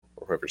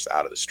whoever's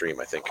out of the stream,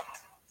 I think.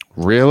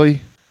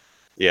 Really?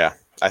 Yeah,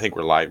 I think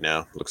we're live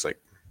now. Looks like.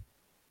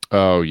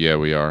 Oh, yeah,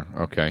 we are.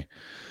 Okay.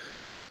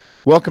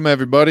 Welcome,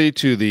 everybody,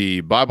 to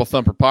the Bible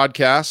Thumper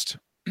podcast.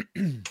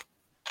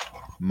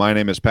 My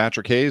name is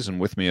Patrick Hayes, and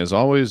with me, as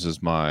always,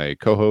 is my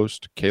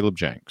co-host, Caleb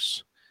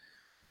Jenks.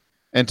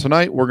 And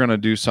tonight, we're going to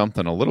do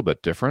something a little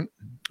bit different.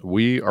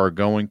 We are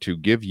going to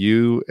give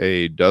you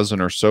a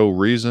dozen or so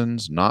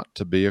reasons not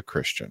to be a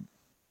Christian.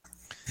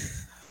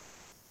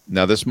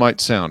 Now, this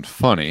might sound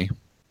funny,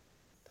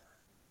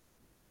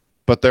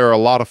 but there are a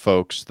lot of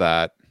folks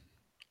that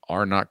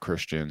are not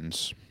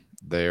Christians.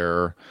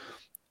 They're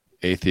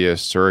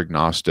atheists or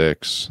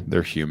agnostics.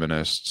 They're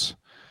humanists.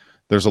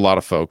 There's a lot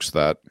of folks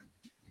that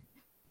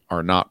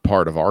are not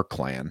part of our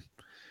clan.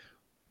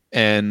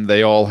 And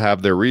they all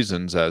have their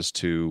reasons as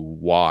to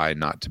why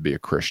not to be a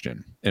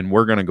Christian. And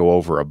we're going to go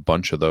over a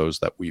bunch of those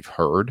that we've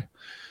heard.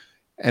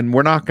 And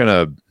we're not going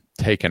to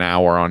take an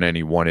hour on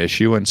any one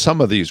issue. And some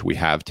of these we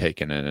have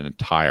taken an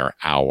entire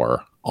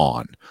hour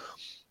on.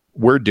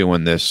 We're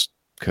doing this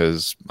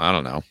because, I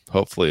don't know,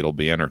 hopefully it'll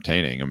be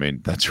entertaining. I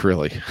mean, that's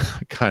really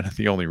kind of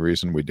the only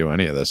reason we do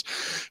any of this.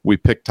 We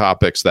pick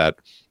topics that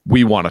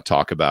we want to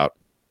talk about,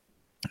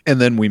 and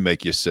then we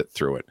make you sit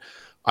through it.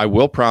 I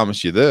will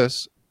promise you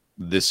this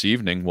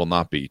evening will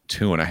not be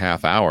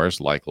 2.5 hours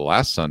like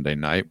last Sunday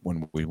night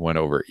when we went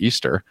over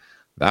Easter.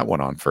 That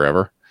went on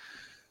forever.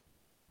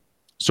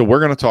 So we're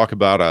going to talk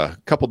about a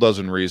couple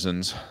dozen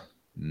reasons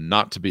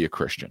not to be a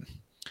Christian.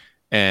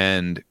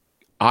 And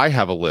I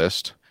have a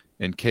list,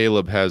 and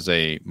Caleb has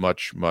a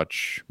much,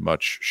 much,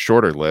 much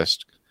shorter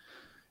list.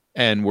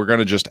 And we're going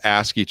to just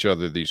ask each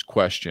other these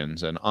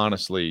questions. And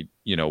honestly,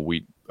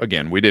 we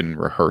didn't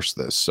rehearse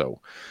this, so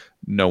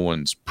no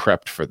one's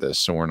prepped for this,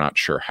 so we're not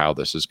sure how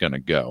this is going to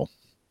go.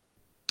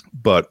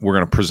 But we're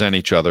going to present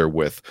each other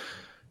with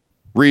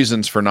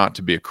reasons for not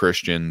to be a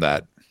Christian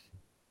that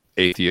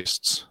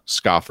atheists,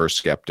 scoffers,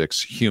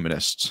 skeptics,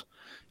 humanists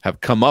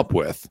have come up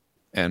with,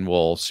 and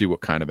we'll see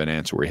what kind of an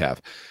answer we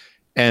have.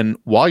 And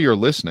while you're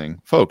listening,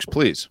 folks,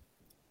 please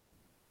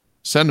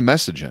send a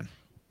message in.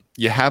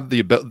 You have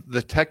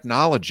the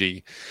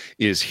technology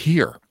is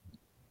here.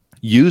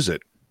 Use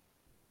it.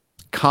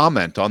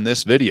 Comment on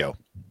this video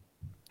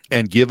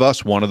and give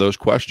us one of those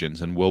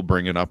questions, and we'll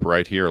bring it up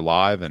right here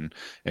live, and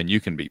you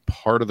can be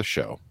part of the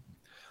show.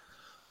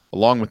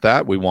 Along with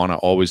that, we want to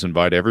always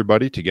invite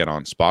everybody to get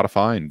on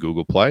Spotify and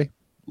Google Play.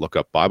 Look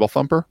up Bible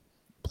Thumper.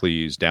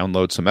 Please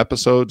download some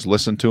episodes,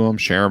 listen to them,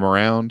 share them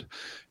around,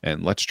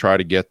 and let's try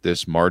to get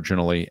this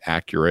marginally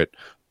accurate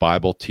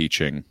Bible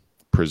teaching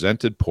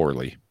presented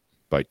poorly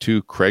by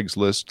two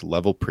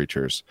Craigslist-level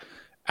preachers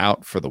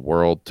out for the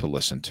world to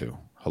listen to.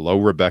 Hello,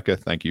 Rebecca.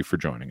 Thank you for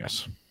joining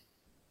us.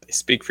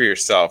 Speak for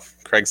yourself.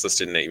 Craigslist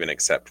didn't even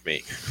accept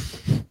me.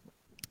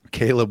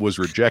 Caleb was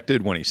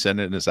rejected when he sent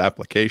in his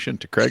application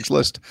to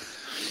Craigslist.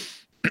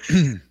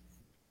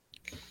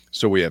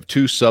 So we have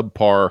two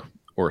subpar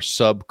or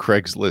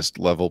sub-Craigslist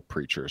level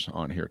preachers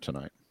on here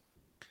tonight.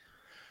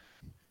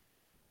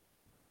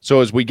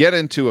 So as we get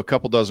into a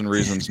couple dozen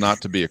reasons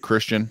not to be a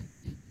Christian,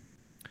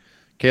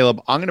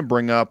 Caleb, I'm going to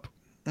bring up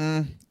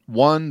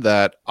one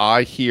that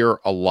I hear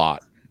a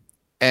lot.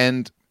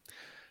 And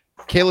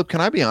Caleb,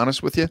 can I be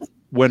honest with you?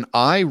 When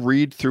I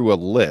read through a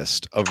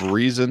list of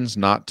reasons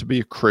not to be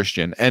a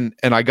Christian, and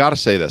I got to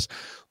say this,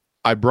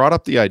 I brought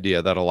up the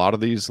idea that a lot of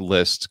these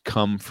lists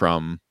come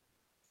from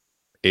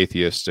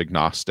atheists,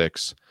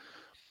 agnostics,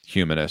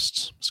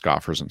 humanists,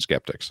 scoffers, and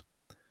skeptics.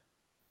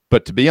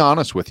 But to be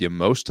honest with you,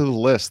 most of the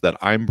lists that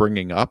I'm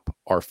bringing up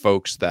are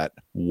folks that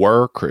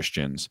were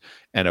Christians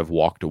and have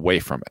walked away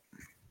from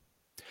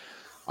it.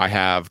 I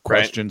have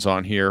questions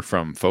on here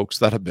from folks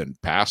that have been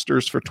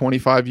pastors for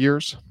 25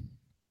 years.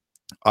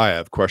 I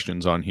have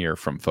questions on here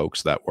from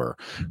folks that were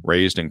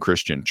raised in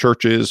Christian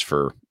churches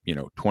for,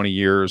 20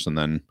 years and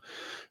then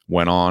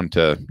went on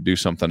to do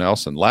something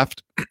else and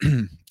left.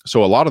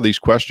 So a lot of these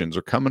questions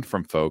are coming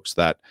from folks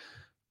that,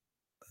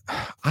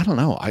 I don't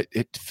know,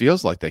 it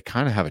feels like they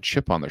kind of have a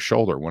chip on their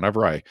shoulder.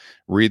 Whenever I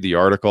read the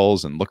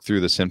articles and look through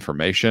this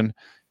information,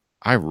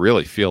 I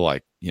really feel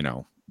like,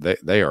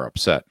 they are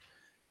upset.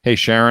 Hey,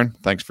 Sharon,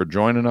 thanks for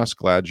joining us.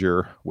 Glad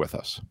you're with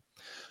us.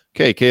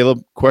 Okay,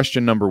 Caleb,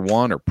 question number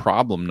one, or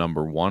problem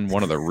number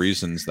one of the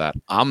reasons that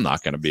I'm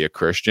not going to be a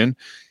Christian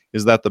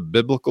is that the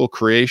biblical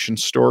creation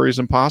story is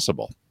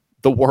impossible.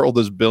 The world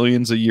is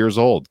billions of years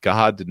old.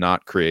 God did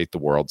not create the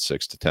world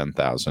 6,000 to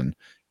 10,000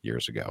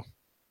 years ago.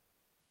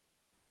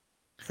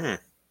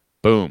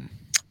 Boom.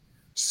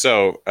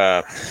 So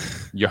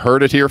you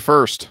heard it here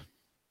first.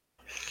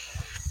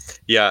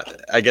 Yeah,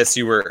 I guess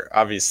you were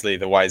obviously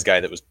the wise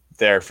guy that was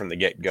there from the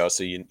get-go,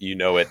 so you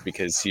know it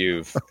because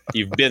you've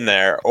been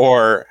there,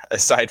 or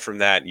aside from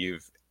that,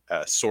 you've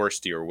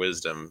sourced your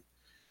wisdom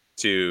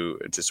to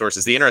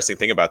sources. The interesting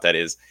thing about that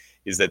is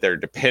that they're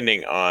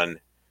depending on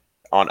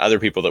other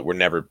people that were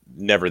never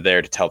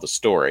there to tell the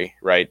story,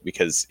 right?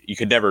 Because you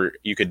could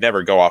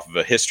never go off of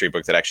a history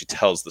book that actually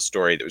tells the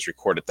story that was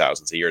recorded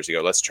thousands of years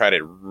ago. Let's try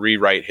to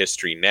rewrite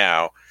history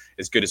now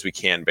as good as we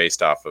can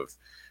based off of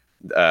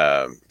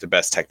the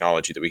best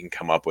technology that we can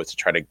come up with to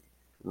try to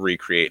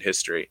recreate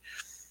history.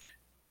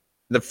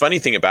 The funny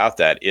thing about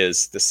that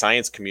is the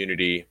science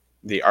community,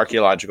 the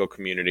archaeological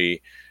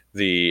community,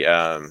 the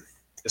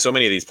so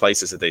many of these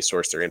places that they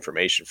source their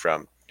information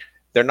from,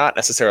 they're not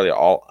necessarily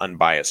all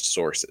unbiased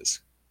sources.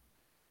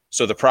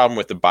 So the problem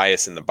with the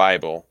bias in the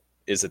Bible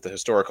is that the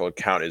historical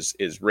account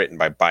is written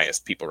by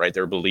biased people, right?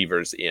 They're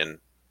believers in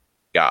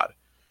God.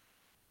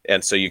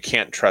 And so you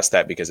can't trust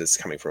that because it's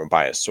coming from a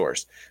biased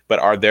source. But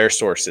are their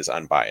sources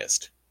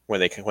unbiased? When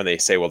they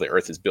say, well, the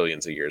earth is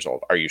billions of years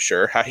old, are you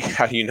sure?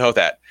 How do you know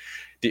that?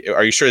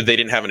 Are you sure they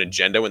didn't have an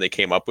agenda when they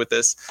came up with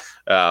this?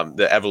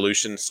 The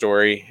evolution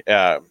story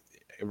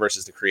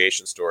versus the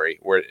creation story,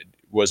 where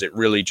was it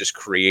really just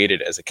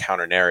created as a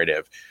counter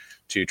narrative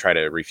to try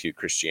to refute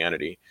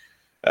Christianity?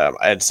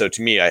 And so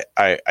to me,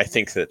 I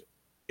think that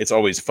it's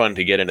always fun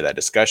to get into that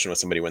discussion with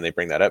somebody when they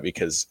bring that up,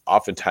 because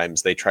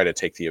oftentimes they try to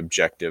take the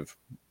objective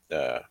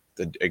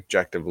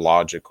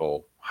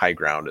logical high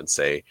ground and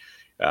say,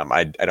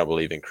 I don't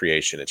believe in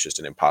creation. It's just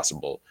an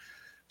impossible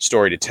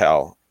story to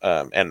tell.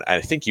 And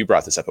I think you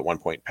brought this up at one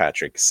point,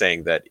 Patrick,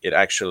 saying that it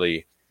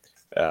actually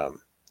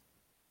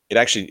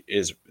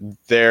is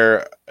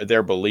their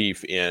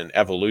belief in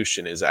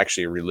evolution is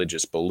actually a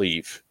religious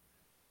belief.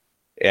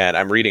 And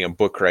I'm reading a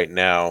book right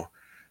now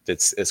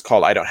it's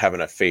called "I Don't Have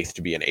Enough Faith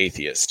to Be an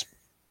Atheist,"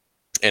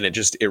 and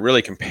it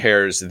really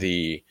compares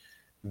the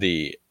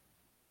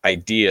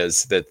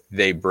ideas that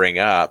they bring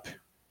up.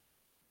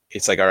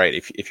 It's like, all right,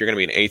 if you're going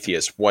to be an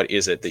atheist, what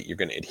is it that you're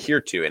going to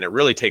adhere to? And it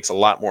really takes a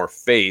lot more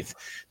faith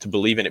to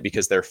believe in it,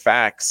 because they're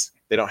facts.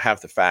 They don't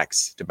have the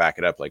facts to back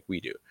it up like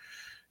we do.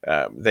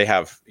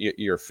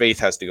 Your faith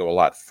has to go a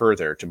lot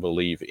further to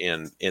believe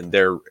in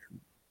their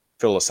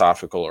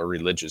philosophical or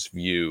religious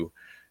view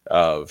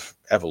of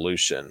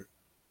evolution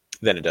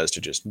than it does to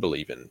just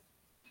believe in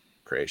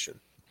creation.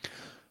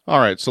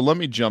 All right, so let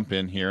me jump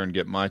in here and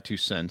get my 2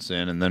 cents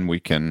in, and then we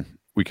can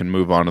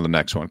move on to the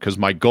next one, because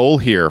my goal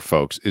here,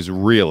 folks, is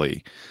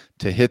really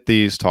to hit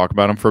these, talk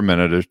about them for a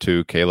minute or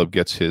two. Caleb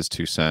gets his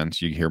 2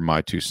 cents. You hear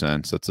my 2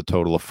 cents. That's a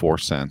total of 4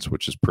 cents,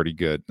 which is pretty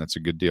good. That's a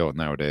good deal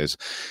nowadays.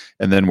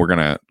 And then we're going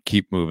to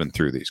keep moving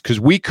through these,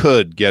 because we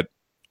could get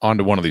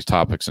onto one of these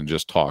topics and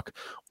just talk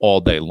all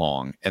day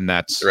long, and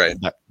that's right.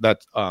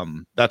 That's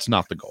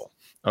not the goal.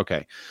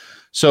 Okay.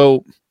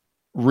 So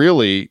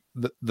really,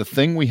 the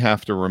thing we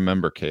have to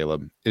remember,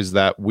 Caleb, is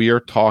that we are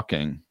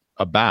talking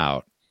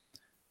about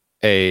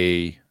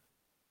a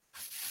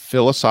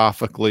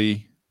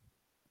philosophically,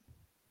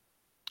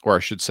 or I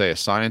should say a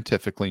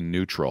scientifically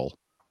neutral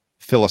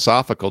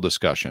philosophical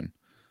discussion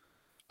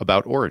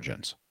about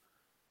origins.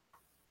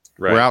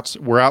 Right.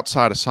 We're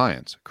outside of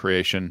science,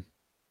 creation,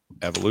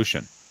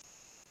 evolution,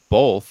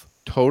 both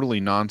totally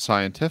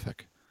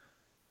non-scientific.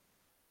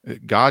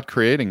 God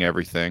creating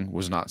everything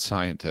was not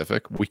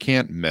scientific. We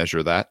can't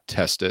measure that,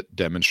 test it,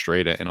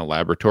 demonstrate it in a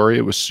laboratory.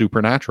 It was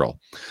supernatural.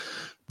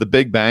 The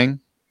Big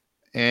Bang,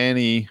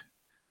 any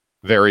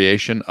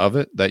variation of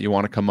it that you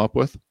want to come up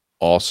with,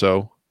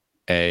 also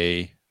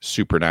a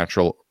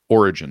supernatural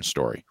origin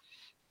story.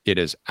 It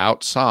is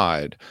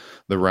outside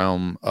the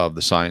realm of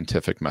the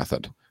scientific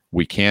method.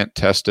 We can't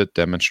test it,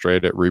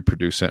 demonstrate it,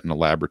 reproduce it in a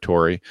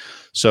laboratory.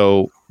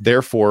 So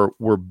therefore,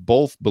 we're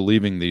both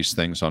believing these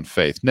things on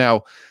faith.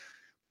 Now,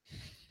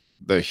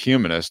 the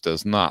humanist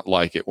does not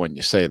like it when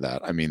you say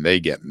that. I mean, they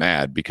get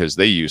mad because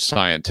they use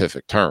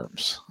scientific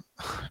terms.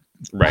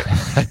 Right.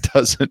 That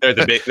doesn't. They're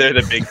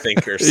the big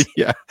thinkers.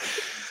 Yeah.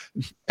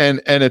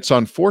 And it's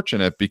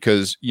unfortunate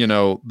because,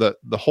 the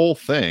whole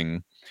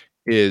thing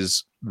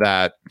is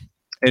that,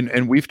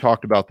 and we've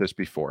talked about this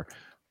before.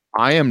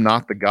 I am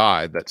not the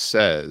guy that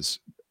says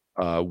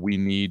we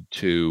need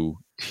to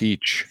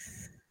teach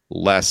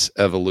less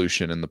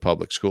evolution in the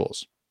public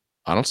schools.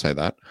 I don't say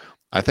that.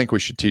 I think we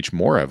should teach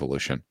more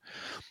evolution.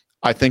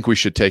 I think we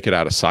should take it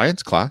out of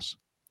science class,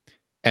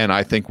 and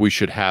I think we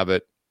should have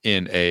it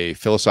in a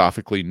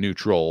philosophically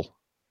neutral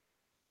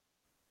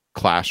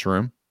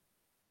classroom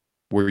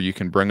where you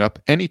can bring up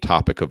any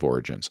topic of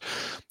origins.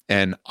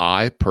 And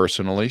I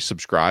personally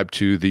subscribe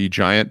to the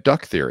giant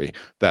duck theory,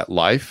 that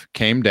life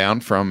came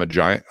down from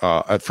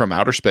from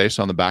outer space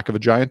on the back of a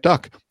giant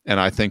duck. And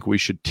I think we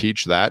should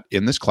teach that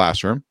in this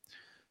classroom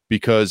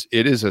because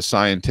it is as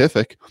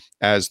scientific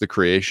as the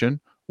creation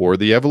or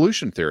the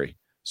evolution theory.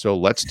 So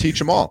let's teach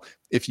them all.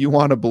 If you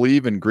want to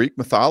believe in Greek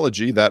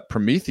mythology that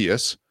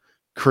Prometheus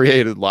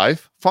created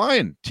life,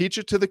 fine, teach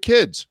it to the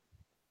kids.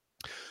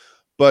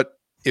 But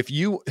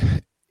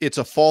it's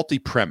a faulty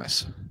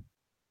premise.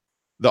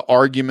 The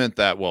argument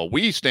that, well,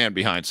 we stand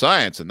behind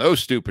science and those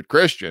stupid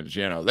Christians,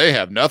 they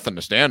have nothing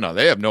to stand on.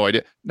 They have no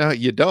idea. No,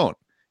 you don't.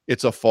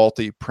 It's a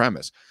faulty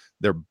premise.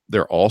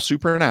 They're all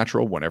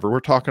supernatural. Whenever we're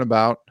talking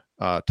about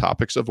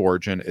topics of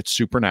origin, it's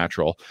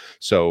supernatural.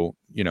 So,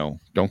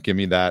 don't give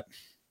me that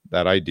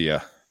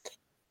idea.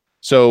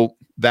 So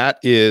that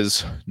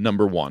is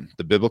number one.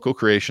 The biblical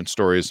creation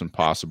story is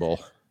impossible.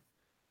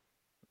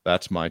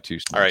 That's my 2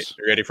 cents. All right.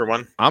 You ready for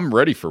one? I'm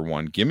ready for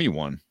one. Give me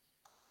one.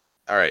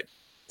 All right.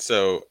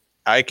 So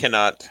I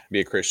cannot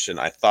be a Christian.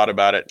 I thought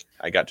about it.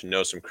 I got to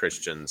know some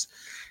Christians,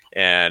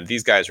 and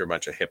these guys are a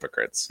bunch of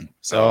hypocrites.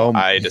 So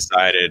I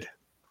decided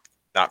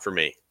not for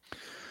me.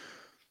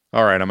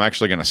 All right, I'm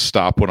actually going to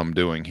stop what I'm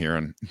doing here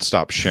and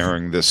stop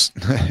sharing this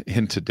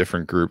into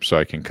different groups so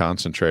I can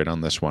concentrate on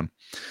this one.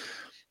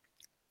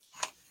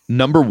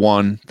 Number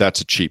one,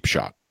 that's a cheap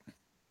shot.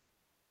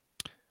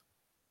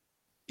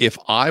 If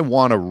I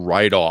want to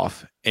write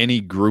off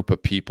any group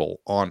of people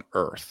on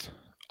earth,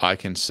 I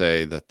can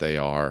say that they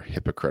are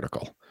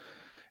hypocritical.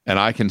 And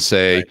I can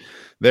say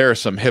there are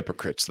some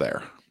hypocrites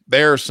there.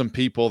 There are some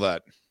people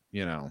that,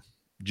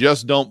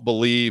 just don't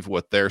believe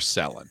what they're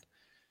selling.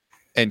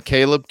 And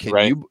Caleb,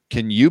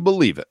 can you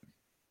believe it?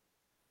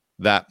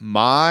 That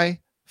my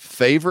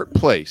favorite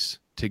place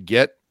to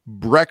get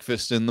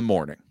breakfast in the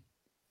morning,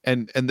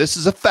 and this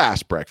is a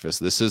fast breakfast.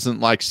 This isn't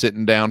like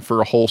sitting down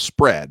for a whole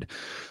spread.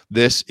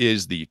 This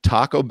is the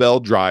Taco Bell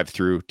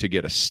drive-thru to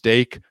get a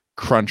steak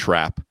crunch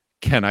wrap.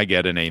 Can I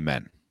get an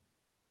amen?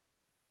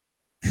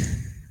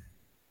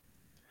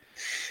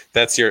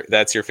 That's your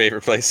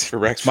favorite place for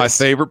breakfast? My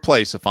favorite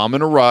place. If I'm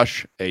in a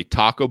rush, a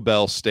Taco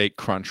Bell steak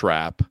crunch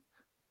wrap,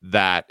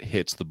 that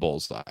hits the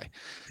bullseye.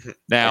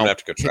 Now, I'm gonna have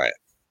to go try it.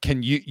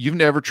 You've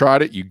never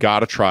tried it? You got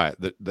to try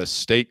it. The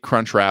steak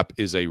crunch wrap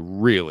is a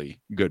really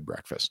good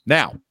breakfast.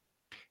 Now,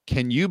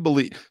 can you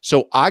believe?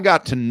 So I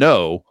got to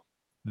know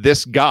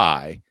this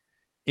guy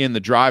in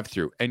the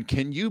drive-thru, and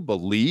can you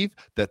believe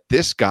that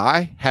this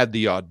guy had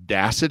the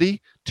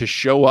audacity to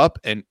show up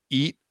and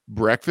eat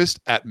breakfast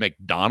at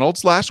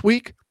McDonald's last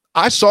week?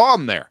 I saw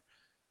him there.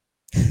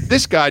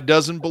 This guy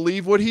doesn't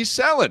believe what he's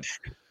selling.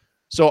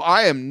 So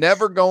I am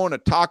never going to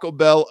Taco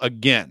Bell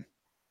again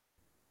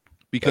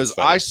because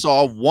I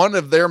saw one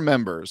of their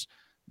members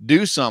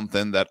do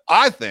something that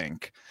I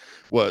think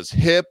was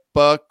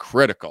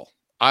hypocritical.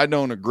 I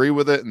don't agree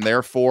with it, and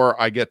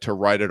therefore I get to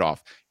write it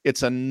off.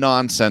 It's a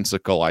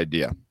nonsensical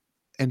idea.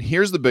 And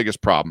here's the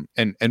biggest problem,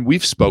 and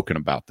we've spoken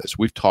about this.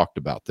 We've talked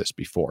about this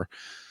before.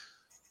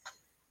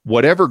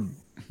 Whatever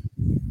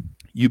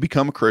you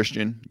become a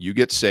Christian, you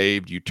get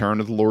saved, you turn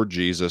to the Lord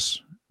Jesus,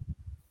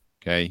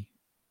 okay,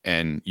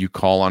 and you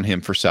call on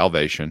him for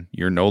salvation.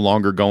 You're no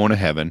longer going to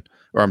heaven,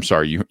 or I'm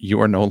sorry,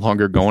 you are no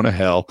longer going to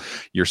hell.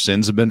 Your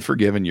sins have been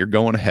forgiven. You're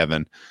going to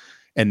heaven.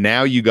 And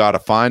now you got to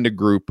find a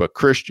group of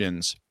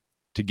Christians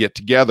to get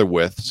together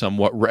with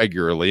somewhat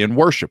regularly and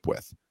worship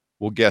with.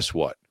 Well, guess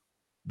what?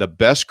 The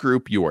best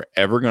group you are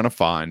ever going to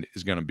find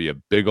is going to be a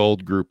big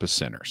old group of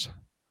sinners.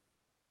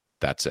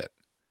 That's it.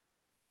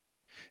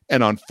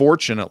 And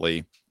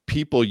unfortunately,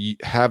 people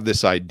have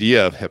this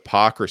idea of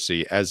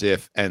hypocrisy as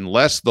if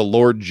unless the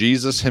Lord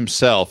Jesus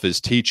himself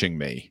is teaching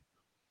me,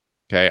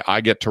 okay,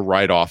 I get to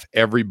write off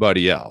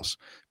everybody else.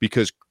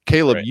 Because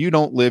Caleb, you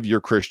don't live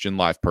your Christian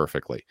life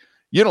perfectly.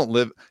 You don't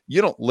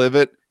live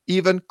it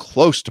even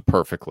close to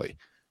perfectly.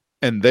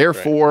 And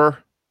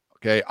therefore,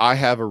 okay, I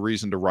have a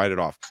reason to write it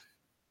off.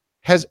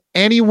 Has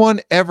anyone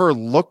ever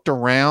looked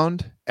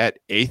around at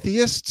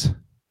atheists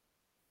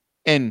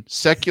and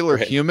secular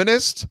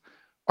humanists?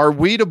 Are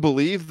we to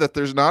believe that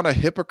there's not a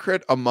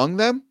hypocrite among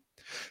them?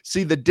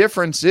 See, the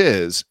difference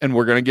is, and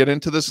we're going to get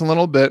into this in a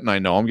little bit, and I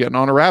know I'm getting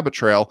on a rabbit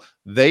trail,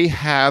 they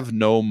have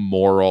no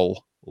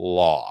moral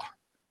law.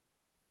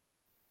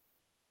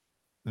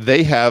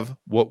 They have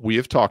what we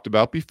have talked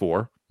about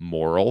before,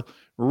 moral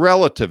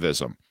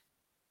relativism.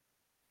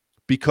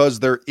 Because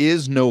there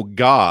is no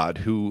God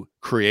who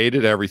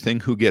created everything,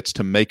 who gets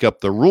to make up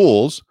the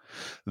rules.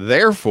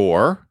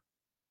 Therefore,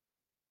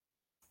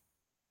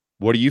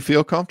 what do you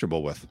feel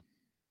comfortable with?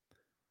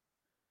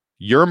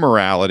 Your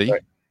morality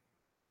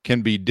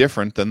can be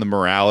different than the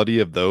morality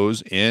of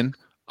those in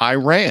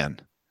Iran.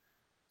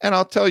 And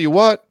I'll tell you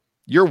what,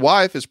 your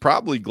wife is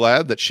probably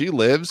glad that she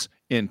lives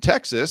in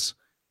Texas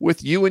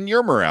with you and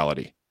your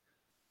morality.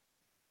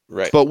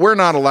 Right. But we're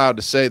not allowed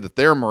to say that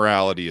their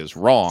morality is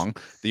wrong.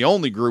 The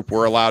only group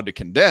we're allowed to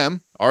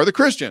condemn are the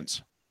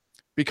Christians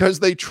because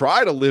they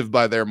try to live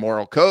by their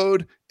moral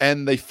code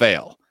and they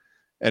fail.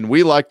 And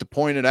we like to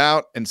point it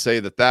out and say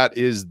that that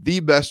is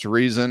the best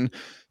reason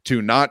to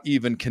not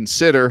even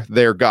consider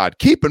their God.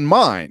 Keep in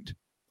mind,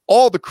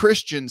 all the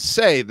Christians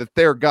say that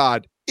their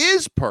God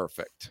is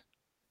perfect,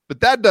 but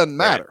that doesn't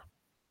matter.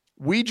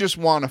 We just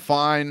want to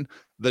find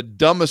the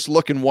dumbest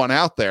looking one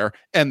out there,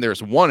 and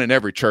there's one in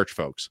every church,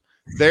 folks.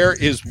 There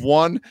is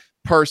one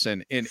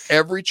person in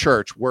every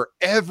church where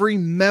every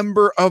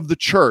member of the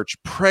church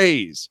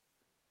prays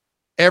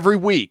every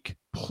week,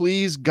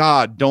 please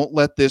God, don't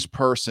let this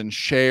person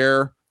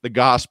share the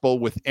gospel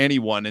with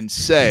anyone and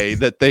say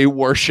that they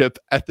worship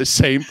at the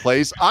same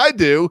place I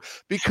do,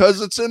 because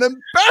it's an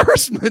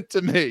embarrassment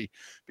to me,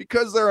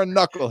 because they're a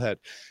knucklehead.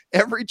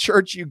 Every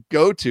church you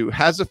go to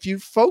has a few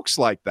folks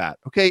like that.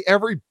 Okay.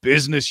 Every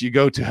business you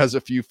go to has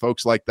a few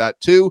folks like that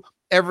too.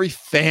 Every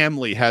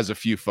family has a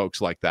few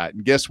folks like that.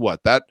 And guess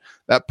what? That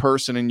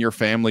person in your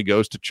family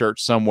goes to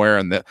church somewhere,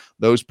 and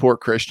those poor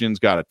Christians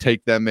got to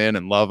take them in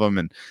and love them.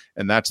 And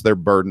that's their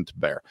burden to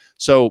bear.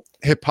 So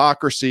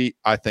hypocrisy,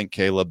 I think,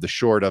 Caleb, the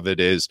short of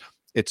it is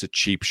it's a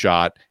cheap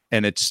shot,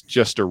 and it's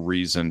just a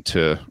reason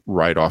to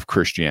write off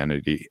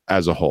Christianity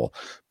as a whole.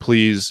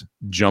 Please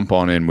jump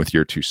on in with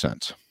your 2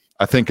 cents.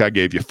 I think I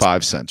gave you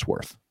 5 cents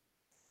worth.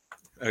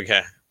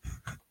 Okay.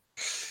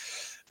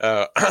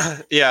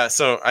 Yeah,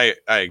 so I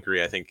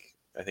agree. I think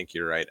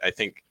you're right. I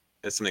think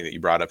it's something that you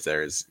brought up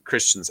there is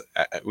Christians.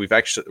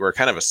 We're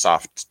kind of a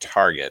soft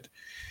target,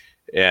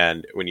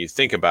 and when you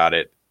think about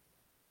it,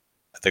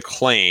 the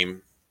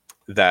claim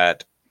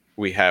that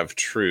we have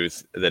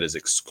truth that is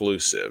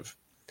exclusive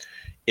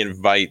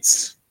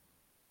invites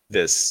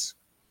this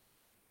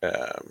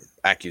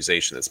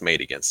accusation that's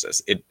made against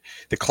us.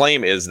 The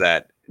claim is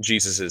that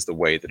Jesus is the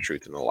way, the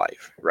truth, and the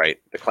life. Right?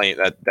 The claim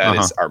that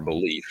is our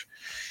belief.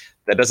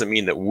 That doesn't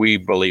mean that we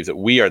believe that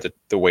we are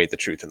the way, the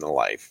truth, and the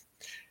life.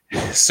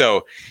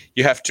 So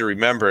you have to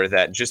remember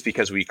that just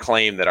because we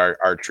claim that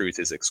our truth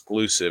is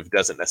exclusive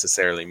doesn't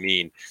necessarily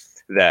mean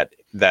that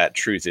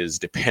truth is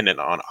dependent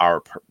on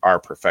our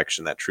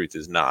perfection. That truth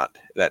is not.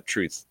 That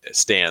truth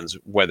stands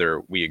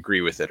whether we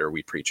agree with it or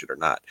we preach it or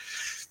not.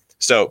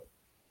 So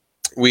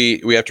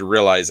we have to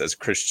realize as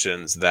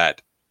Christians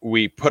that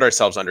we put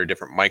ourselves under a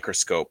different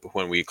microscope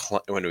when we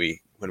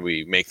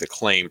make the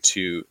claim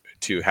to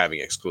having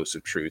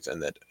exclusive truth,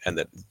 and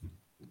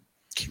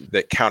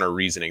that counter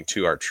reasoning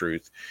to our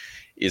truth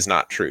is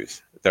not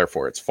truth.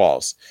 Therefore, it's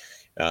false.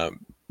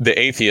 The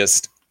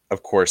atheist,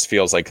 of course,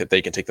 feels like that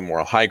they can take the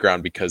moral high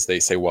ground because they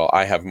say, well,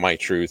 I have my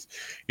truth,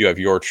 you have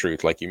your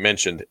truth, like you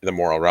mentioned, the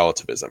moral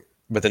relativism.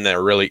 But then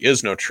there really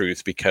is no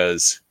truth,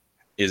 because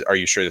are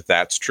you sure that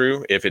that's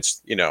true? If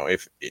it's,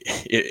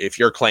 if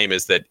your claim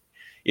is that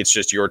it's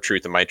just your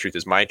truth and my truth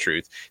is my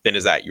truth, then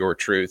is that your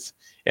truth?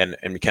 And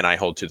can I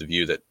hold to the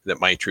view that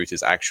my truth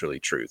is actually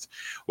truth?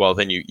 Well,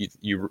 then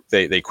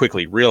they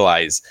quickly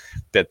realize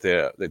that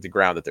the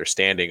ground that they're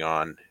standing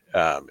on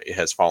it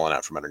has fallen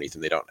out from underneath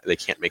them. They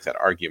can't make that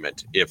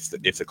argument if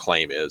the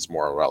claim is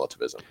moral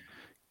relativism.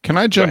 Can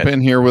I jump in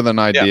here with an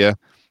idea? Yeah.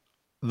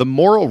 The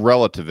moral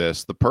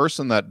relativist, the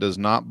person that does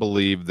not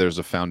believe there's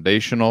a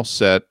foundational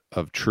set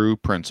of true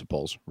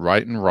principles,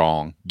 right and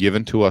wrong,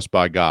 given to us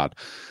by God,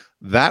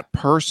 that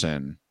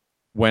person,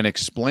 when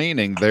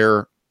explaining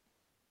their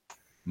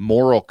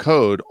moral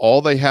code,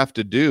 all they have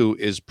to do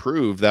is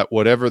prove that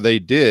whatever they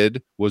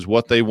did was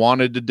what they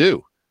wanted to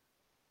do.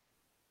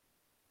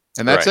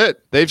 And that's right.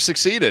 it. They've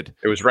succeeded.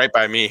 It was right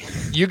by me.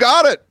 You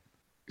got it.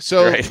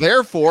 So right.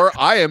 Therefore,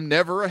 I am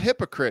never a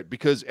hypocrite,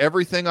 because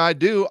everything I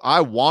do,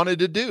 I wanted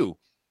to do.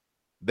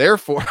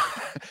 Therefore,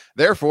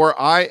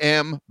 I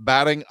am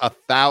batting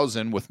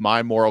 1,000 with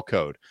my moral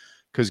code,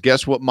 because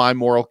guess what my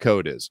moral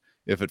code is?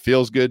 If it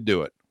feels good,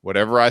 do it.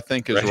 Whatever I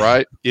think is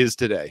right is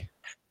today.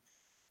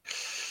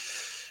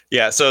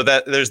 Yeah, so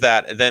there's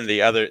that. And then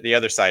the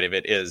other side of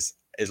it is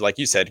like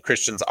you said,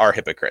 Christians are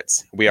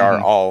hypocrites. We are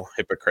all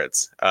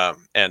hypocrites.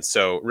 And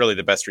so really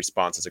the best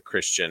response as a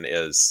Christian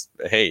is,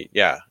 hey,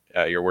 yeah,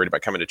 you're worried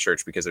about coming to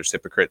church because there's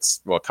hypocrites.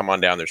 Well, come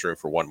on down. There's room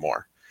for one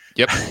more.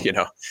 Yep.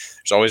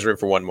 There's always room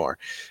for one more.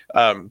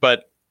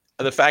 But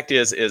the fact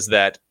is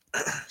that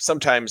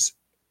sometimes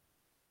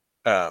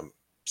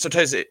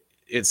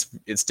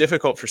it's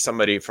difficult for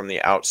somebody from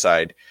the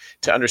outside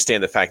to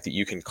understand the fact that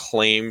you can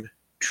claim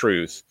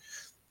truth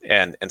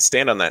and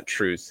stand on that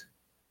truth,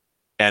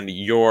 and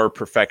your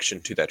perfection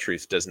to that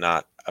truth does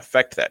not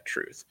affect that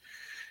truth.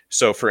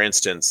 So for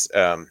instance,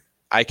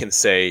 I can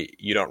say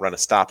you don't run a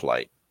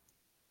stoplight.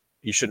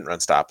 You shouldn't run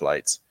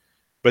stoplights.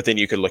 But then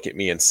you could look at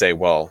me and say,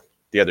 well,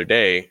 the other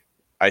day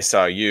I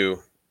saw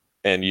you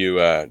and you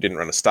didn't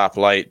run a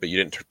stoplight, but you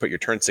didn't put your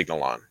turn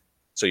signal on.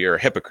 So you're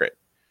a hypocrite.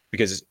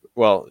 Because,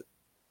 well,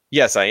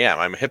 yes, I am.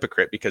 I'm a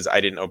hypocrite because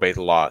I didn't obey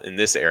the law in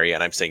this area,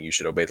 and I'm saying you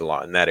should obey the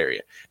law in that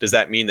area. Does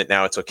that mean that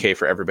now it's okay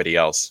for everybody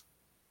else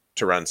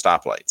to run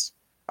stoplights?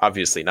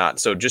 Obviously not.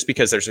 So just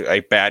because there's a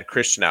bad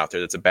Christian out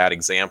there that's a bad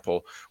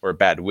example or a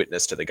bad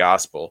witness to the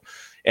gospel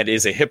and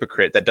is a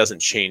hypocrite, that doesn't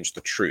change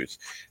the truth.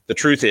 The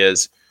truth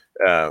is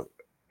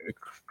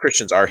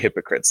Christians are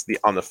hypocrites.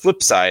 On the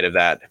flip side of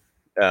that,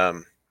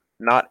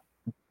 not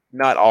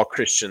all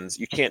Christians,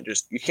 you can't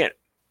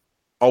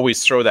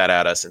always throw that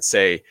at us and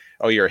say,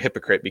 oh, you're a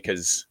hypocrite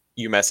because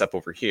you mess up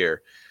over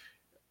here.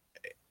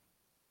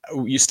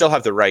 You still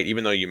have the right,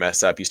 even though you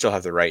mess up, you still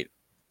have the right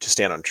to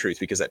stand on truth,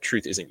 because that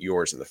truth isn't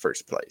yours in the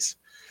first place.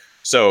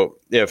 So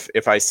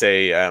if I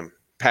say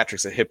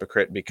Patrick's a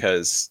hypocrite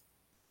because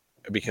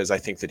I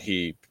think that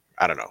he,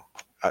 I don't know,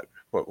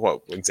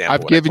 what example?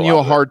 I've given you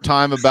a hard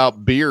time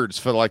about beards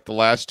for like the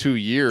last 2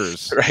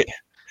 years, right?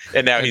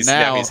 And now he's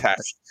half.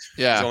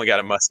 Yeah, he's only got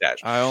a mustache.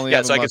 I only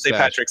have so a I could say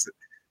Patrick's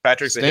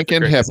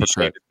Stinking a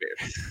hypocrite.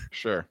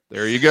 Sure,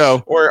 there you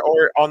go. Or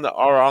on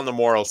the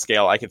moral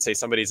scale, I could say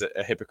somebody's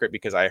a hypocrite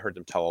because I heard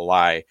them tell a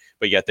lie,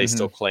 but yet they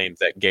still claim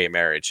that gay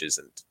marriage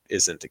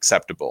isn't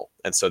acceptable,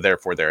 and so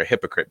therefore they're a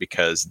hypocrite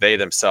because they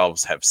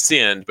themselves have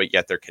sinned, but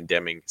yet they're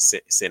condemning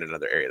sin in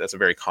another area. That's a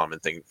very common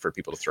thing for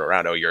people to throw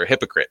around. Oh, you're a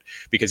hypocrite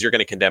because you're going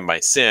to condemn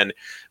my sin,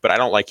 but I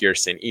don't like your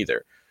sin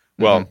either.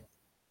 Well,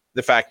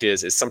 the fact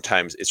is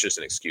sometimes it's just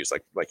an excuse,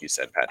 like you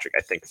said, Patrick.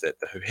 I think that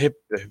the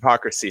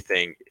hypocrisy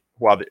thing,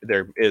 while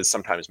there is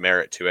sometimes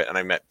merit to it, and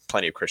I met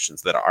plenty of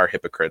Christians that are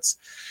hypocrites,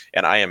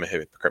 and I am a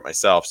hypocrite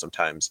myself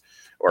sometimes,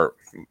 or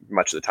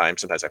much of the time.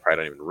 Sometimes I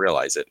probably don't even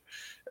realize it.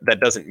 That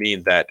doesn't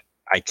mean that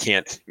I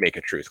can't make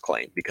a truth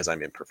claim because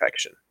I'm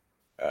imperfection.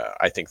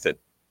 I think that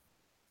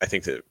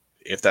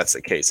if that's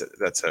the case,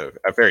 that's a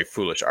very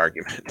foolish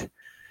argument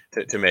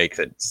to make,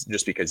 that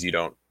just because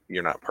you're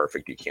not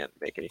perfect, you can't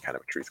make any kind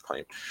of a truth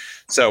claim.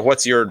 So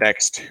what's your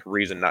next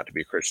reason not to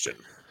be a Christian?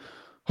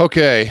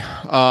 Okay.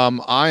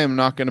 I am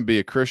not going to be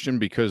a Christian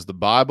because the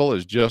Bible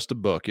is just a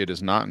book. It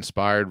is not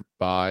inspired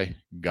by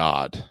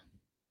God.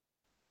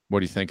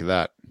 What do you think of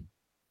that?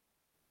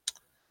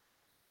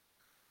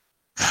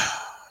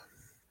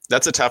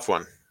 That's a tough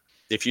one.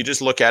 If you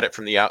just look at it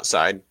from the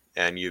outside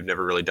and you've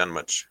never really done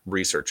much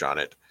research on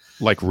it.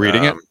 Like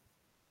reading it?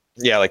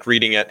 Yeah, like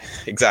reading it.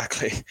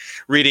 Exactly.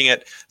 Reading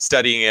it,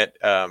 studying it.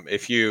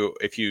 If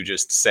you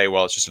just say,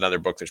 well, it's just another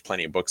book, there's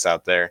plenty of books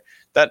out there,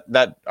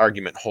 that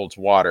argument holds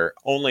water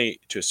only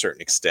to a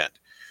certain extent.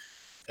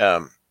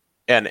 And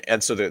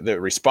so the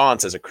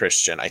response as a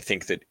Christian, I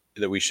think that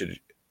we should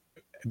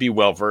be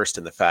well versed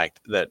in the fact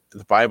that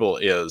the Bible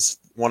is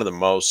one of the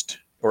most,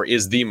 or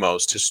is the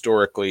most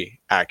historically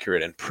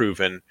accurate and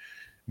proven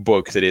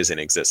book that is in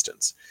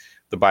existence.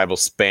 The Bible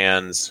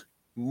spans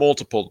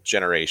multiple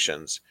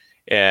generations,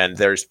 and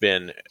there's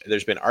been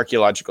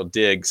archaeological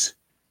digs.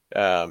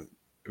 I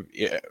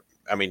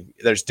mean,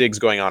 there's digs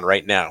going on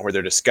right now where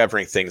they're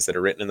discovering things that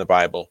are written in the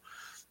Bible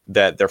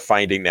that they're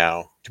finding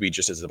now to be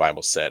just as the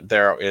Bible said.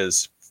 There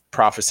is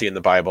prophecy in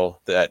the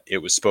Bible that it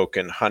was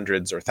spoken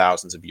hundreds or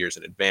thousands of years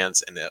in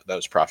advance, and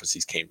those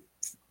prophecies came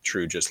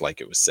true just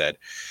like it was said.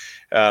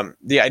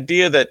 The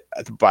idea that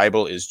the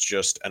Bible is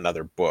just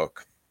another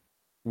book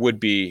would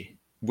be,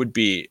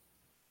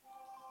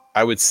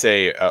 I would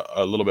say,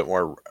 a little bit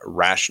more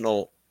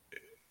rational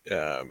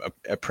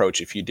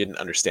approach if you didn't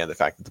understand the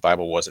fact that the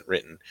Bible wasn't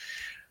written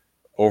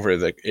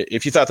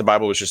if you thought the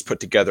Bible was just put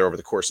together over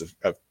the course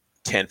of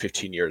 10,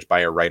 15 years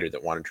by a writer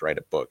that wanted to write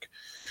a book.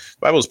 The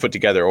Bible was put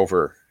together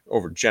over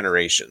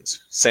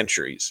generations,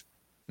 centuries,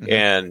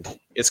 and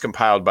it's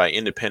compiled by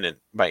independent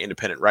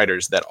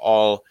writers that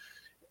all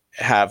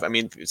have, I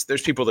mean,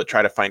 there's people that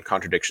try to find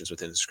contradictions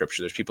within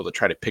Scripture. There's people that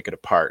try to pick it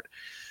apart.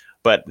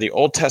 But the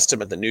Old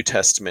Testament, the New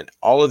Testament,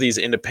 all of these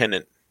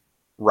independent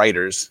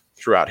writers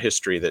throughout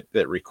history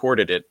that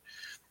recorded it,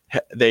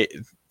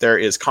 there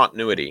is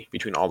continuity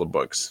between all the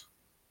books.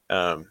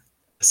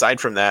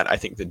 Aside from that, I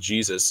think that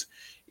Jesus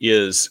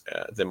is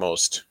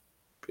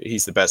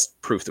he's the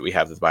best proof that we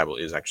have that the Bible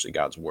is actually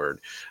God's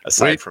word,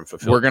 aside from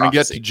fulfilled We're going to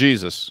get prophecy. to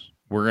Jesus.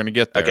 We're going to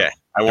get there. Okay.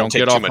 I won't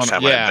take too much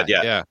time on it, but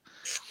yeah.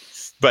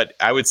 But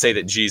I would say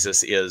that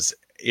Jesus is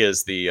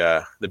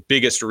the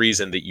biggest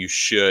reason that you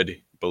should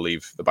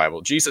believe the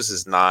Bible. Jesus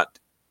is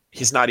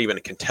he's not even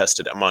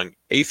contested among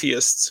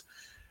atheists.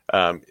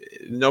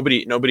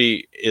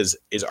 Nobody is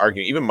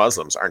arguing. Even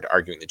Muslims aren't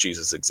arguing that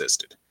Jesus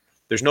existed.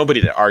 There's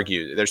nobody to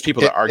argue. There's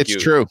people that argue.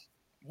 It's true.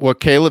 What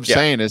Caleb's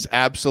saying is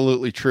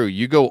absolutely true.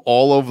 You go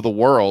all over the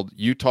world.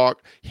 You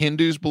talk,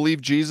 Hindus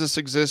believe Jesus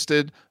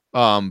existed.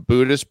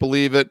 Buddhists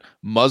believe it.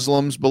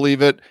 Muslims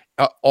believe it.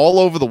 All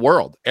over the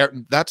world.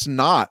 That's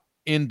not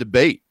in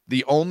debate.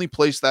 The only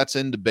place that's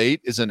in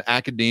debate is in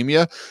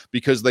academia,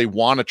 because they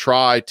want to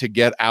try to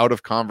get out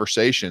of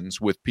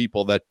conversations with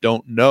people that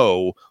don't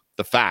know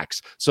the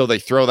facts. So they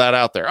throw that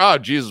out there. Oh,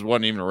 Jesus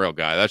wasn't even a real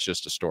guy. That's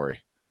just a story.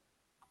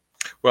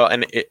 Well,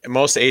 and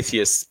most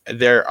atheists,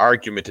 their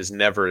argument is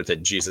never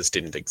that Jesus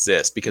didn't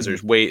exist, because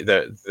there's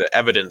the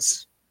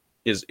evidence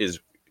is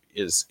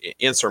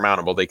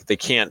insurmountable. They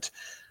can't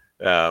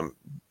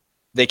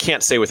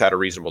say without a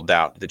reasonable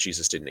doubt that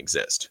Jesus didn't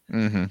exist.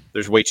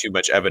 There's way too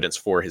much evidence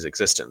for his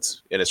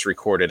existence, and it's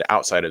recorded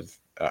outside of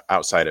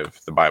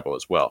the Bible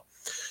as well.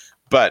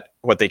 But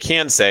what they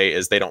can say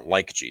is they don't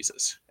like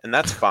Jesus, and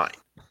that's fine.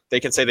 They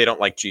can say they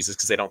don't like Jesus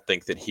because they don't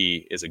think that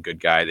he is a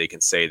good guy. They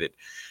can say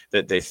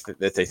that they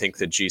think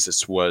that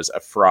Jesus was a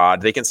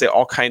fraud. They can say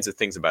all kinds of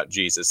things about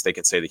Jesus. They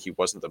can say that he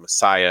wasn't the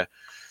Messiah.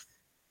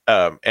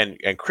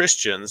 And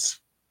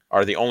Christians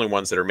are the only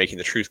ones that are making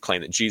the truth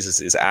claim that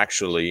Jesus is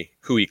actually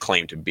who he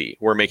claimed to be.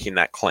 We're making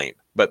that claim.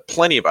 But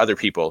plenty of other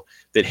people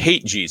that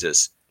hate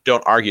Jesus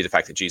don't argue the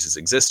fact that Jesus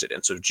existed.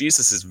 And so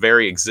Jesus'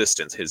 very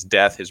existence, his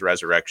death, his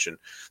resurrection,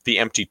 the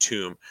empty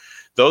tomb,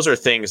 those are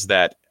things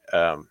that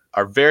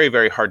are very,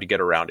 very hard to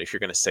get around if you're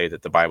going to say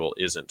that the Bible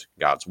isn't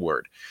God's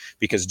word.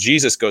 Because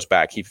Jesus goes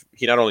back, he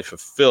not only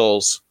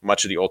fulfills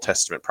much of the Old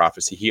Testament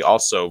prophecy, he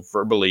also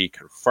verbally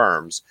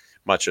confirms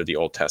much of the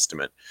Old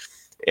Testament.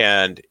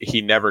 And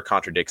he never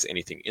contradicts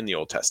anything in the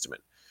Old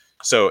Testament.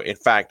 So, in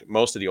fact,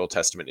 most of the Old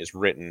Testament is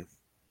written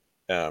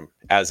to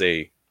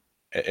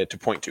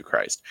point to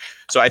Christ.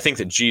 So I think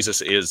that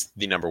Jesus is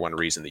the number one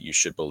reason that you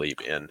should believe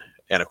in.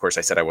 And of course,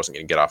 I said I wasn't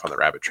going to get off on the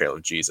rabbit trail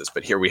of Jesus,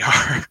 but here we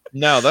are.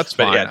 No, that's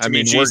fine. Yeah, to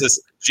me,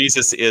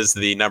 Jesus is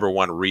the number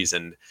one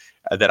reason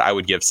that I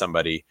would give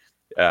somebody,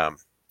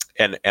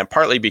 and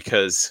partly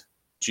because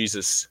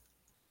Jesus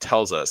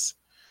tells us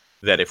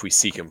that if we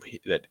seek him,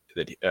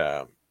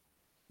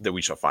 that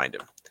we shall find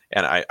him.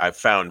 And I've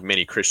found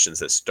many Christians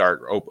that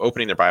start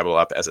opening their Bible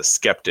up as a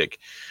skeptic,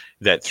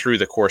 that through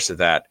the course of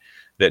that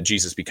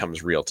Jesus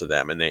becomes real to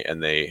them, and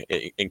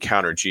they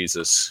encounter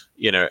Jesus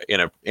in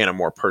a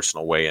more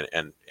personal way,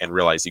 and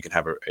realize you can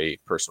have a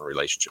personal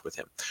relationship with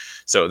him.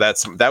 So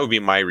that would be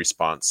my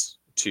response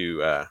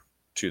to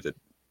the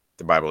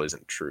Bible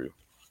isn't true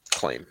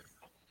claim.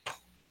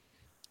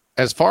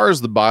 As far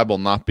as the Bible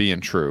not being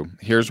true,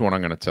 here's what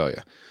I'm going to tell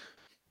you.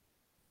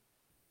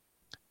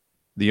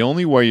 The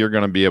only way you're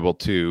going to be able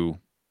to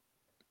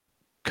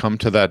come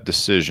to that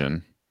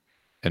decision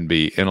and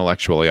be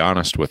intellectually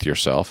honest with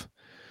yourself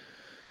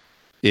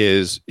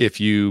is if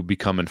you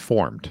become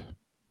informed.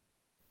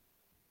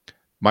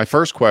 My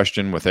first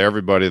question with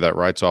everybody that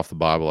writes off the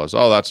Bible is,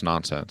 oh, that's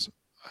nonsense.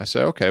 I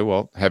say, okay,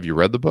 well, have you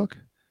read the book?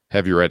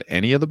 Have you read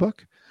any of the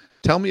book?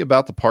 Tell me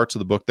about the parts of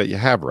the book that you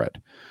have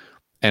read.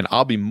 And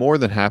I'll be more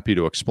than happy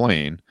to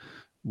explain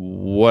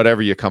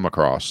whatever you come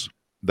across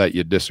that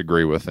you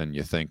disagree with and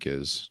you think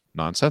is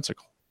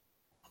nonsensical.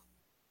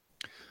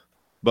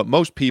 But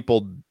most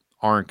people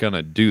aren't going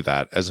to do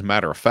that. As a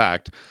matter of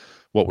fact,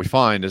 what we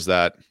find is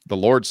that the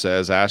Lord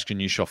says, seek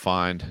and you shall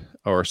find,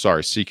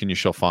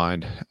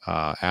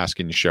 ask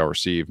and you shall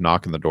receive,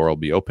 knock and the door will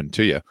be open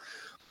to you.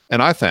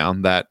 And I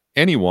found that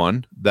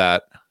anyone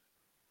that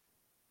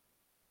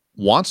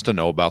wants to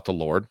know about the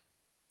Lord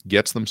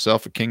gets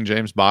themselves a King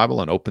James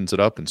Bible and opens it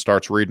up and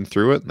starts reading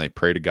through it, and they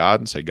pray to God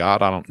and say,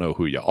 God, I don't know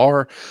who you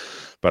are,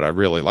 but I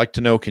really like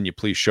to know. Can you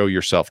please show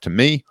yourself to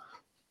me?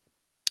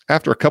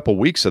 After a couple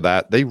weeks of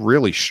that, they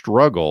really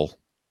struggle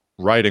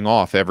writing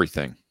off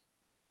everything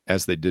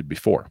as they did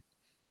before.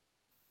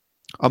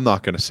 I'm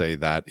not going to say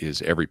that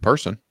is every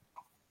person,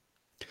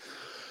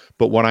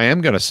 but what I am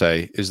going to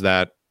say is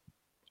that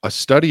a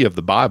study of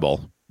the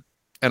Bible,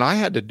 and I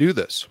had to do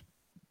this.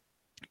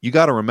 You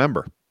got to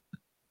remember,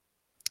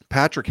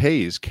 Patrick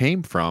Hayes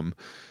came from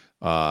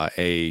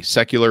a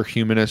secular,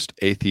 humanist,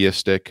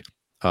 atheistic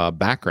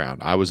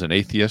background. I was an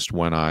atheist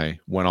when I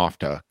went off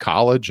to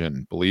college,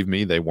 and believe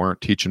me, they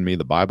weren't teaching me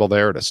the Bible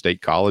there at a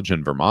state college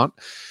in Vermont.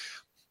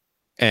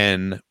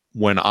 And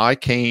when I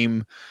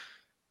came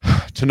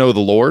to know the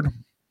Lord,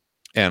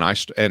 and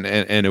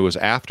it was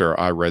after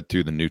I read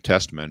through the New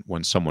Testament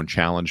when someone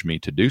challenged me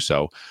to do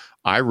so,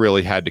 I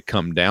really had to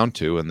come down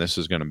to, and this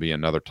is going to be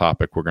another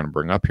topic we're going to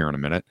bring up here in a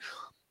minute,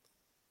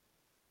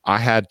 I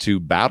had to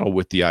battle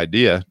with the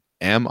idea,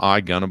 am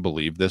I going to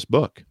believe this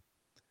book?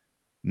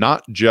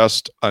 Not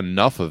just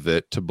enough of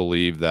it to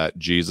believe that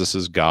Jesus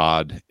is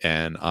God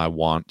and I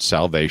want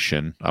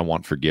salvation, I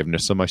want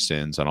forgiveness of my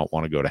sins, I don't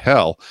want to go to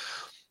hell.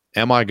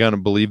 Am I going to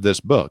believe this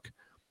book?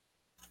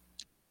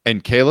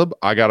 And Caleb,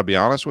 I got to be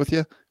honest with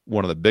you,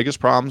 one of the biggest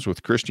problems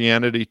with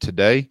Christianity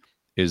today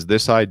is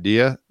this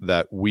idea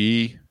that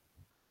we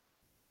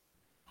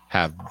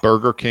have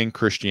Burger King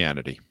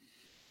Christianity.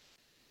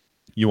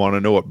 You want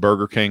to know what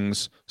Burger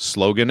King's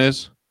slogan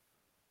is?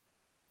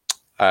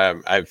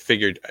 I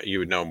figured you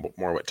would know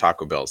more what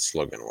Taco Bell's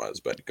slogan was,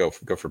 but go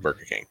for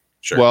Burger King.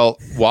 Sure. Well,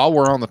 while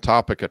we're on the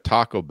topic of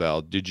Taco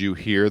Bell, did you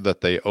hear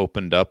that they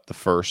opened up the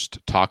first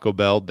Taco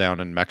Bell down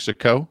in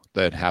Mexico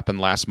that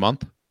happened last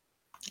month?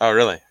 Oh,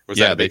 really? Was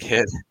that a big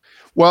hit?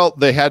 Well,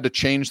 they had to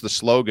change the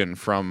slogan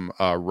from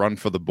run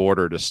for the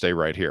border to stay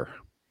right here.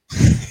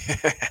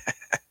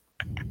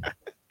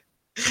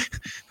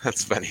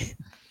 That's funny.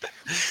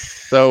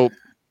 So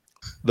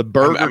the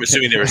burger... I'm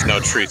assuming there was no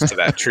truth to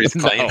that truth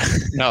claim.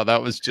 No,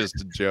 that was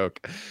just a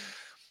joke.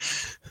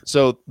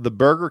 So the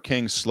Burger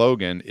King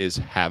slogan is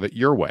have it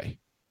your way.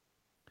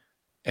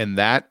 And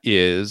that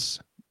is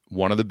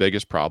one of the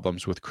biggest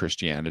problems with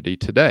Christianity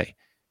today.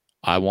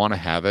 I want to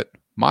have it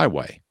my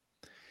way.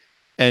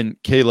 And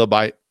Caleb,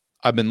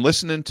 I've been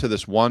listening to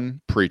this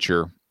one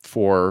preacher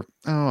for,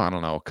 I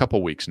don't know, a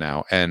couple weeks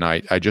now. And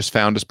I just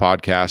found his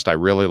podcast. I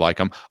really like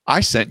him.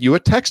 I sent you a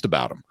text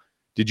about him.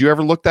 Did you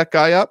ever look that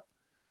guy up?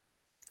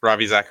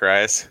 Ravi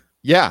Zacharias?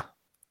 Yeah.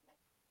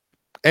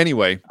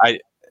 Anyway.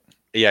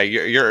 Are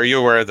you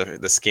aware of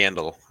the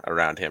scandal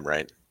around him,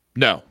 right?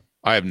 No,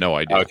 I have no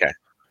idea. Okay.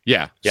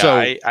 Yeah. So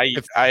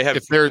I have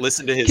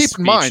listened to his speeches.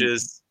 In mind,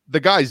 the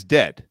guy's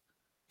dead.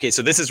 Okay,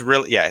 so this is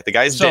really, the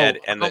guy's dead,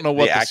 and I don't know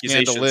what the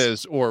scandal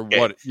is or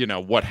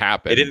what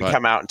happened. It didn't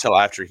come out until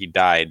after he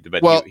died,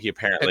 but he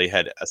apparently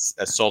had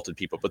assaulted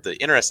people. But the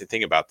interesting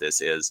thing about this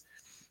is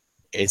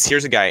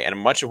here's a guy, and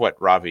much of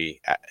what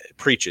Ravi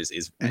preaches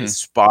is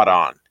spot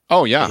on.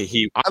 Oh yeah,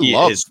 I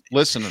love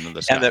listening to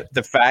this guy. And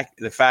the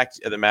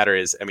fact of the matter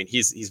is, I mean,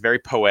 he's very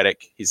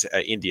poetic. He's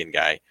an Indian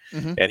guy,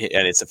 and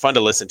it's fun to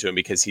listen to him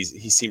because he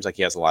seems like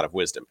he has a lot of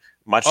wisdom,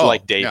 much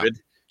like David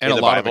and in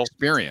the a lot Bible. of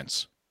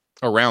experience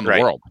around the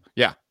world.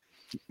 Yeah,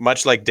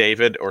 much like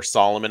David or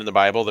Solomon in the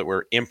Bible, that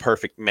we're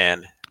imperfect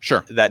men.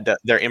 Sure, that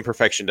their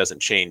imperfection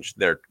doesn't change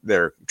their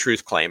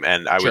truth claim.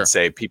 And I would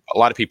say a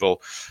lot of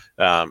people,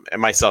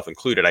 and myself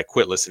included, I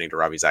quit listening to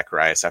Ravi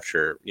Zacharias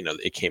after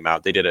it came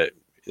out.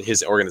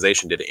 His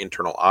organization did an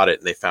internal audit,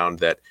 and they found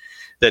that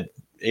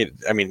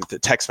I mean, the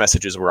text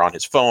messages were on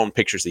his phone,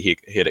 pictures that he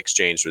had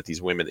exchanged with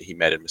these women that he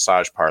met in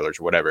massage parlors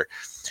or whatever.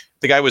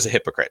 The guy was a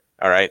hypocrite.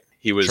 All right.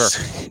 He was,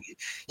 Sure.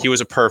 he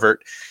was a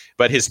pervert,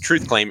 but his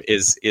truth claim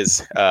is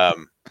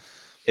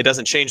it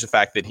doesn't change the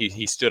fact that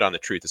he stood on the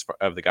truth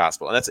of the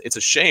gospel. And it's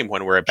a shame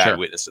when we're a bad Sure.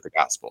 witness to the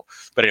gospel.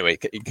 But anyway,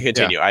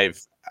 continue. Yeah.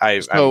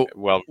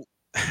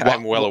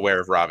 I'm well aware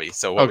of Robbie.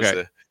 So what was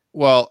the,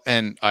 well,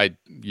 and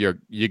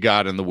you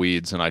got in the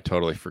weeds, and I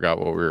totally forgot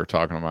what we were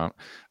talking about.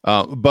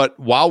 But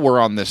while we're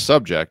on this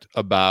subject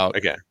about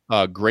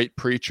great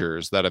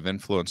preachers that have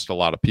influenced a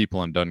lot of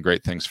people and done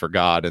great things for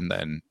God, and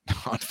then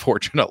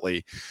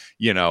unfortunately,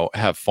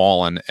 have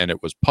fallen, and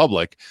it was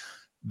public.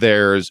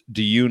 Do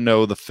you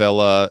know the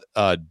fella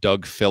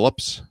Doug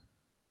Phillips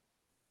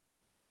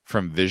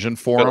from Vision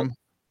Forum?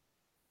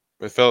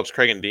 With Phillips,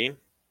 Craig, and Dean?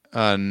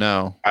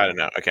 No. I don't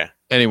know. Okay.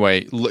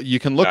 Anyway, you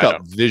can look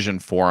up Vision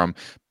Forum.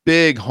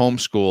 Big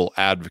homeschool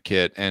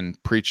advocate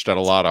and preached at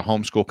a lot of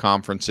homeschool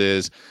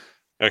conferences.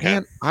 Okay.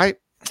 And I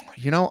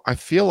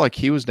feel like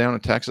he was down in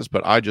Texas,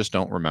 but I just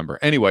don't remember.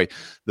 Anyway,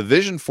 the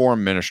Vision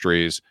Forum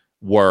ministries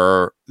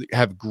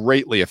have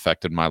greatly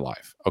affected my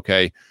life.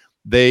 Okay.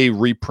 They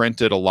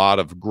reprinted a lot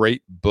of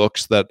great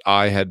books that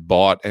I had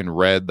bought and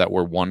read that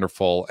were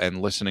wonderful,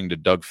 and listening to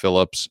Doug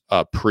Phillips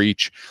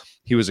preach.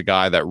 He was a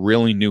guy that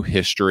really knew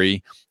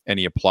history, and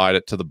he applied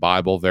it to the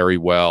Bible very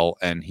well.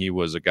 And he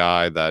was a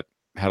guy that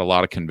had a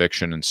lot of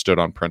conviction and stood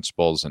on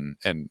principles,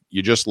 and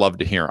you just loved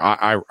to hear.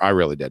 I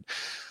really did.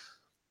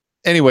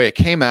 Anyway, it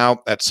came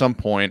out at some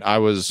point. I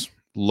was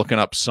looking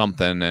up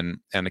something, and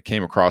it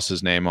came across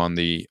his name on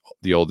the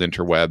old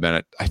interweb,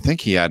 and I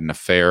think he had an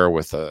affair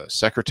with a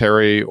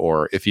secretary,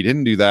 or if he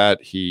didn't do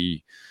that,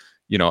 he,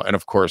 and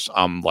of course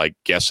I'm like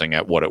guessing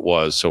at what it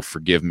was. So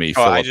forgive me,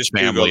 Philip's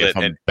family, if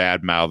I'm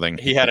bad mouthing.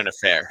 He had an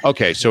affair.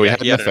 Okay, so he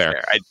had an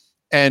affair.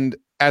 And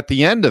at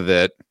the end of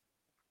it,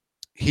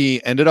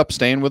 he ended up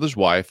staying with his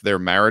wife. Their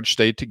marriage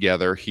stayed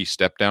together. He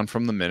stepped down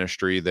from the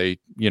ministry. They,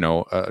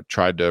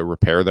 tried to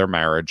repair their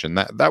marriage. And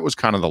that was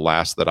kind of the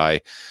last that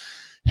I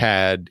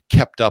had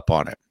kept up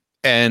on it.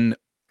 And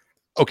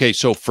okay,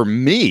 so for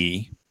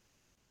me,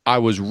 I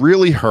was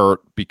really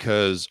hurt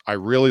because I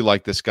really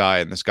like this guy,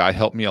 and this guy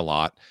helped me a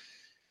lot.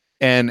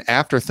 And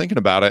after thinking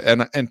about it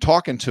and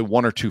talking to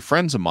one or two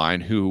friends of mine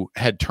who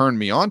had turned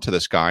me on to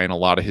this guy and a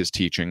lot of his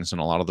teachings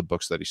and a lot of the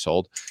books that he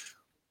sold,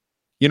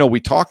 we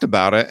talked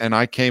about it, and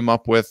I came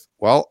up with,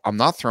 well, I'm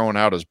not throwing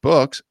out his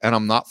books, and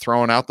I'm not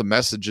throwing out the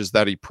messages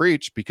that he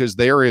preached, because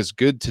they are as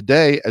good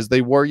today as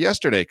they were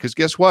yesterday. Because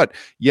guess what?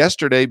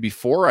 Yesterday,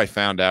 before I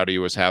found out he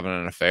was having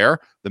an affair,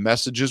 the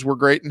messages were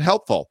great and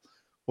helpful.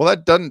 Well,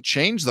 that doesn't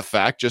change the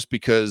fact just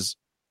because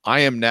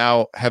I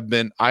have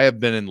been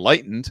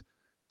enlightened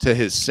to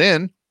his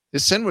sin.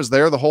 His sin was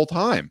there the whole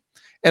time.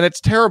 And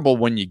it's terrible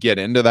when you get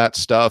into that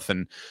stuff,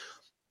 and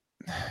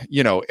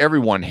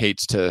everyone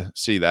hates to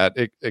see that,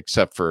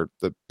 except for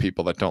the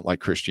people that don't like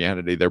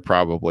Christianity. They're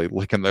probably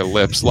licking their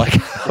lips like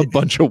a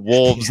bunch of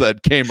wolves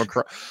that came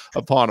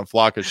upon a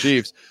flock of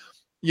sheep.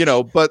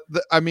 But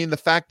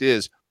the fact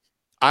is,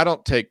 I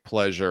don't take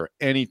pleasure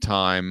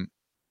anytime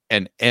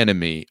an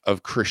enemy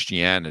of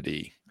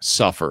Christianity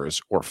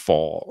suffers or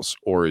falls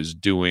or is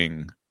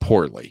doing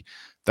poorly.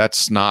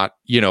 That's not,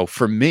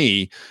 for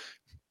me,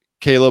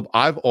 Caleb,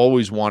 I've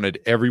always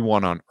wanted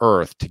everyone on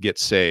earth to get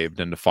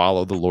saved and to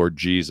follow the Lord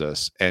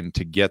Jesus and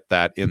to get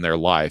that in their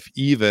life,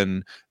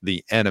 even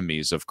the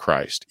enemies of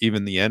Christ,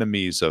 even the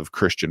enemies of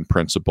Christian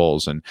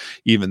principles, and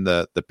even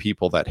the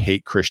people that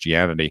hate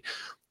Christianity.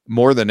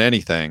 More than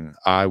anything,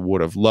 I would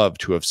have loved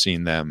to have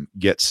seen them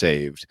get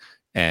saved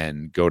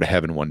and go to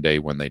heaven one day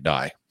when they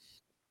die.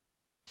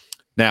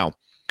 Now,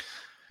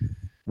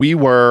 we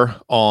were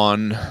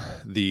on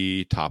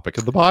the topic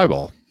of the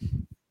Bible.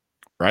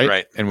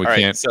 Right. And we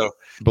can't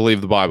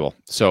believe the Bible.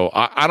 So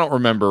I don't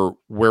remember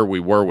where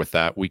we were with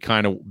that. We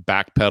kind of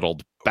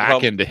backpedaled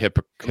into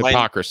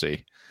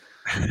hypocrisy.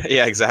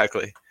 Yeah,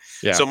 exactly.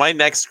 Yeah. So my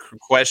next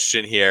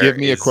question here. Give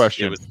me a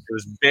question. It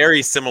was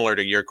very similar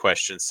to your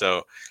question.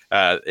 So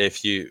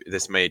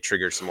this may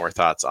trigger some more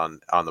thoughts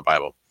on the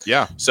Bible.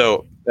 Yeah.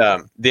 So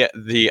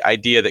the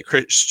idea that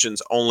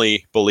Christians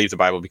only believe the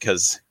Bible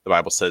because the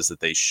Bible says that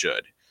they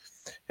should.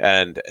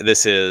 And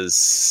this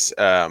is,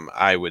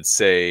 I would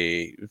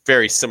say,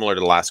 very similar to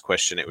the last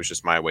question. It was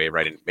just my way of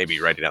writing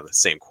down the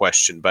same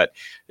question, but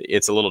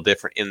it's a little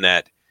different in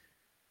that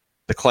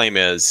the claim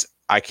is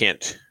I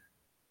can't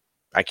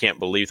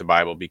believe the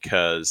Bible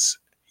because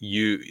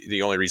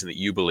the only reason that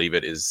you believe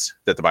it is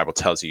that the Bible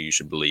tells you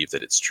should believe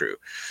that it's true.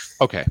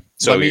 Okay.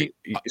 So no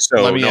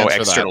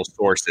external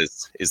source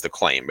is the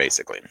claim,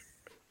 basically.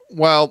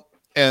 Well,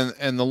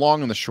 and the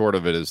long and the short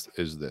of it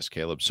is this,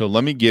 Caleb. So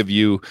let me give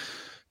you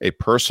a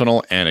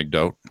personal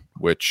anecdote,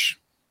 which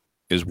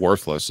is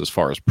worthless as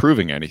far as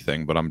proving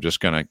anything, but I'm just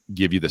going to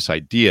give you this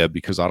idea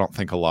because I don't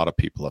think a lot of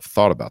people have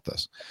thought about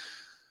this.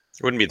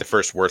 It wouldn't be the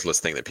first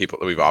worthless thing that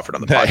we've offered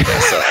on the podcast.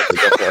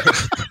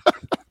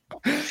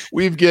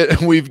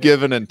 So we've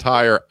given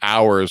entire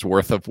hours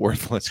worth of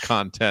worthless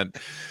content.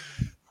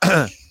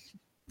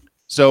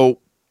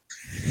 So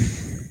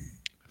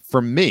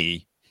for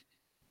me,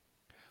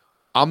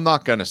 I'm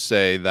not going to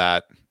say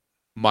that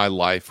my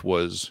life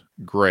was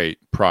great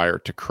prior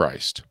to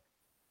Christ.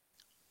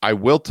 I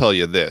will tell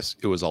you this,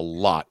 it was a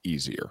lot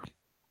easier.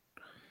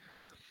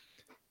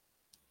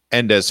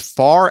 And as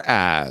far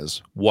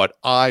as what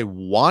I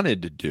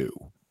wanted to do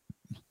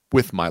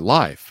with my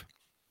life,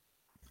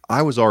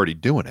 I was already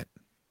doing it.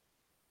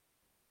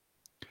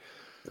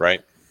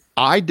 Right.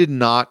 I did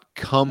not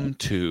come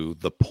to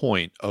the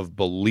point of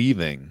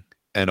believing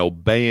and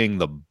obeying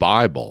the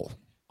Bible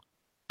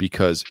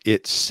because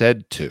it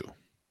said to.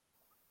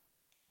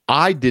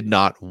 I did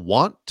not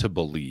want to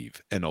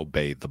believe and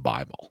obey the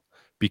Bible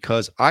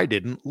because I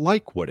didn't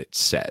like what it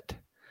said.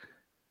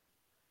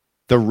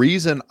 The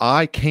reason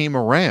I came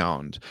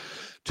around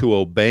to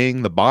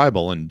obeying the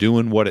Bible and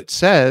doing what it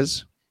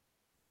says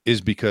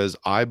is because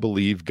I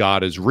believe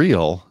God is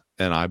real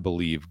and I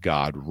believe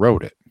God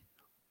wrote it.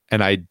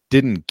 And I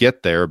didn't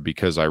get there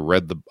because I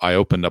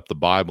opened up the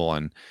Bible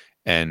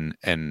and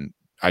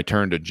I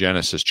turned to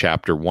Genesis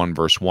chapter 1,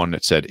 verse 1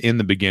 that said, "In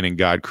the beginning,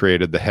 God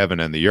created the heaven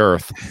and the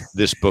earth.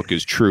 This book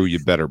is true. You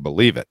better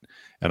believe it."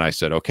 And I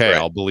said, okay, Right.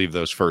 I'll believe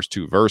those first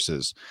two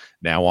verses.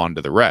 Now on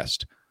to the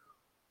rest.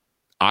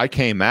 I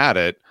came at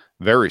it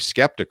very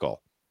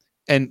skeptical.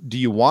 And do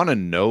you want to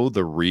know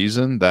the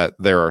reason that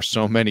there are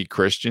so many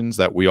Christians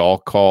that we all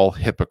call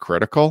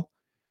hypocritical?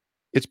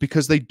 It's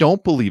because they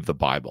don't believe the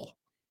Bible.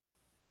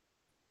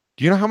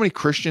 Do you know how many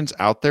Christians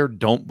out there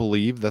don't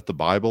believe that the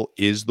Bible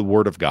is the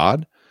Word of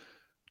God?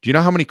 Do you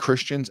know how many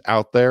Christians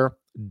out there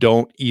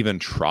don't even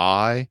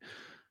try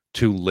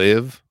to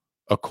live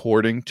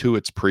according to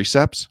its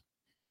precepts?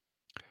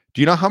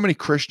 Do you know how many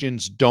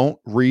Christians don't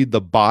read the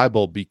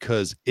Bible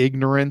because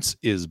ignorance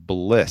is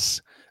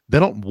bliss? They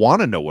don't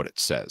want to know what it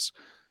says.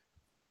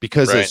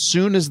 Because Right. as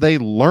soon as they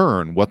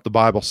learn what the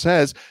Bible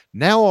says,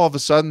 now all of a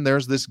sudden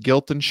there's this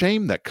guilt and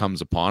shame that comes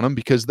upon them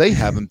because they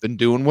haven't been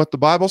doing what the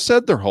Bible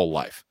said their whole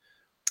life.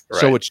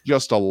 So Right. it's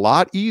just a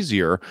lot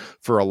easier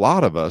for a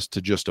lot of us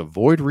to just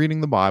avoid reading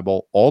the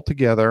Bible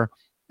altogether,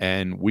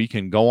 and we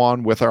can go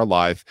on with our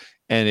life.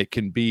 And it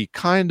can be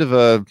kind of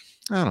a,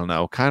 I don't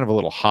know, kind of a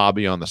little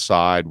hobby on the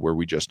side where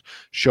we just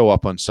show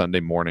up on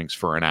Sunday mornings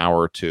for an hour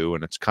or two,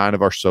 and it's kind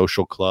of our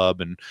social club.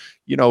 And,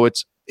 you know,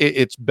 it's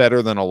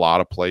better than a lot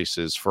of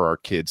places for our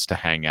kids to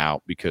hang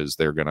out because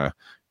they're going to,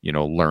 you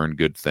know, learn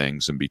good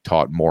things and be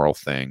taught moral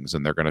things.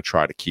 And they're going to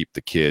try to keep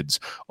the kids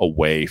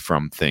away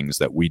from things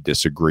that we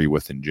disagree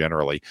with in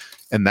generally.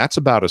 And that's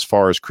about as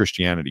far as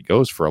Christianity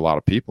goes for a lot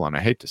of people. And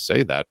I hate to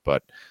say that,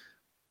 but,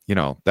 you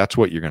know, that's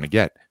what you're going to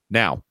get.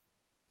 Now,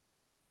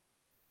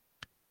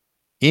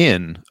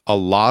 in a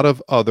lot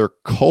of other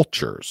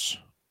cultures,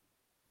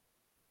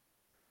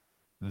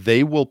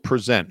 they will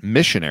present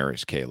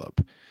missionaries,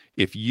 Caleb.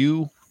 If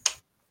you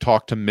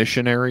talk to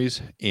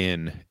missionaries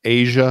in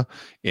Asia,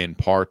 in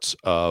parts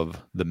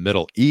of the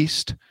Middle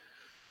East,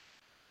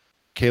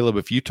 Caleb,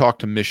 if you talk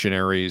to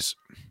missionaries,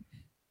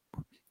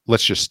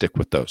 let's just stick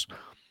with those.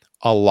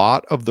 A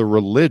lot of the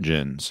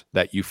religions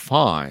that you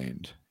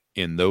find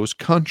in those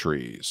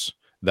countries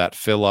that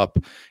fill up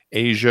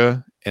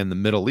Asia and the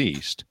Middle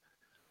East,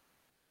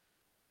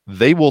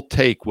 they will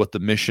take what the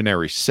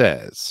missionary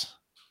says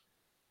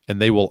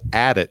and they will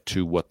add it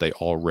to what they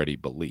already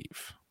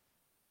believe.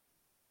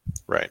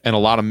 Right. And a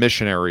lot of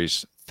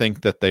missionaries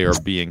think that they are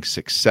being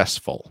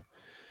successful.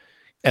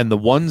 And the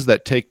ones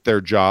that take their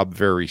job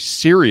very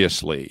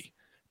seriously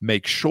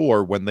make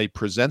sure when they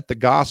present the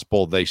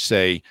gospel, they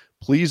say,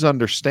 please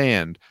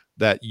understand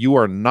that you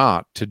are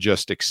not to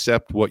just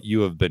accept what you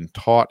have been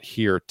taught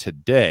here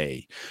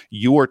today.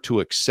 You are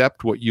to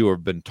accept what you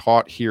have been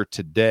taught here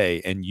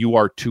today, and you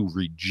are to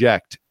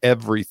reject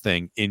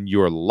everything in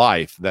your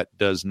life that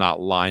does not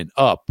line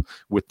up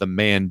with the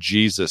man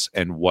Jesus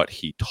and what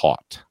he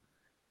taught.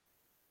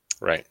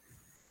 Right.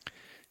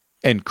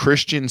 And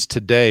Christians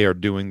today are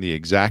doing the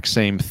exact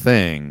same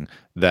thing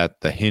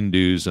that the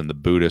Hindus and the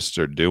Buddhists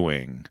are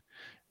doing,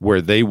 where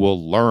they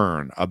will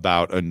learn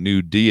about a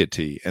new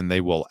deity and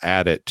they will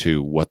add it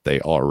to what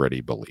they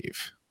already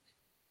believe.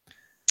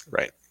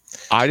 Right.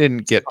 I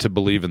didn't get to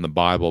believe in the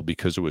Bible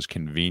because it was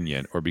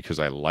convenient or because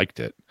I liked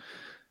it.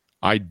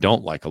 I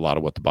don't like a lot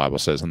of what the Bible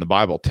says. And the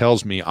Bible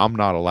tells me I'm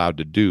not allowed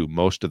to do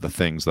most of the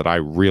things that I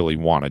really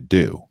want to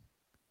do.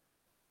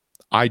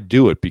 I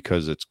do it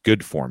because it's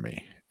good for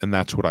me. And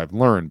that's what I've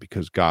learned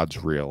because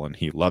God's real and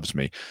he loves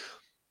me.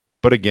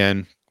 But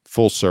again,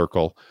 full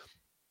circle,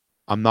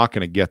 I'm not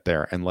going to get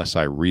there unless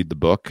I read the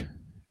book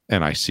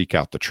and I seek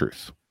out the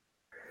truth.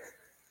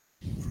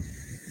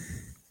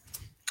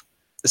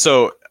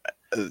 So,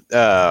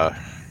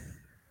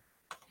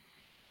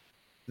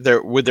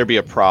 would there be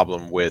a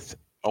problem with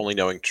only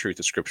knowing truth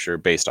of Scripture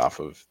based off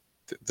of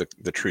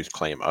the truth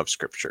claim of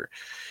Scripture?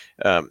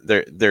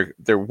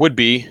 There would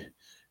be.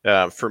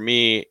 For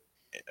me,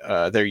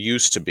 there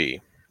used to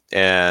be,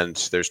 and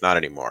there's not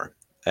anymore.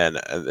 And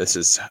this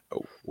is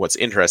what's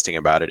interesting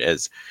about it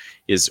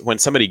is when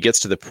somebody gets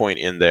to the point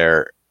in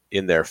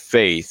their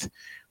faith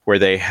where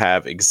they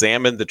have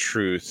examined the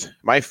truth.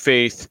 My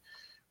faith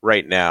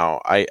right now,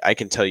 I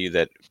can tell you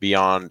that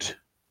beyond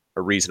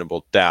a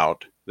reasonable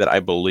doubt that I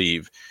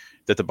believe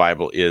that the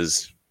Bible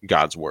is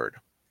God's word.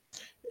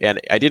 And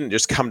I didn't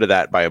just come to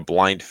that by a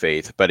blind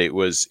faith, but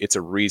it's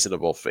a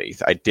reasonable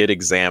faith. I did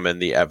examine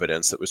the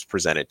evidence that was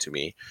presented to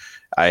me.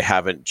 I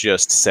haven't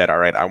just said, all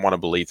right, I want to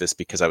believe this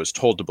because I was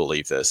told to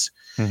believe this.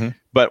 Mm-hmm.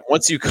 But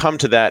once you come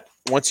to that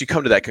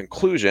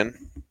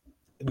conclusion,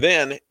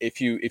 then if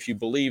you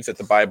believe that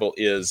the Bible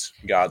is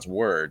God's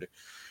word,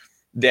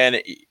 then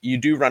you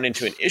do run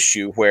into an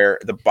issue where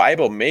the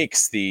Bible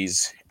makes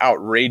these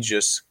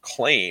outrageous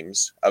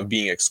claims of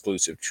being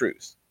exclusive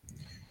truth.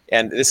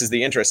 And this is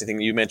the interesting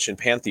thing. You mentioned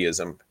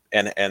pantheism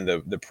and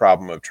the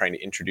problem of trying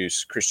to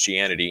introduce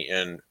Christianity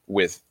in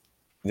with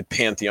the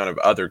pantheon of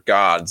other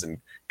gods and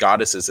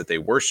goddesses that they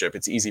worship.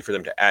 It's easy for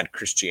them to add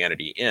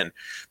Christianity in.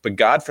 But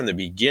God from the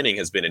beginning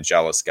has been a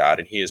jealous God,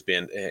 and he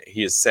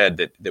has said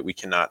that we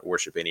cannot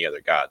worship any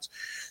other gods.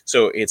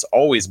 So it's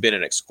always been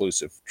an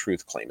exclusive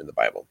truth claim in the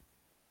Bible.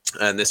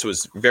 And this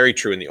was very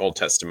true in the Old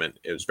Testament.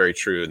 It was very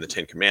true in the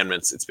Ten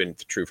Commandments. It's been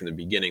true from the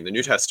beginning. The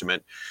New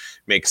Testament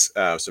makes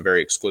some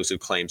very exclusive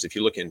claims. If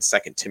you look in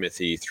 2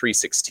 Timothy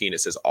 3:16, it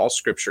says, all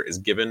scripture is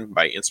given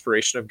by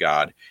inspiration of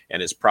God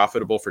and is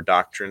profitable for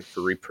doctrine,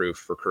 for reproof,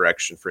 for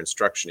correction, for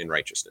instruction in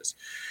righteousness.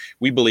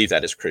 We believe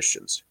that as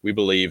Christians. We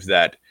believe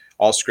that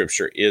all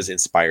scripture is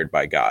inspired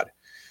by God.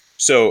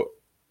 So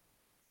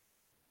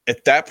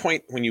at that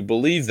point, when you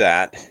believe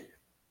that,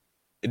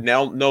 it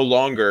now no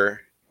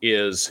longer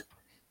is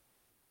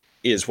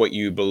what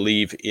you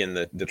believe in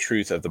the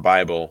truth of the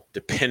Bible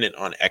dependent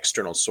on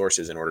external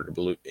sources in order to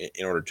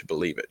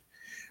believe it,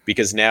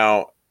 because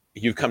now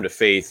you've come to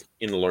faith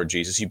in the Lord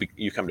Jesus.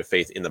 You come to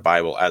faith in the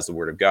Bible as the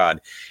Word of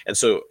God, and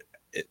so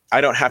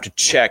I don't have to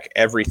check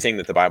everything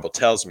that the Bible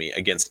tells me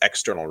against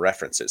external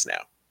references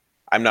now.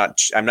 I'm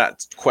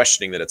not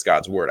questioning that it's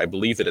God's word. I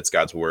believe that it's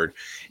God's word,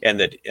 and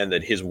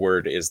that His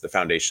word is the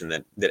foundation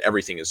that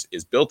everything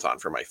is built on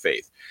for my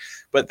faith.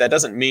 But that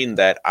doesn't mean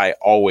that I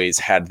always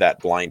had that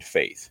blind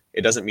faith.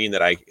 It doesn't mean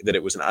that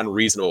it was an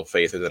unreasonable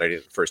faith, or that I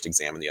didn't first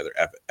examine the other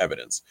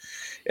evidence.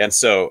 And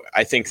so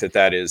I think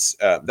that is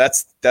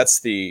that's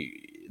the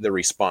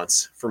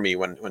response for me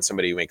when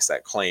somebody makes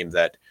that claim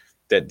that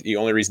the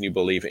only reason you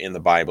believe in the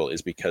Bible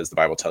is because the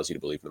Bible tells you to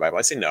believe in the Bible.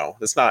 I say no,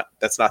 that's not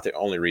the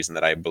only reason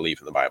that I believe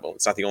in the Bible.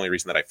 It's not the only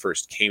reason that I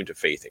first came to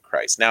faith in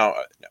Christ. Now,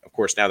 of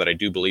course, now that I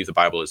do believe the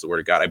Bible is the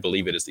Word of God, I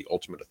believe it is the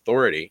ultimate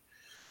authority.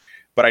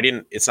 But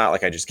it's not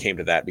like I just came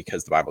to that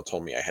because the Bible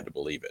told me I had to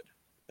believe it.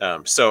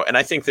 And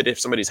I think that if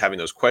somebody's having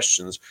those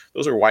questions,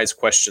 those are wise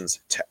questions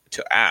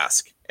to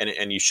ask,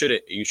 and you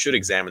should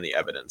examine the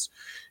evidence.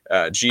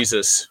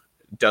 Jesus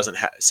doesn't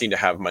seem to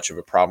have much of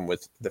a problem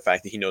with the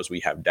fact that he knows we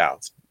have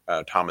doubts.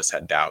 Thomas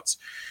had doubts,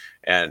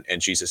 and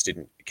Jesus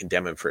didn't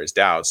condemn him for his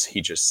doubts.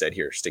 He just said,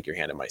 "Here, stick your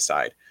hand in my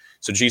side."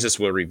 So Jesus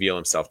will reveal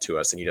himself to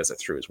us, and he does it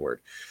through his word.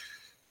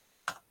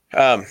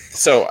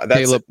 So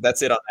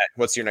that's it on that.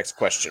 What's your next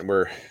question?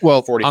 We're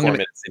 44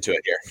 minutes into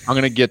it here. I'm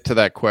going to get to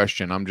that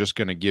question. I'm just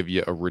going to give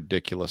you a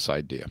ridiculous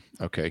idea.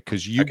 Okay.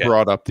 Because you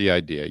brought up the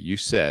idea. You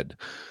said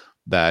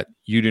that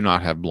you do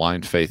not have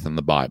blind faith in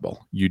the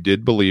Bible. You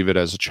did believe it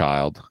as a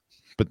child,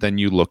 but then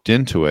you looked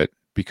into it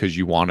because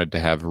you wanted to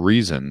have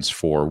reasons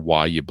for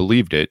why you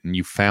believed it, and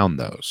you found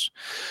those.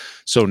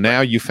 So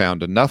now you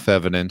found enough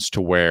evidence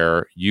to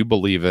where you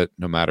believe it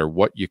no matter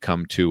what you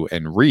come to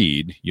and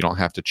read. You don't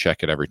have to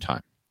check it every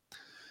time.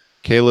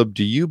 Caleb,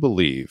 do you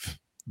believe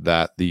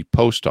that the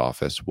post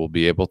office will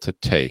be able to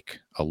take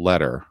a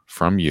letter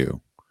from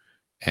you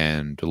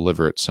and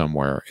deliver it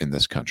somewhere in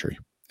this country,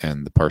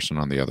 and the person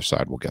on the other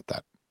side will get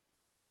that?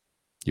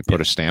 You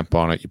put a stamp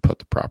on it, you put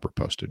the proper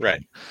postage.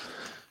 Right.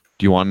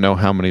 Do you want to know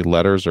how many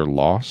letters are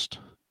lost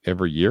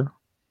every year?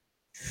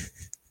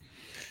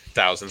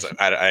 Thousands.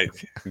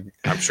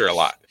 I'm sure a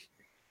lot.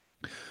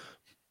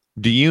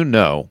 Do you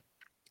know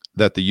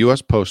that the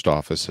U.S. Post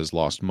Office has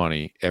lost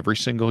money every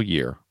single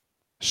year,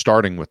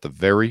 starting with the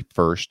very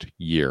first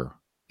year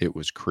it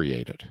was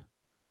created?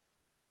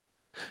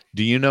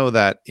 Do you know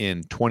that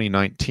in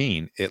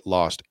 2019, it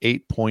lost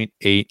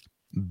 $8.8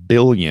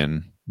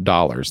 billion?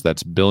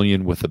 That's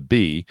billion with a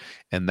B,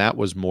 and that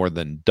was more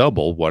than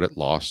double what it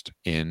lost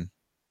in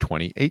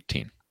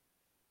 2018.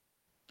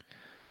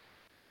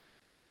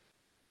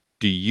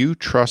 Do you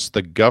trust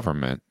the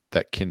government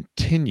that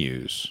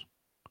continues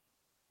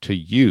to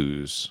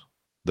use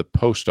the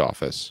post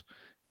office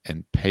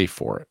and pay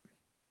for it?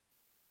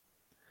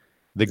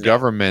 The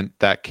government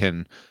that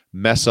can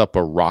mess up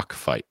a rock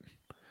fight.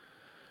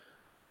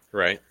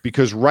 Right.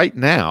 Because right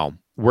now,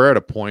 we're at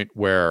a point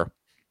where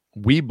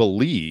we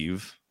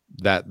believe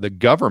that the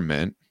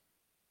government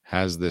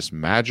has this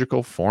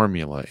magical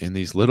formula in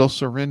these little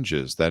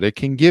syringes that it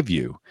can give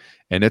you,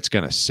 and it's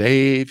going to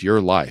save your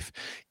life.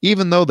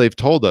 Even though they've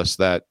told us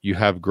that you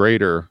have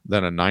greater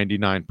than a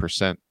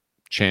 99%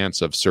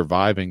 chance of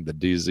surviving the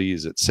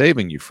disease it's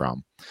saving you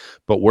from.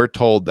 But we're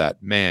told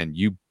that, man,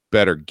 you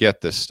better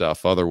get this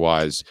stuff.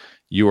 Otherwise,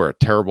 you are a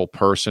terrible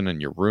person and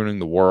you're ruining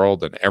the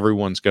world and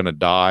everyone's going to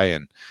die,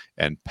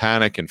 and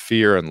panic and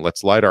fear, and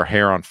let's light our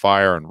hair on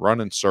fire and run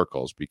in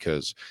circles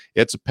because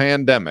it's a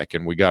pandemic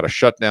and we got to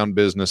shut down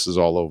businesses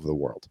all over the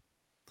world.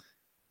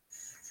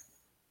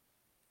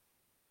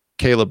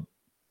 Caleb,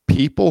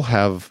 people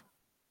have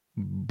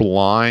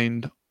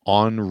blind,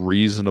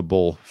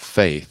 unreasonable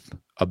faith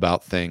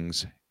about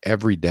things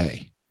every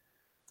day.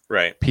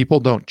 Right. People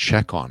don't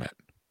check on it.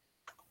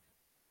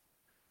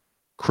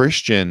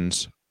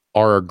 Christians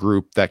are a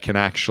group that can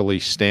actually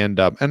stand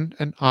up,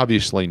 and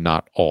obviously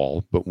not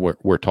all, but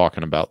we're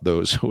talking about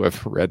those who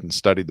have read and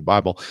studied the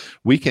Bible.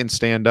 We can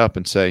stand up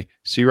and say,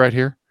 see right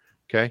here,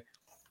 okay?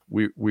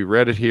 We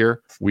read it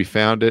here. We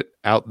found it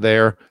out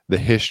there. The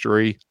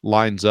history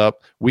lines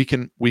up. We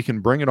can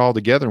bring it all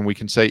together and we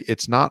can say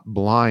it's not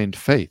blind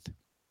faith.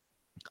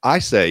 I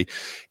say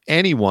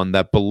anyone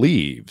that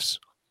believes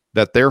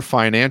that their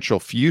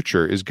financial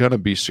future is going to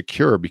be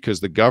secure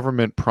because the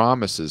government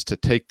promises to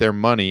take their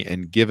money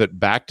and give it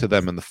back to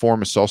them in the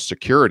form of Social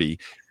Security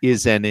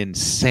is an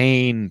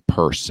insane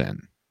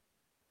person.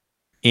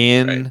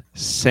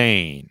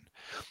 Insane. Right.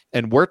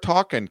 And we're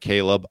talking,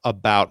 Caleb,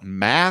 about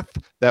math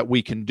that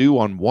we can do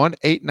on one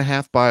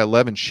 8.5 by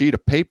 11 sheet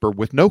of paper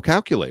with no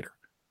calculator.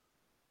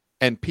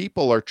 And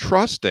people are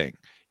trusting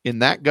in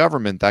that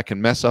government that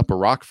can mess up a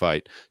rock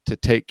fight to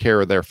take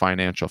care of their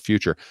financial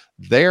future.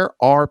 There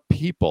are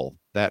people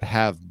that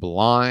have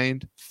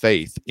blind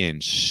faith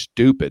in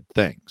stupid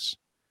things.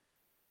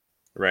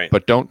 Right.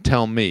 But don't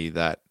tell me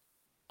that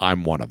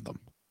I'm one of them.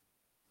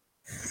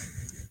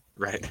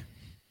 Right.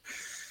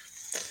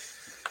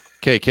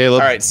 Okay,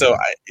 Caleb. All right, so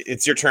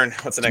it's your turn.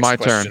 What's the next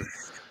question? Turn.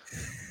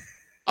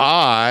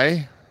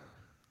 I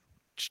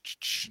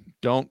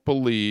don't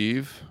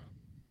believe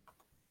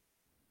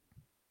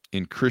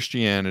in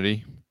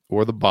Christianity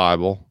or the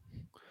Bible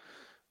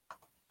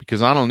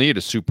because I don't need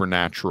a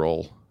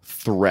supernatural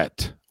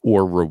threat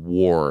or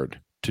reward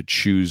to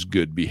choose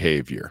good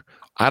behavior.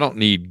 I don't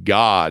need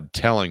God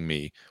telling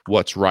me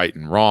what's right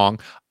and wrong.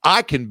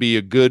 I can be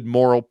a good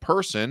moral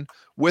person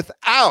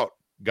without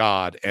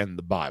God and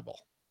the Bible.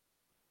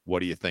 What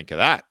do you think of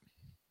that?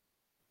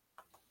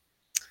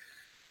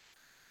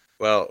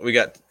 Well, we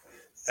got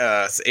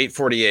it's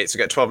 8:48, so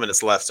we got 12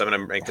 minutes left. So I'm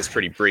going to make this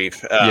pretty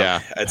brief.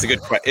 Yeah, it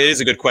is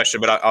a good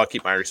question, but I'll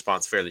keep my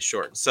response fairly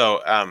short.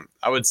 So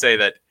I would say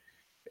that.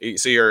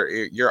 So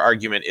your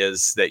argument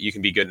is that you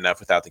can be good enough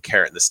without the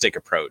carrot and the stick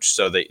approach.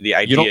 So the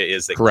idea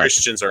is that correct.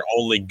 Christians are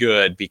only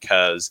good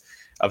because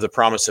of the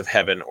promise of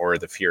heaven or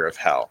the fear of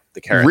hell.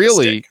 The carrot,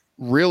 really, and the stick.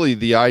 Really,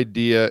 the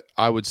idea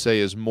I would say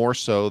is more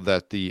so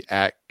that the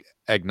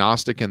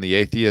agnostic and the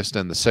atheist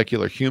and the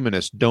secular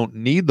humanist don't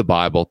need the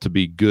Bible to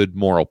be good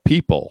moral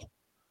people.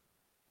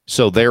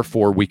 So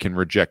therefore we can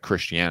reject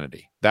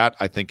Christianity. That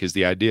I think is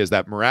the idea, is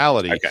that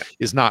morality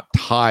is not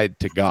tied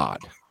to God.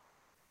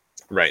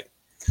 Right.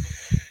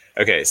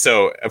 Okay.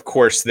 So of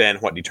course, then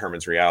what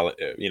determines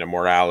reality,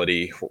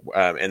 morality,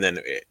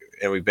 and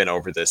we've been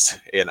over this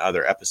in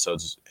other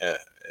episodes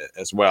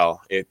as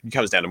well. It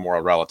comes down to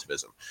moral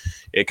relativism.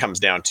 It comes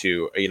down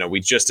to, we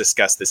just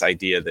discussed this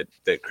idea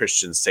that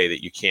Christians say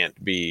that you can't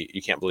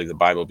believe the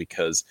Bible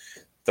because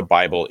the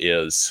Bible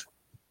is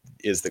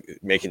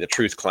making the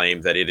truth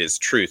claim that it is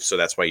truth. So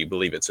that's why you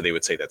believe it. So they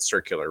would say that's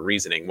circular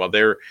reasoning. Well,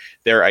 their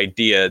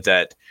idea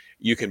that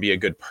you can be a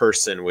good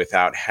person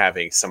without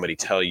having somebody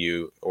tell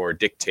you or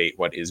dictate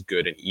what is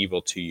good and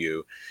evil to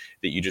you,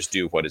 that you just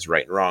do what is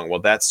right and wrong. Well,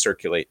 that's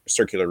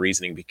circular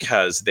reasoning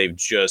because they've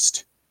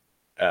just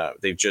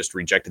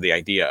rejected the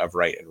idea of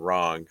right and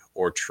wrong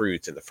or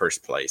truth in the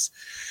first place.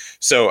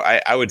 So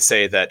I would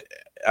say that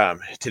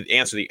to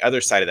answer the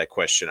other side of that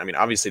question, I mean,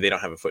 obviously they don't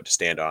have a foot to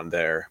stand on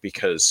there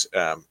because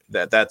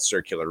that's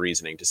circular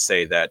reasoning to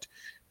say that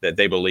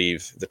they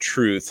believe the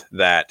truth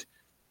that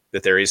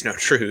there is no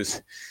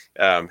truth,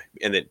 and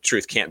that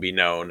truth can't be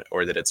known,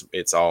 or that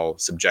it's all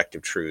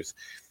subjective truth.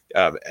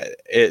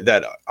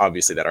 That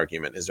obviously that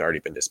argument has already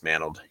been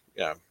dismantled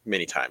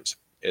many times.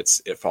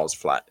 It falls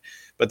flat.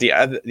 But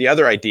the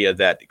other idea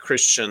that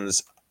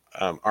Christians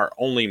are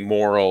only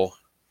moral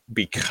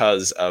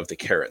because of the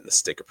carrot and the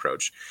stick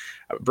approach.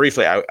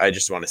 Briefly, I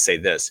just want to say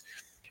this.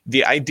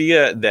 The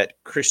idea that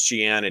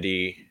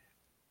Christianity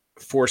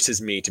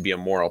forces me to be a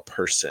moral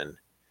person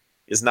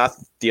is not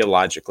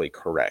theologically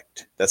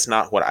correct. That's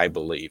not what I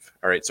believe.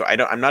 All right. So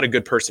I'm not a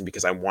good person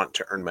because I want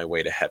to earn my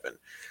way to heaven,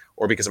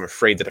 or because I'm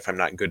afraid that if I'm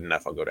not good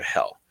enough, I'll go to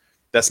hell.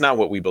 That's not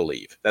what we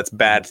believe. That's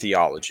bad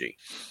theology.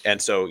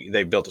 And so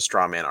they built a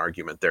straw man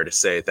argument there to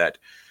say that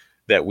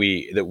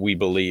we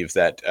believe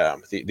that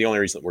the only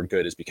reason that we're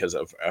good is because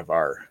of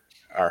our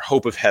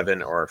hope of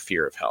heaven or our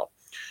fear of hell.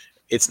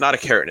 It's not a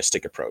carrot and a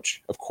stick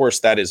approach. Of course,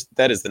 that is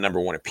the number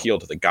one appeal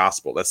to the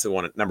gospel. That's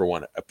the number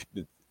one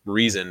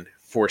reason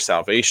for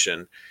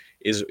salvation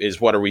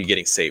is what are we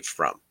getting saved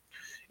from?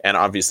 And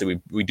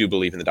obviously, we do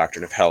believe in the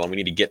doctrine of hell, and we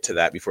need to get to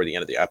that before the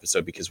end of the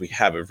episode because we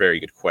have a very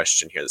good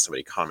question here that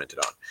somebody commented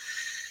on.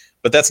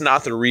 But that's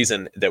not the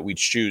reason that we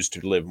choose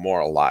to live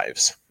moral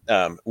lives.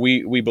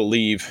 We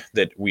believe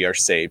that we are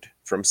saved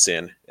from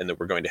sin and that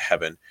we're going to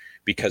heaven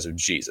because of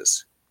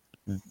Jesus.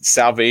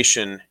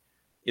 Salvation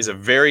is a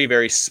very,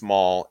 very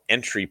small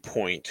entry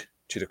point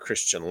to the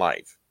Christian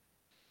life,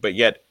 but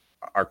yet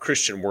our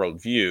Christian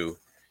worldview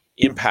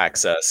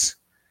impacts us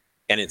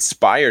and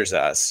inspires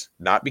us,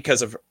 not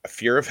because of a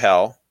fear of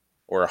hell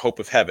or a hope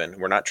of heaven.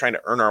 We're not trying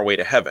to earn our way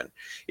to heaven.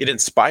 It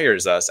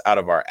inspires us out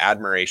of our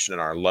admiration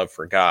and our love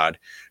for God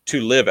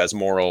to live as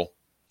moral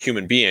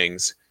human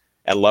beings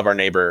and love our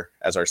neighbor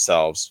as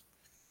ourselves.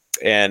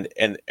 And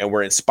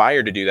we're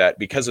inspired to do that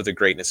because of the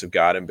greatness of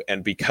God,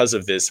 and because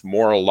of this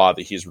moral law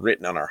that he's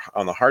written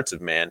on the hearts of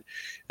man,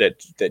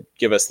 that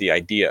give us the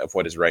idea of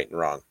what is right and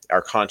wrong.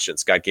 Our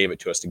conscience, God gave it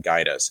to us to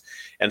guide us.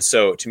 And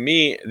so to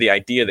me, the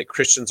idea that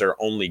Christians are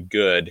only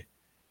good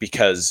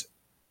because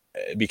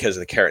of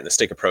the carrot and the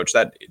stick approach,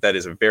 that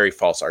is a very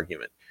false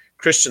argument.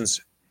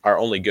 Christians are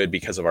only good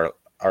because of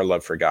our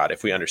love for God,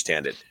 if we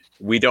understand it.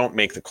 We don't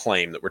make the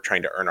claim that we're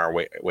trying to earn our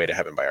way to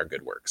heaven by our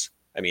good works.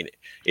 I mean,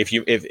 if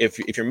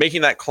you're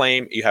making that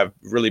claim, you have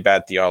really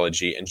bad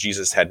theology, and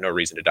Jesus had no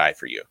reason to die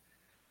for you.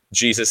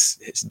 Jesus'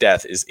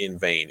 death is in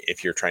vain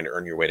if you're trying to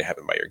earn your way to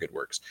heaven by your good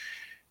works.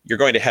 You're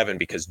going to heaven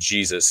because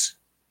Jesus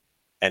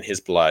and his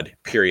blood,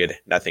 period,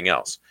 nothing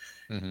else.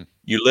 Mm-hmm.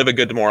 You live a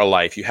good moral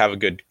life, you have a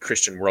good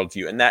Christian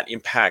worldview, and that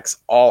impacts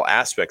all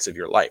aspects of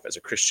your life as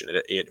a Christian.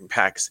 It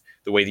impacts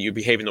the way that you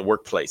behave in the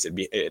workplace.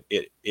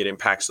 It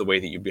impacts the way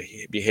that you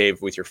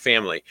behave with your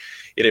family.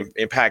 It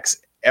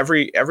impacts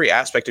every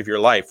aspect of your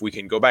life. We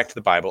can go back to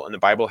the Bible, and the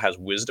Bible has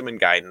wisdom and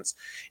guidance,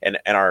 and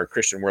our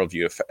Christian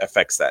worldview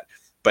affects that.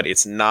 But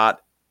it's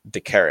not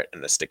the carrot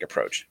and the stick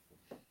approach.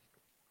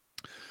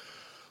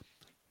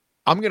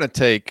 I'm going to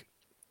take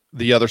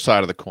the other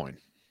side of the coin,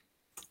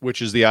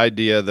 which is the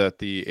idea that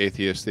the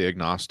atheist, the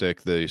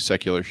agnostic, the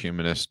secular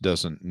humanist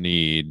doesn't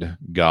need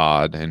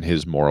God and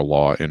his moral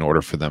law in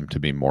order for them to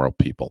be moral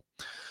people.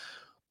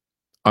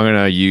 I'm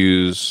going to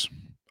use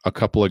a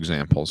couple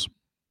examples.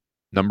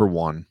 Number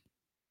one,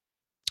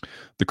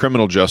 the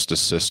criminal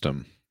justice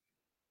system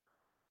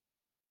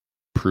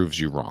proves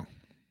you wrong.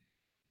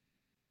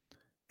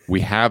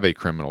 We have a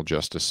criminal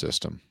justice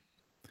system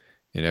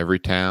in every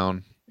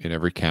town, in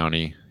every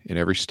county, in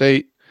every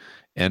state,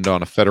 and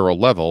on a federal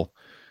level.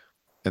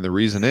 And the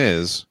reason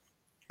is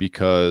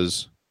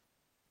because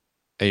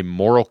a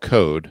moral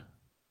code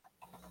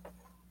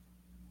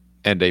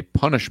and a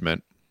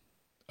punishment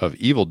of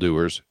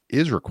evildoers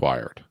is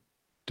required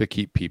to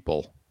keep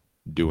people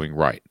doing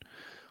right.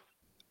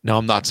 Now,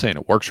 I'm not saying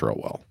it works real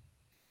well.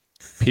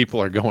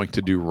 People are going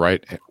to do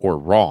right or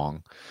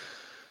wrong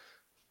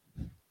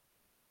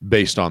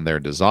based on their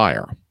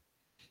desire.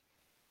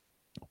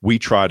 We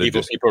try to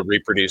evil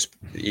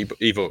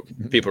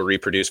people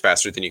reproduce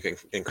faster than you can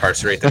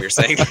incarcerate them, you're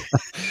saying?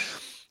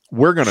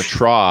 We're going to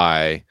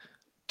try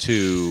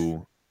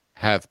to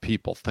have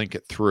people think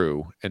it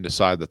through and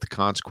decide that the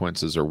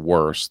consequences are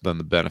worse than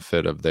the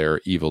benefit of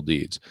their evil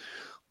deeds.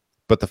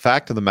 But the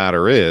fact of the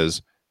matter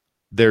is,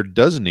 there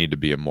does need to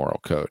be a moral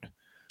code,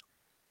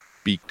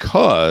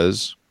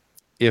 because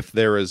if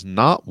there is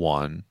not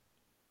one,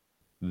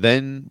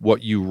 then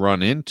what you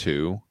run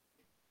into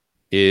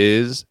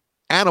is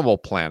Animal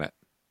Planet.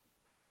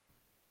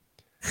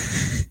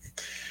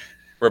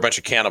 We're a bunch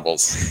of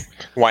cannibals.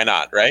 Why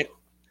not, right?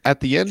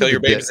 At the end kill of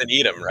your the babies day, and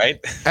eat them, right?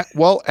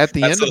 At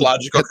the end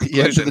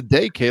of the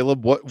day,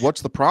 Caleb,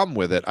 what's the problem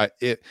with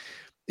it?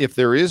 If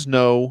there is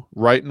no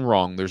right and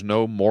wrong, there's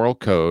no moral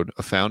code,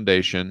 a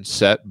foundation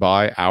set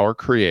by our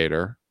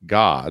Creator,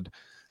 God,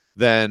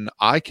 then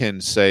I can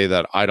say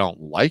that I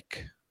don't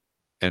like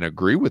and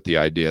agree with the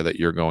idea that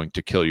you're going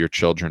to kill your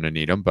children and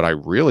eat them, but I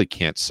really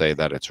can't say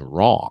that it's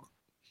wrong.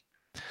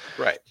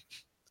 Right.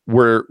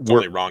 We're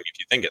only wrong if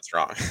you think it's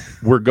wrong.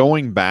 We're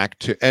going back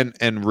to,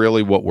 and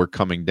really what we're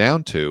coming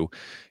down to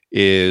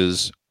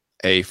is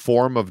a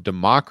form of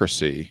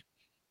democracy,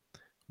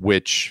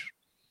 which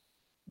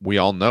we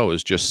all know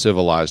is just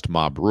civilized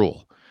mob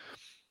rule.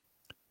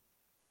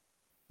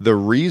 The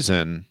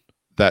reason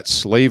that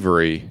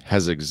slavery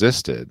has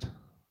existed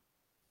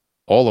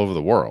all over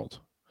the world,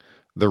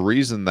 the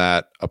reason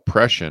that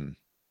oppression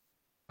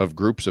of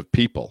groups of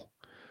people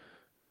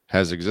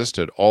has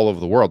existed all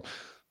over the world,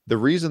 the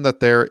reason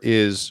that there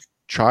is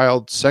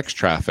child sex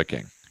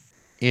trafficking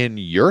in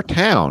your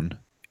town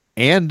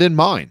and in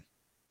mine,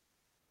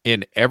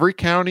 in every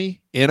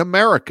county in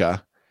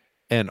America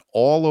and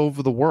all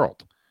over the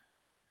world.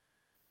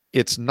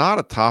 It's not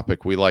a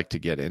topic we like to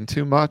get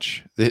into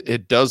much.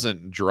 It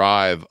doesn't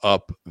drive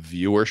up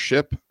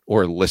viewership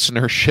or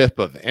listenership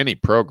of any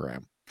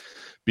program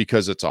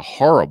because it's a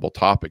horrible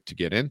topic to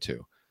get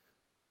into.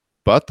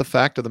 But the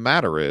fact of the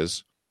matter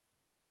is,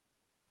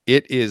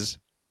 it is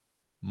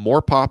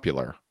more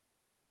popular.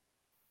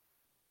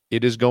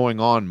 It is going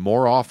on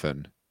more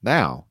often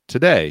now,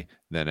 today,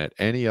 than at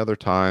any other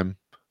time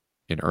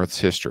in Earth's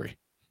history.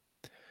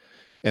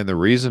 And the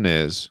reason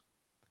is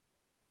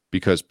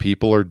because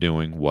people are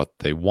doing what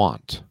they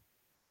want.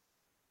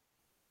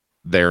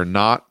 They're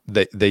not,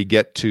 they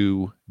get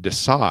to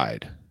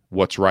decide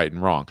what's right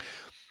and wrong.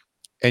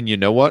 And you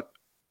know what?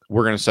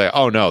 We're going to say,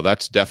 oh no,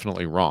 that's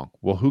definitely wrong.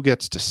 Well, who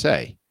gets to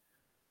say?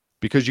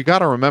 Because you got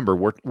to remember,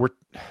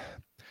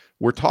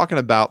 we're talking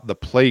about the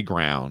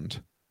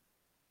playground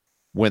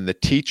when the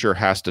teacher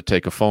has to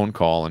take a phone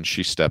call and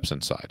she steps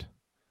inside.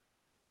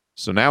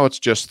 So now it's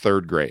just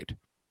third grade.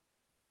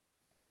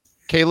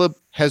 Caleb,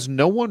 has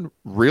no one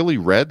really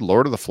read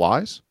Lord of the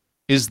Flies?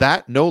 Is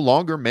that no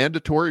longer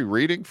mandatory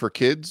reading for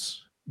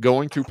kids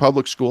going through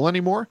public school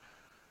anymore?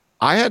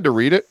 I had to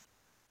read it.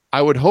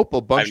 I would hope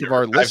a bunch of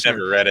our listeners. I've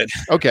never read it.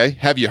 Okay,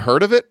 have you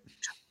heard of it?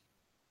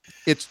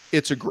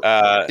 It's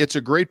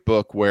a great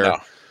book where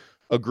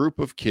a group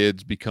of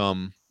kids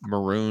become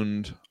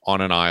marooned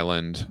on an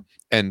island.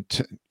 And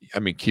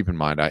keep in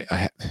mind,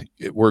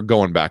 we're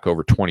going back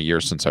over 20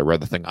 years since I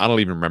read the thing. I don't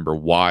even remember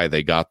why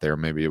they got there.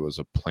 Maybe it was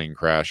a plane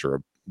crash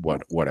or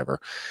whatever.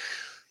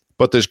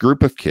 But this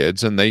group of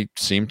kids, and they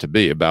seem to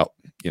be about,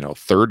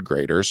 third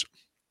graders,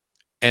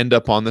 end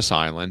up on this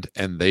island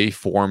and they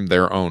form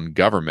their own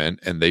government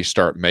and they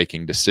start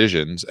making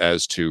decisions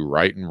as to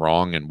right and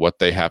wrong and what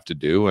they have to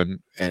do.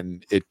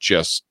 And it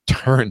just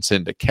turns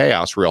into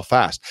chaos real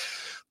fast.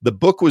 The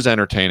book was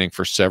entertaining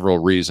for several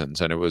reasons.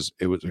 And it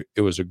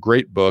was a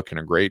great book and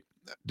a great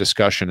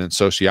discussion in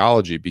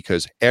sociology,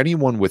 because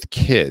anyone with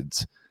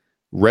kids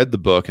read the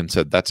book and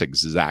said, that's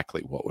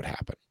exactly what would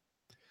happen.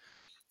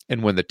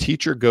 And when the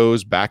teacher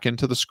goes back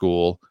into the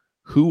school,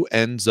 who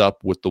ends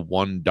up with the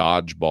one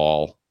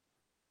dodgeball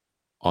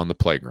on the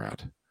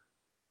playground?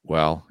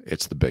 Well,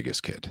 it's the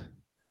biggest kid.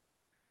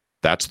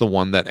 That's the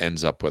one that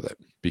ends up with it,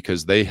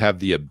 because they have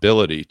the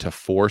ability to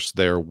force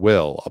their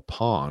will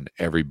upon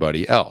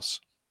everybody else.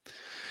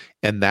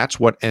 And that's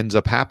what ends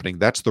up happening.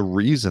 That's the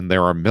reason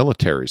there are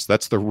militaries.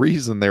 That's the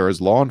reason there is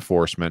law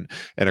enforcement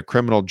and a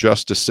criminal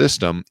justice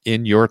system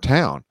in your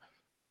town.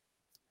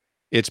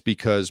 It's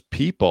because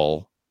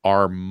people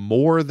are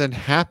more than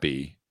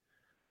happy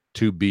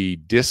to be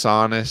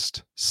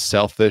dishonest,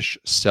 selfish,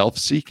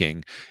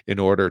 self-seeking in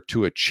order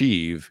to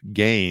achieve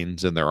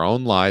gains in their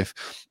own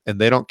life,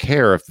 and they don't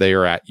care if they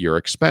are at your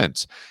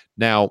expense.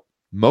 Now,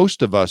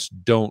 most of us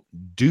don't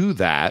do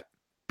that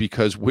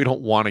because we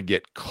don't want to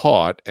get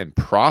caught and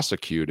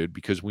prosecuted,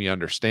 because we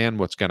understand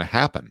what's going to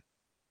happen.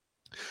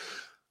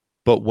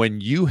 But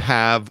when you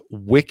have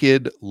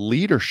wicked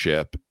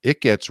leadership,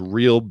 it gets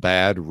real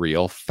bad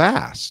real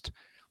fast.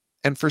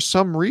 And for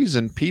some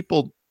reason,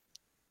 people,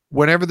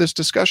 whenever this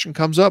discussion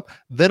comes up,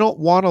 they don't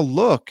want to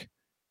look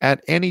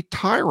at any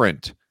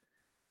tyrant.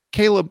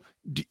 Caleb,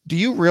 do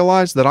you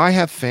realize that I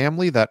have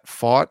family that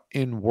fought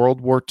in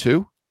World War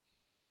II?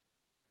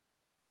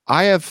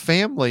 I have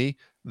family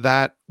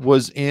that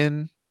was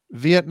in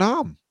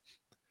Vietnam.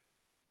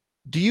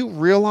 Do you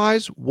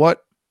realize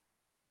what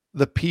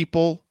the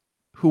people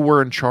who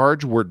were in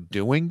charge were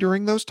doing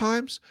during those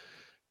times?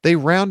 They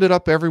rounded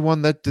up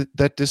everyone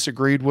that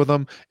disagreed with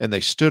them, and they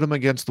stood them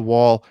against the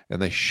wall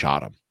and they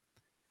shot them.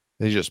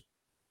 They just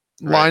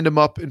lined them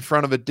up in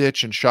front of a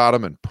ditch and shot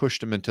them and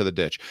pushed them into the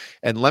ditch.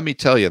 And let me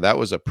tell you, that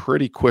was a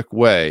pretty quick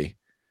way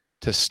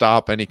to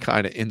stop any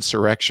kind of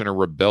insurrection or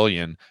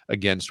rebellion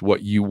against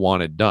what you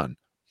wanted done.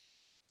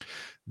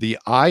 The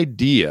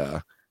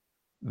idea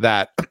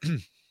that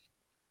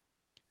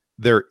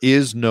there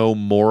is no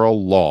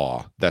moral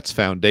law that's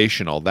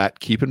foundational, that,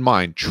 keep in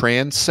mind,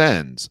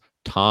 transcends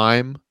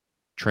time,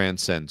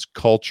 transcends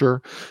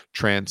culture,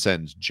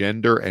 transcends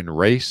gender and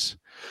race.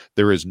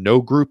 There is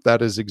no group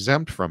that is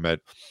exempt from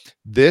it.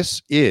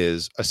 This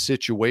is a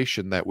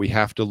situation that we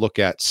have to look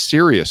at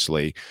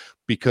seriously,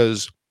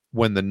 because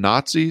when the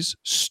Nazis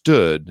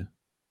stood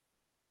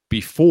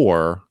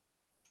before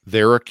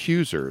their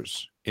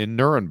accusers in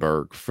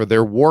Nuremberg for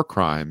their war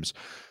crimes,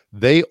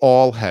 they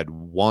all had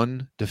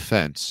one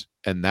defense,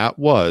 and that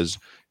was,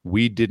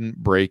 we didn't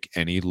break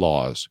any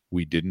laws.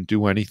 We didn't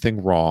do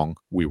anything wrong.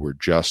 We were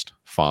just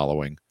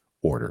following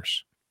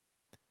orders.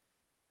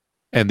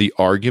 And the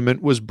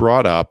argument was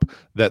brought up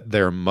that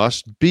there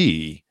must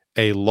be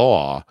a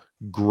law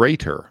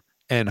greater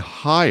and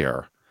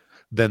higher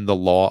than the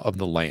law of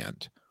the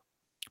land.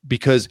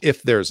 Because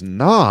if there's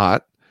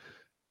not,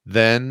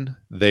 then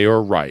they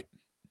are right.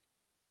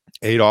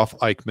 Adolf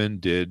Eichmann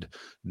did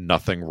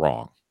nothing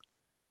wrong.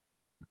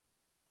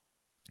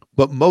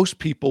 But most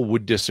people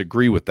would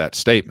disagree with that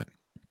statement.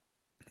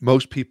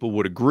 Most people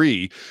would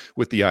agree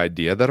with the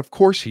idea that, of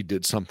course, he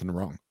did something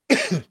wrong.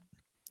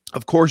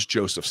 Of course,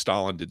 Joseph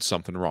Stalin did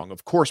something wrong.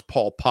 Of course,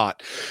 Pol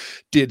Pot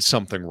did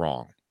something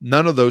wrong.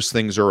 None of those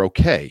things are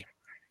okay.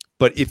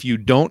 But if you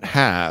don't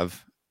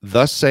have,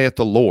 thus saith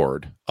the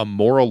Lord, a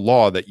moral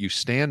law that you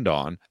stand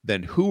on,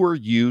 then who are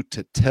you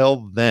to tell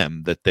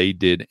them that they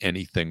did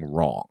anything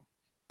wrong?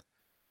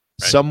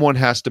 Right. Someone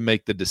has to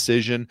make the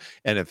decision,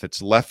 and if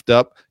it's left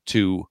up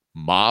to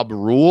mob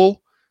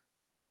rule,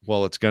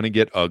 well, it's going to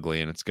get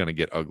ugly, and it's going to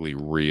get ugly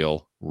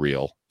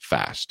real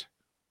fast.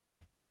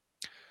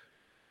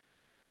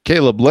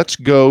 Caleb, let's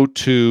go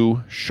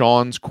to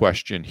Sean's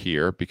question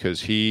here,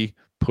 because he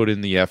put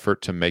in the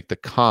effort to make the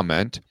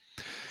comment.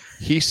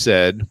 He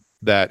said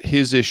that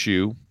his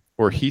issue,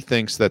 or he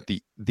thinks that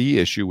the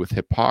issue with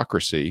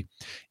hypocrisy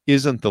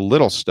isn't the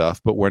little stuff,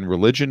 but when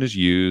religion is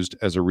used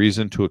as a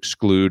reason to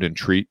exclude and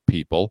treat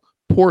people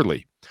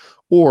poorly,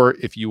 or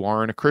if you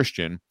aren't a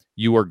Christian,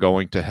 you are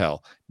going to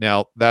hell.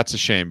 Now, that's a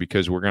shame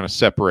because we're going to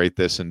separate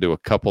this into a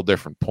couple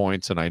different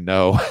points. And I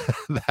know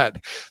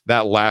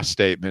that last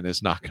statement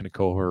is not going to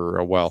go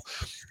over well.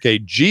 Okay,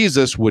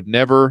 Jesus would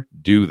never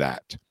do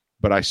that.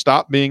 But I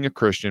stopped being a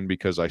Christian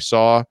because I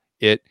saw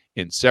it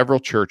in several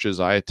churches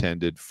I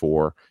attended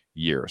for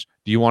years.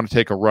 Do you want to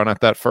take a run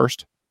at that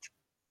first?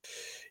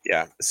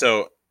 Yeah.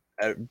 So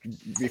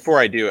before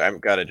I do,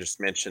 I've got to just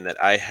mention that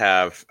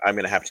I'm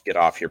going to have to get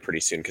off here pretty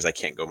soon because I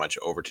can't go much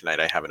over tonight.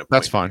 I have an appointment.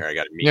 That's fine. Here. I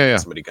got to meet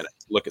with somebody going to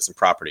look at some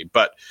property.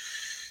 But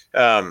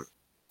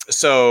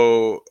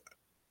so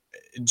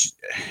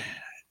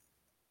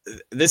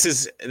this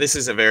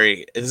is a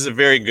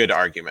very good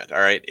argument. All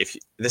right. If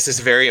this is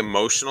a very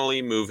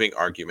emotionally moving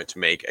argument to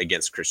make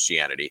against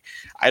Christianity.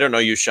 I don't know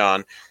you,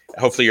 Sean.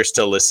 Hopefully you're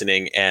still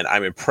listening, and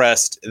I'm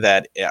impressed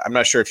that I'm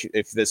not sure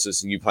if this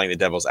is you playing the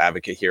devil's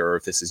advocate here or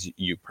if this is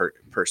you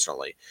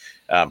personally.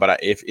 But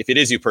if it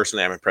is you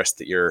personally, I'm impressed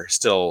that you're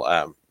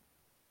still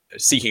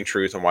seeking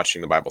truth and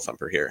watching the Bible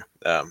Thumper here.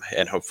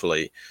 And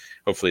hopefully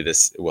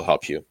this will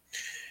help you.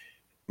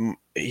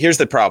 Here's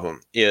the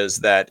problem is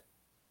that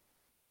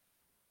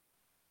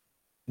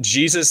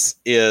Jesus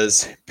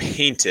is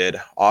painted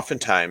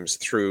oftentimes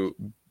through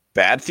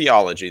bad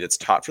theology that's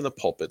taught from the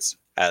pulpits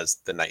as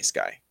the nice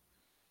guy.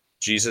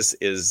 Jesus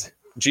is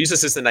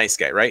the nice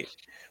guy, right?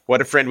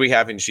 What a friend we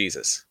have in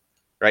Jesus,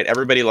 right?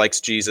 Everybody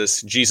likes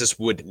Jesus. Jesus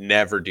would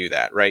never do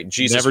that, right?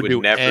 Jesus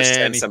would never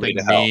send somebody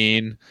to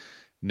hell.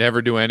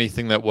 Never do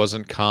anything that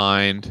wasn't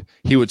kind.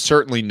 He would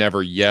certainly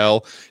never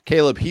yell.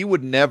 Caleb, he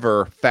would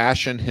never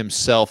fashion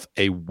himself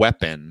a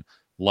weapon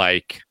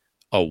like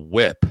a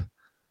whip.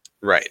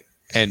 Right.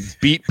 And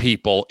beat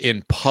people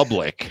in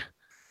public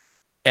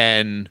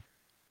and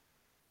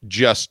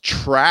just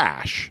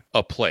trash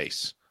a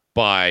place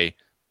by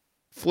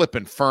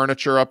flipping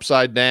furniture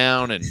upside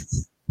down and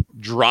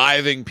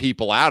driving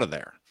people out of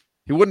there.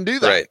 He wouldn't do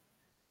that. Right.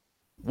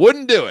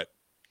 Wouldn't do it.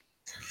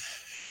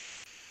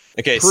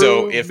 Okay, Prove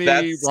so if me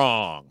that's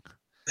wrong,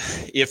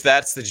 if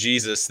that's the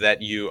Jesus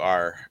that you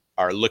are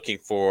looking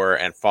for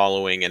and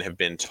following and have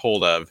been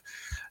told of,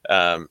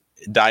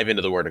 dive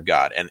into the Word of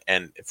God.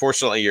 And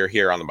fortunately, you're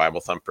here on the Bible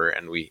Thumper,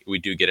 and we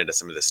do get into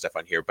some of this stuff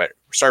on here. But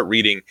start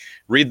read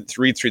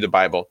through the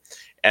Bible,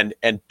 and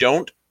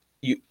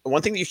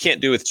one thing that you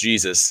can't do with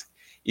Jesus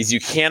is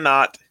you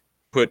cannot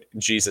put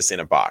Jesus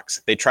in a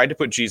box. They tried to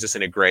put Jesus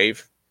in a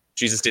grave.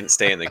 Jesus didn't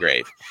stay in the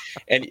grave.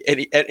 And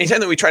anytime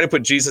that we try to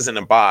put Jesus in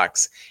a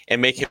box and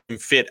make him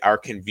fit our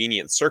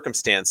convenient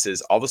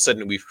circumstances, all of a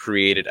sudden we've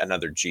created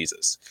another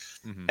Jesus.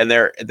 Mm-hmm. And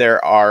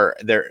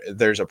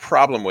there's a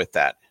problem with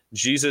that.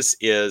 Jesus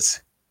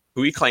is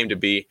who he claimed to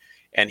be,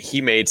 and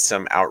he made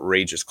some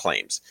outrageous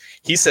claims.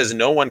 He says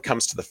no one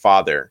comes to the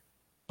Father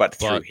but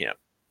through him.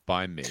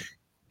 By me.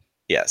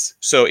 Yes.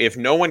 So if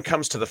no one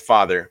comes to the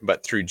Father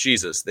but through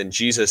Jesus, then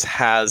Jesus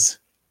has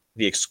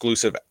the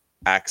exclusive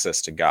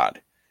access to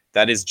God.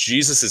 That is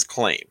Jesus's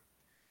claim.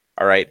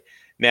 All right.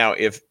 Now,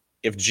 if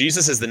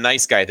Jesus is the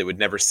nice guy that would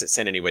never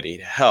send anybody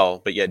to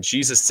hell, but yet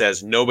Jesus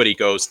says nobody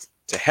goes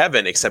to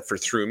heaven except for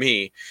through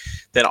me,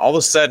 then all of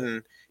a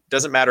sudden,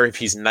 doesn't matter if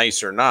he's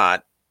nice or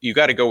not, you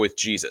got to go with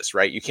Jesus,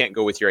 right? You can't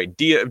go with your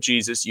idea of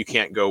Jesus. You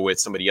can't go with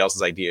somebody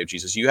else's idea of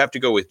Jesus. You have to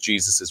go with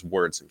Jesus's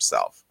words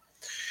himself.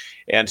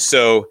 And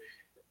so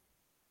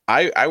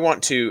I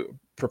want to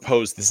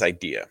propose this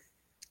idea,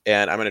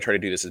 and I'm going to try to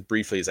do this as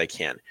briefly as I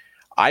can.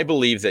 I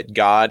believe that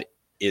God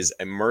is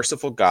a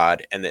merciful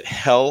God and that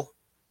hell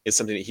is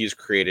something that he's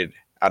created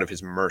out of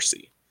his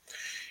mercy.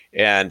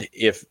 And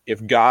if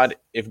God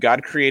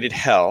created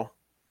hell,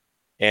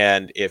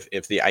 and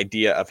if the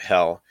idea of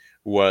hell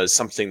was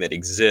something that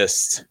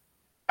exists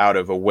out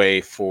of a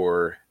way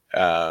for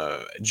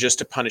just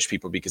to punish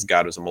people because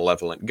God was a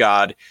malevolent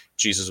God,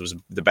 Jesus was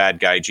the bad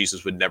guy,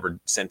 Jesus would never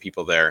send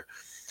people there.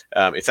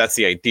 If that's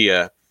the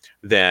idea,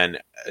 then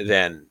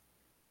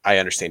I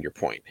understand your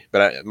point.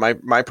 But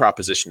my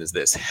proposition is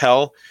this: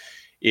 hell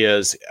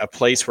is a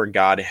place where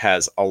God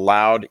has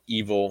allowed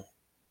evil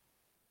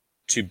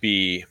to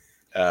be.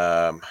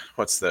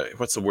 What's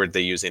the word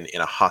they use in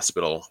a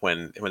hospital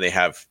when they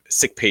have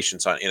sick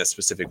patients in a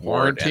specific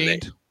ward?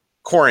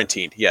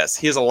 Quarantined. Yes,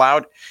 he has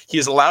allowed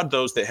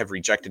those that have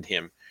rejected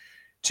him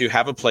to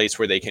have a place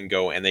where they can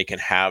go and they can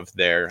have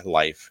their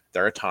life,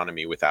 their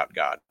autonomy without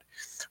God.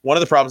 One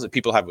of the problems that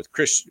people have with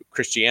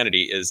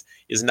Christianity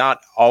is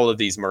not all of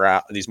these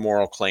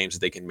moral claims that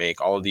they can make,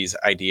 all of these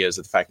ideas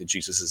of the fact that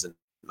Jesus isn't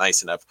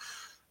nice enough.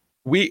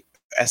 We,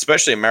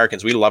 especially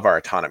Americans, we love our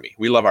autonomy.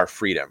 We love our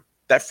freedom.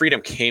 That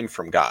freedom came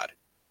from God.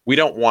 We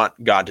don't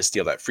want God to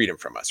steal that freedom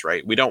from us,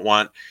 right? We don't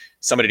want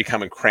somebody to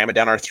come and cram it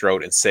down our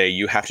throat and say,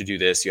 you have to do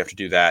this, you have to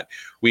do that.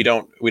 We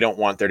don't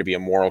want there to be a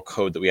moral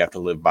code that we have to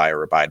live by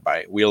or abide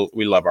by.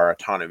 We love our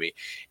autonomy.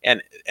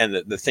 And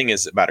the thing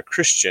is about a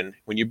Christian,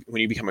 when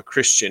you become a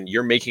Christian,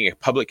 you're making a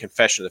public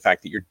confession of the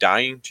fact that you're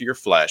dying to your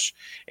flesh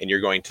and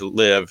you're going to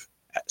live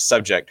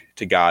subject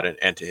to God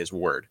and to his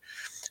word.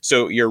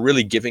 So you're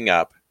really giving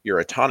up your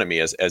autonomy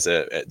as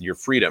your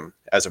freedom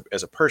as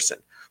a person.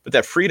 but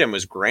that freedom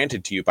was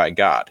granted to you by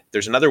God.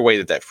 There's another way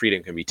that that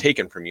freedom can be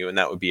taken from you, and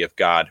that would be if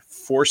God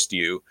forced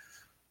you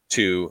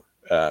to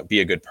be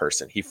a good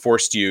person. He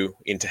forced you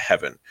into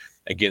heaven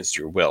against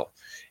your will.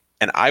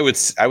 And I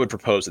would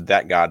propose that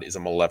that God is a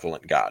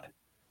malevolent God.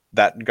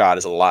 That God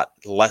is a lot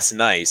less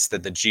nice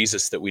than the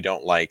Jesus that we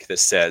don't like, that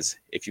says,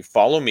 if you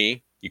follow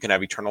me, you can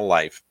have eternal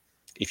life.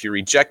 If you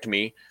reject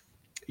me,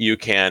 you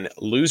can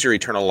lose your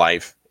eternal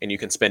life and you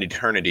can spend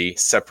eternity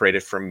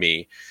separated from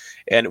me.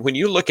 And when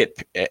you look at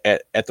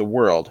the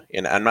world,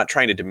 and I'm not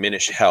trying to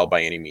diminish hell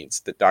by any means,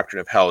 the doctrine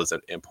of hell is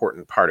an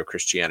important part of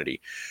Christianity.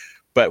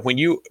 But when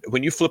you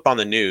flip on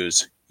the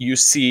news, you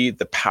see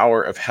the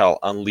power of hell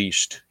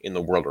unleashed in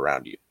the world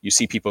around you. You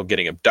see people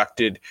getting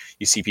abducted.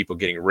 You see people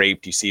getting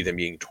raped. You see them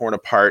being torn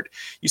apart.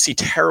 You see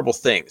terrible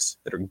things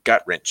that are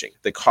gut-wrenching,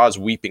 that cause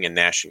weeping and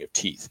gnashing of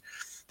teeth.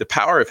 The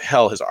power of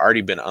hell has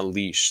already been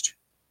unleashed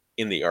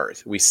in the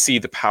earth. We see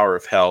the power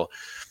of hell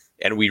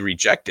and we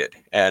reject it.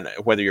 And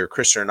whether you're a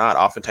Christian or not,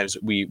 oftentimes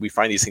we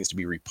find these things to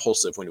be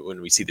repulsive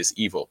when we see this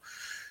evil.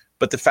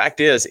 But the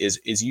fact is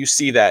you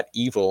see that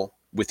evil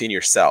within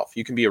yourself.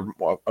 You can be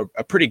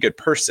a pretty good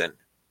person,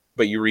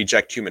 but you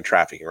reject human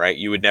trafficking, right?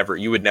 You would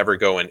never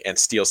go and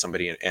steal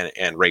somebody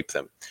and rape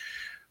them.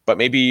 But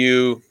maybe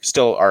you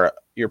still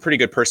you're a pretty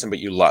good person, but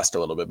you lust a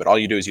little bit. But all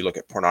you do is you look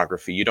at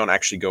pornography. You don't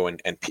actually go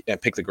and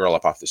pick the girl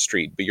up off the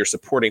street, but you're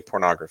supporting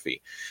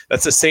pornography.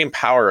 That's the same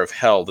power of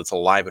hell that's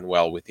alive and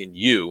well within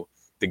you,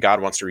 that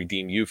God wants to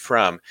redeem you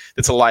from,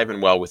 that's alive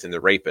and well within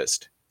the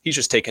rapist. He's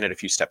just taken it a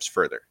few steps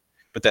further.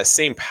 But that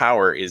same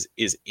power is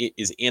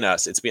in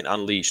us. It's been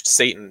unleashed.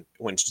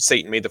 When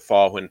Satan made the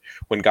fall,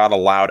 when God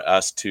allowed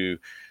us to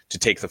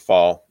take the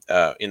fall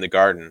in the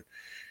garden,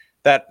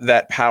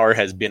 that power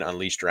has been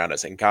unleashed around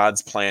us. And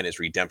God's plan is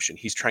redemption.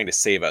 He's trying to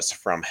save us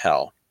from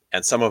hell.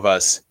 And some of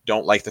us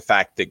don't like the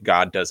fact that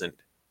God doesn't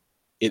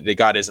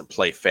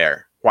play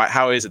fair.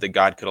 How is it that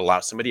God could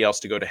allow somebody else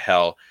to go to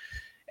hell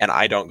and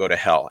I don't go to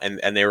hell?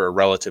 And they're a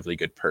relatively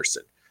good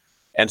person.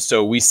 And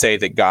so we say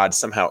that God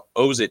somehow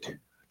owes it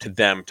to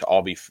them to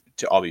all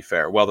be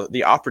fair. Well,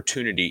 the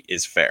opportunity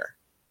is fair.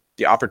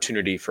 The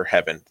opportunity for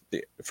heaven,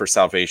 for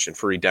salvation,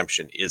 for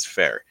redemption is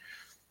fair.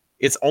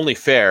 It's only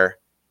fair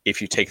if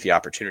you take the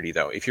opportunity,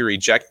 though. If you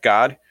reject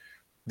God,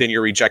 then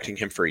you're rejecting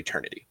him for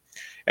eternity.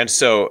 And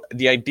so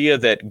the idea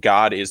that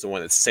God is the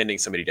one that's sending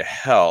somebody to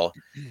hell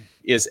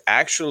is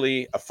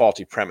actually a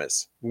faulty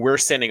premise. We're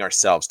sending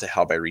ourselves to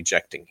hell by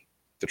rejecting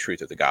the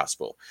truth of the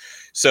gospel.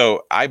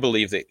 So I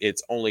believe that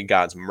it's only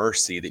God's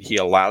mercy that he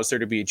allows there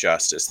to be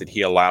justice, that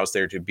he allows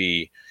there to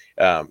be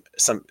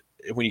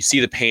when you see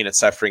the pain and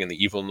suffering and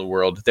the evil in the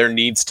world, there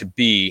needs to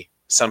be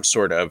some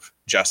sort of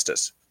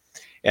justice.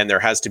 And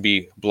there has to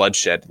be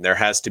bloodshed, and there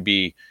had to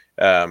be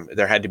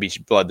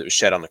blood that was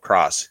shed on the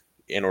cross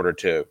in order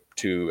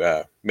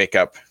to make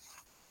up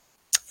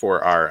for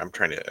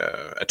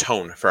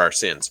atone for our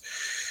sins.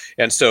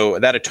 And so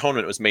that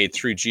atonement was made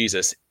through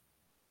Jesus.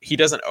 He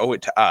doesn't owe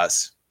it to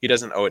us. He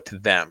doesn't owe it to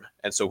them.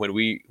 And so when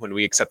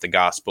we accept the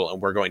gospel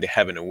and we're going to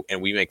heaven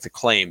and we make the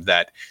claim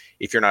that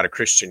if you're not a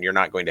Christian, you're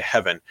not going to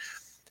heaven.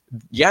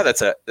 Yeah,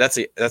 that's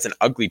an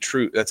ugly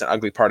truth. That's an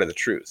ugly part of the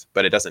truth,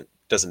 but it doesn't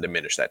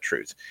diminish that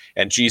truth.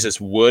 And Jesus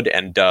would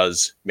and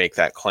does make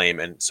that claim.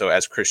 And so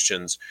as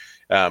Christians,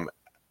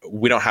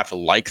 we don't have to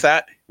like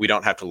that. We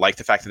don't have to like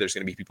the fact that there's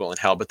going to be people in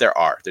hell, but there's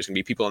going to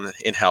be people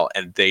in hell,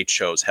 and they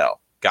chose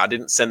hell. God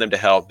didn't send them to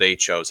hell. They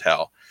chose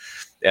hell.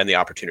 And the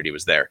opportunity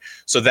was there.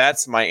 So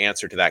that's my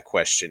answer to that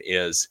question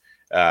is,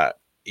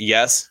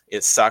 yes,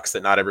 it sucks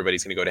that not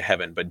everybody's going to go to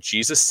heaven, but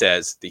Jesus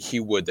says that he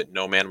would that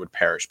no man would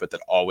perish, but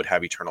that all would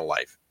have eternal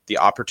life. The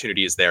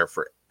opportunity is there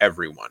for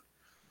everyone,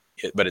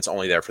 but it's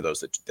only there for those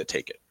that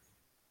take it.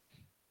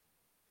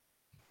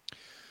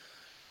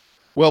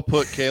 Well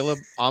put, Caleb.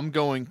 I'm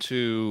going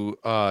to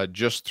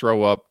just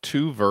throw up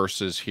 2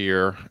 verses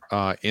here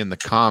in the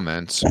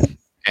comments,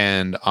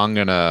 and I'm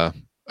going to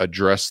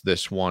address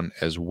this one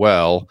as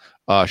well.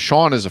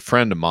 Sean is a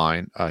friend of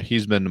mine.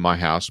 He's been to my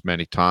house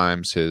many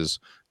times. His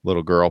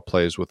little girl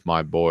plays with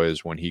my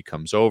boys when he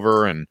comes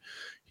over, and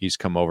he's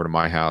come over to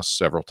my house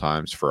several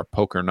times for a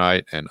poker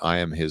night, and I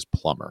am his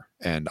plumber,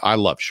 and I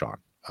love Sean.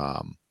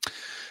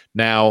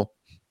 Now,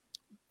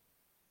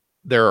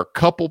 there are a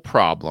couple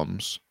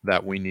problems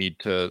that we need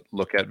to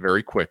look at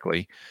very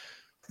quickly.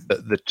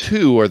 The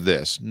 2 are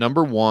this.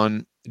 Number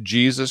 1,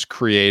 Jesus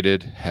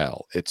created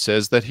hell. It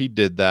says that he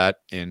did that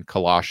in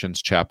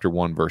Colossians chapter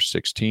 1, verse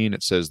 16.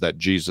 It says that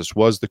Jesus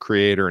was the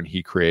creator and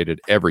he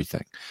created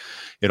everything.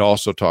 It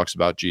also talks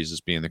about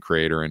Jesus being the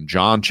creator in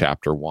John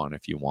chapter 1,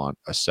 if you want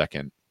a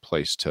second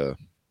place to,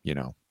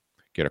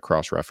 get a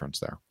cross-reference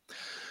there.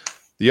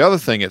 The other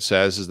thing it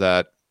says is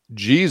that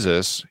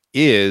Jesus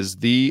is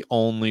the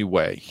only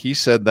way. He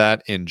said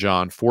that in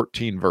John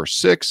 14, verse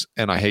 6,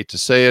 and I hate to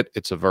say it,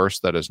 it's a verse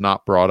that is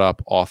not brought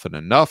up often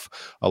enough.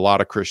 A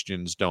lot of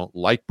Christians don't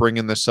like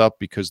bringing this up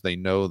because they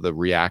know the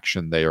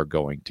reaction they are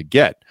going to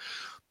get.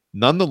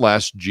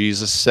 Nonetheless,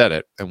 Jesus said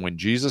it, and when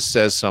Jesus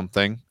says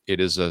something, it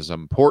is as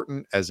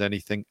important as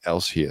anything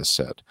else he has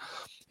said.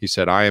 He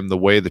said, I am the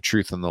way, the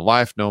truth, and the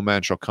life. No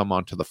man shall come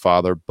unto the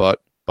Father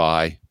but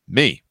by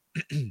me.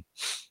 And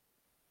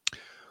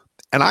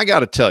I got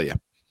to tell you,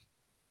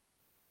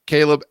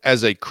 Caleb,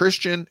 as a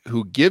Christian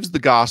who gives the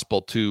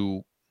gospel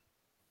to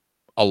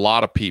a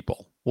lot of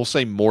people, we'll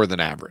say more than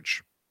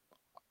average,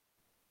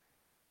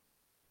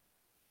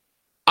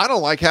 I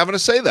don't like having to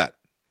say that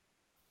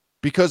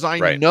because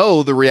I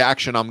know the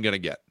reaction I'm going to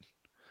get.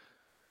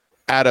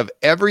 Out of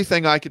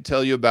everything I could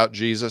tell you about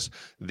Jesus,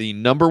 the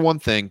number one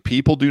thing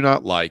people do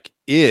not like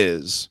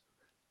is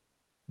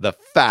the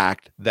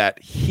fact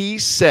that he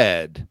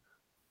said,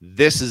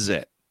 this is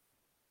it.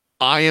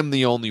 I am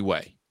the only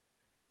way.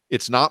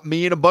 It's not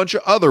me and a bunch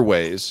of other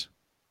ways.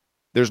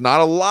 There's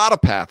not a lot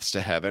of paths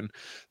to heaven.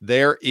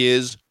 There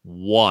is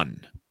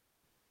one.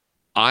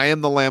 I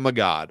am the Lamb of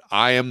God.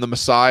 I am the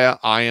Messiah.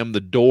 I am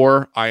the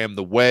door. I am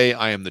the way.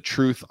 I am the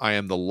truth. I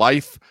am the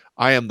life.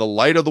 I am the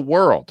light of the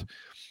world.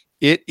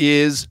 It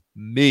is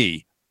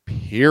me,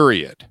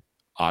 period.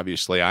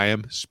 Obviously, I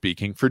am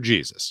speaking for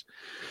Jesus.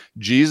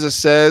 Jesus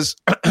says,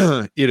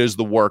 it is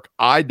the work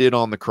I did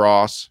on the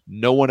cross.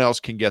 No one else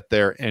can get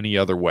there any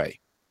other way,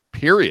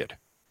 period.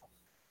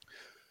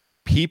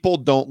 People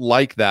don't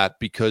like that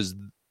because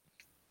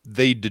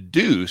they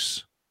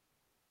deduce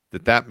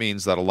that that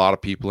means that a lot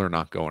of people are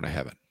not going to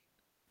heaven.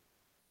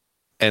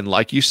 And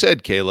like you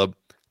said, Caleb,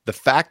 the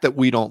fact that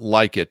we don't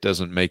like it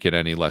doesn't make it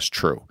any less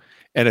true.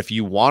 And if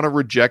you want to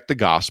reject the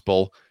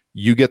gospel,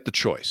 you get the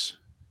choice.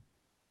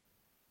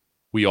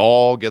 We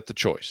all get the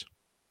choice.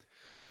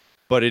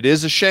 But it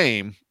is a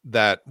shame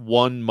that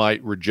one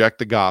might reject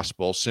the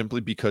gospel simply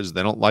because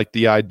they don't like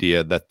the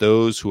idea that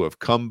those who have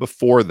come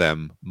before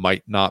them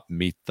might not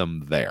meet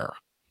them there.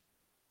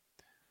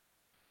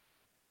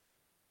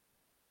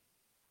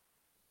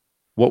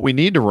 What we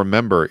need to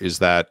remember is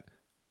that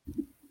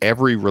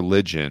every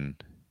religion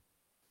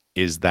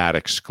is that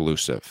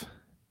exclusive.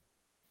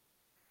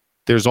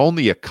 There's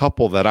only a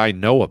couple that I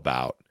know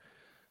about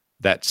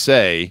that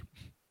say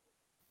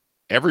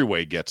every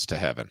way gets to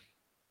heaven.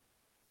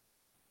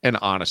 And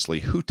honestly,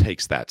 who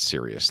takes that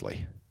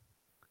seriously?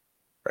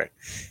 Right.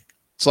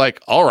 It's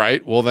like, all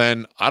right, well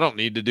then I don't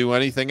need to do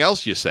anything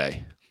else you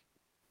say.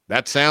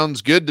 That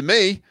sounds good to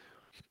me.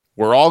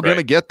 We're all going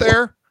to get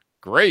there.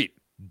 Great.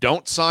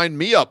 Don't sign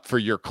me up for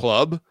your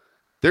club.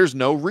 There's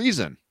no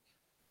reason.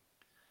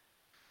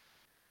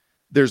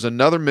 There's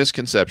another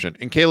misconception.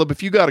 And Caleb,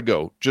 if you got to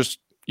go, just,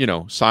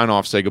 sign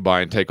off, say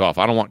goodbye, and take off.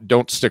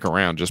 Don't stick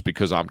around just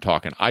because I'm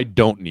talking. I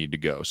don't need to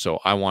go. So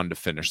I wanted to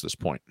finish this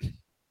point.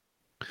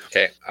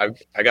 Okay.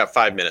 I got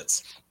 5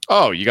 minutes.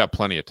 Oh, you got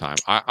plenty of time.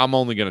 I'm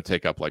only going to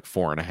take up like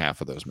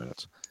 4.5 of those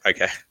minutes.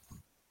 Okay.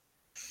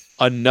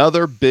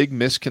 Another big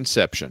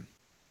misconception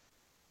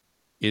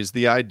is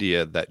the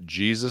idea that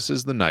Jesus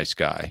is the nice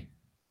guy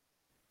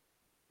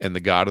and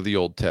the God of the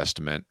Old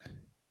Testament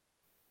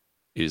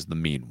is the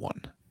mean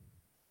one.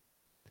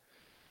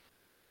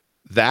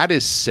 That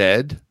is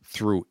said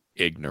through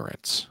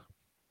ignorance.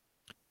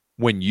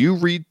 When you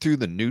read through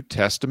the New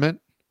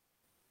Testament,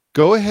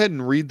 go ahead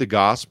and read the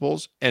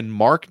Gospels and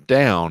mark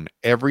down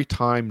every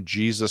time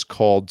Jesus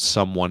called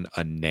someone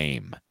a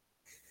name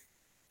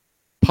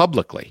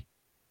publicly.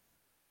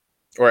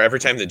 Or every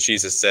time that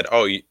Jesus said,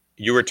 oh,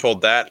 you were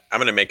told that, I'm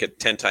going to make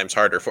it 10 times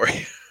harder for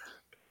you.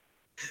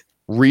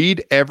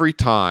 Read every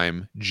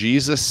time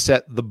Jesus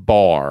set the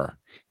bar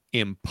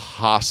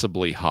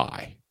impossibly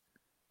high,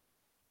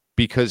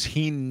 because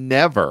he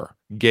never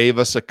gave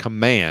us a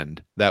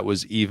command that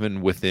was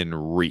even within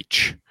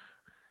reach.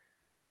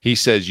 He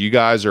says, you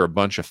guys are a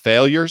bunch of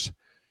failures,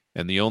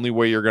 and the only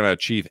way you're going to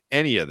achieve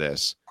any of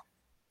this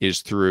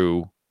is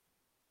through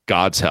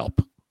God's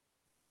help.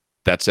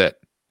 That's it.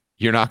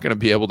 You're not going to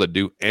be able to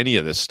do any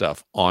of this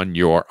stuff on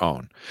your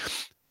own.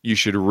 You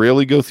should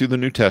really go through the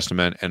New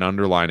Testament and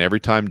underline every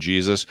time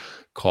Jesus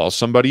calls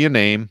somebody a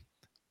name,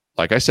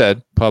 like I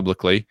said,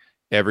 publicly,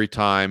 every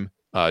time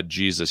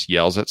Jesus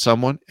yells at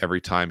someone,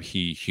 every time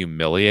he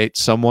humiliates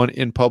someone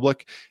in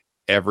public,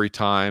 every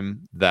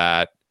time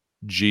that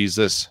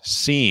Jesus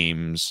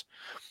seems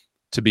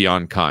to be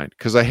unkind.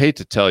 Because I hate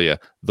to tell you,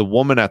 the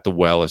woman at the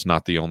well is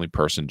not the only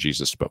person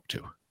Jesus spoke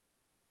to.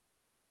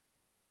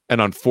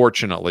 And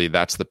unfortunately,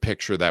 that's the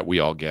picture that we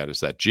all get, is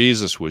that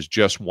Jesus was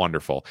just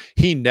wonderful.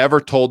 He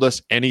never told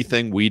us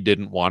anything we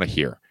didn't want to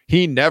hear.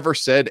 He never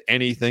said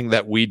anything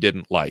that we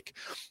didn't like.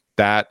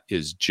 That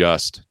is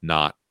just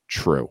not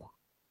true.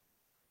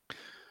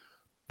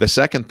 The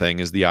second thing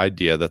is the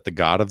idea that the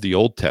God of the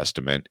Old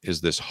Testament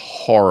is this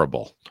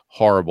horrible,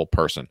 horrible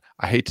person.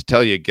 I hate to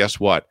tell you,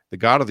 guess what? The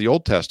God of the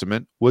Old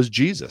Testament was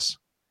Jesus.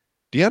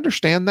 Do you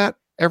understand that,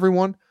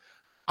 everyone?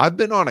 I've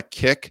been on a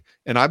kick,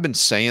 and I've been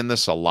saying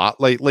this a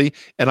lot lately,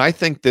 and I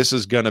think this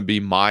is going to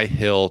be my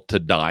hill to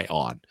die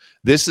on.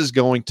 This is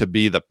going to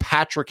be the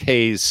Patrick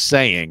Hayes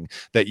saying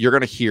that you're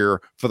going to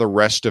hear for the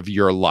rest of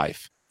your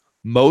life.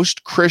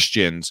 Most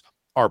Christians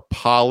are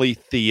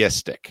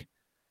polytheistic.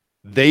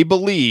 They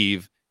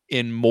believe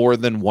in more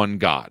than one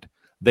God.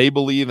 They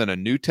believe in a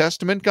New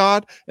Testament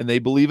God, and they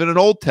believe in an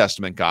Old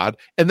Testament God,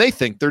 and they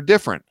think they're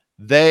different.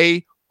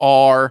 They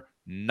are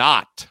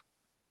not.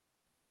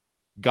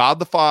 God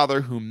the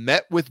Father who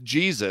met with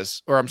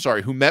Jesus, or I'm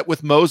sorry, who met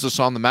with Moses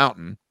on the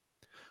mountain.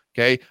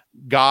 Okay.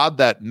 God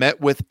that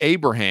met with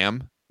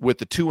Abraham with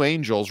the two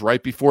angels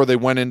right before they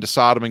went into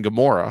Sodom and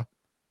Gomorrah.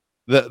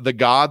 The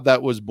God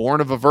that was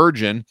born of a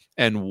virgin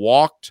and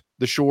walked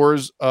the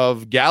shores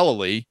of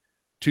Galilee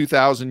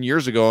 2,000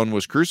 years ago and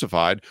was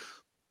crucified.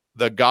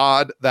 The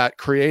God that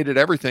created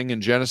everything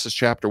in Genesis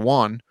chapter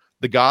 1,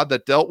 the God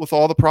that dealt with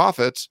all the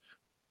prophets,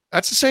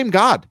 that's the same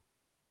God.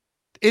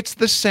 It's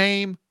the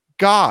same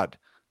God.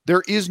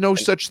 There is no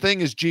such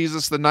thing as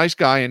Jesus, the nice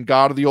guy, and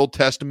God of the Old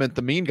Testament,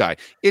 the mean guy.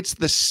 It's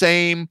the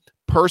same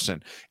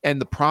person. And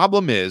the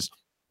problem is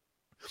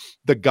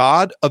the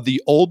God of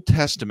the Old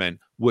Testament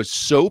was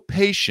so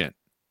patient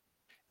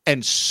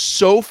and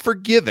so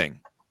forgiving.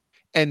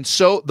 And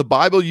so the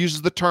Bible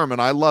uses the term,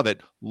 and I love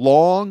it,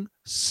 long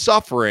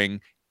suffering.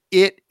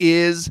 It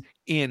is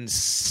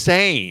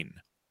insane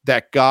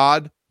that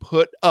God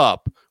put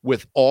up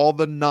with all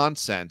the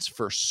nonsense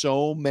for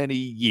so many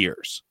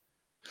years.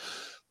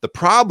 The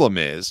problem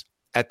is,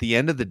 at the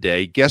end of the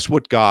day, guess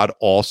what God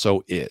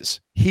also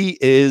is? He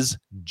is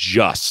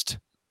just.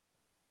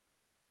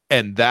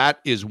 And that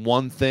is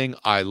one thing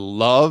I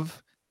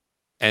love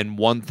and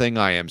one thing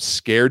I am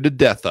scared to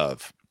death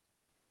of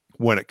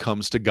when it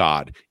comes to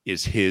God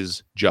is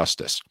his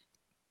justice.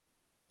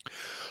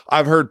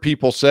 I've heard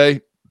people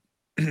say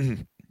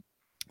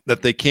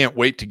that they can't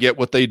wait to get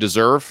what they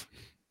deserve.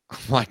 I'm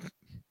like,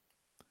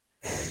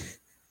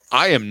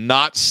 I am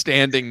not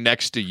standing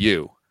next to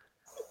you.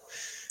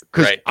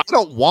 Because right. I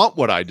don't want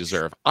what I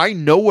deserve. I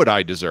know what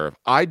I deserve.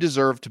 I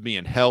deserve to be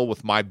in hell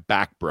with my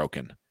back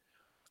broken.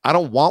 I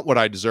don't want what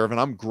I deserve, and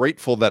I'm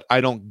grateful that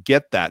I don't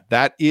get that.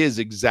 That is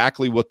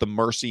exactly what the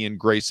mercy and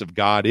grace of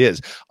God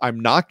is.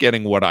 I'm not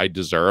getting what I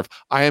deserve.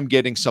 I am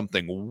getting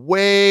something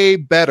way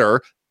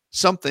better,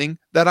 something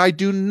that I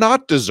do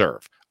not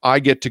deserve. I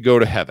get to go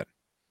to heaven.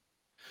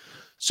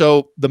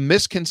 So the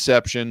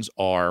misconceptions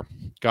are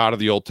God of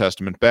the Old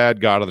Testament bad,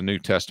 God of the New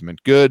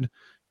Testament good.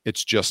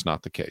 It's just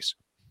not the case.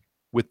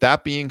 With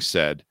that being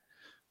said,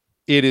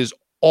 it is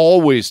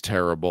always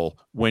terrible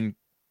when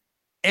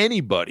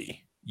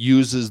anybody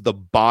uses the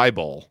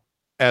Bible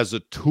as a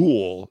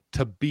tool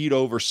to beat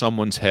over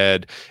someone's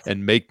head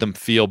and make them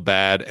feel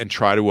bad and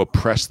try to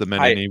oppress them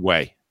in any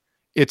way.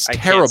 It's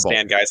terrible. I can't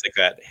stand guys like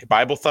that.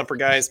 Bible thumper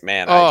guys,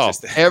 man.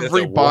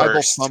 Every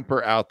Bible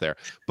thumper out there.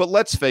 But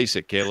let's face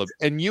it, Caleb,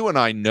 and you and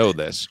I know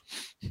this.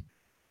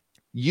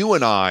 You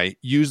and I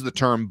use the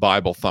term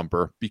Bible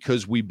thumper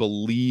because we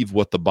believe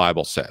what the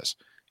Bible says.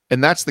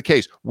 And that's the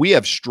case. We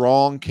have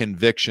strong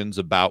convictions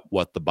about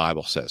what the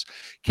Bible says.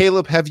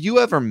 Caleb, have you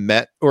ever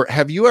met or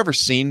have you ever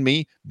seen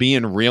me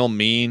being real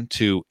mean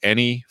to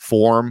any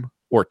form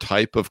or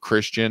type of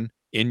Christian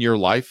in your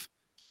life?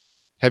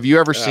 Have you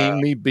ever seen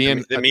me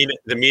being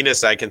the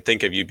meanest I can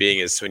think of you being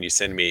is when you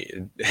send me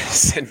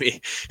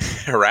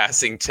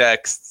harassing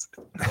texts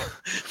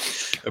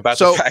about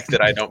the fact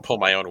that I don't pull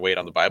my own weight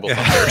on the Bible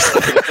thumper or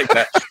something like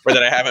that, or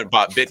that I haven't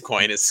bought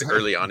Bitcoin as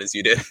early on as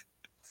you did.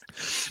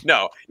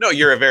 No,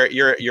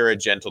 you're a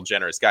gentle,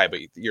 generous guy,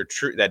 but your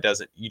truth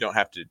you don't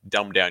have to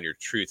dumb down your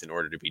truth in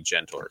order to be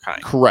gentle or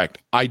kind. Correct.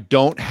 I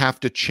don't have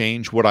to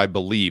change what I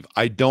believe.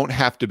 I don't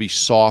have to be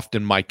soft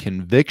in my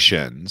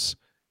convictions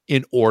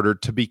in order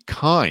to be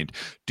kind.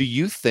 Do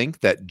you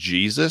think that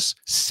Jesus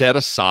set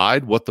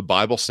aside what the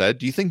Bible said?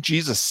 Do you think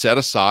Jesus set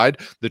aside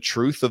the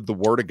truth of the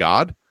Word of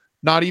God?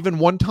 Not even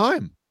one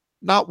time.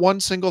 Not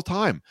one single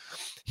time.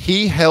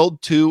 He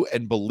held to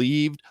and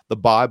believed the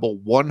Bible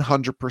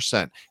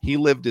 100%. He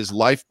lived his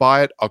life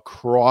by it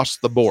across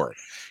the board.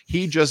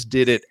 He just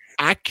did it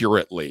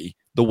accurately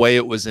the way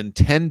it was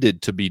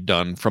intended to be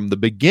done from the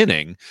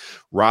beginning,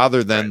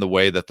 rather than the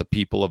way that the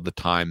people of the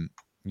time,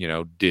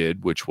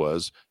 did, which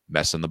was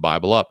messing the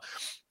Bible up.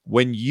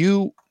 When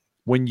you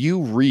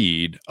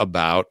read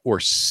about or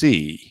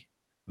see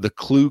the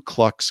Ku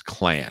Klux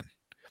Klan,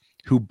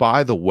 who,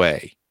 by the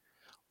way,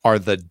 are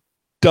the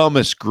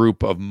dumbest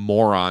group of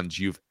morons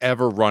you've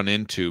ever run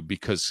into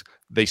because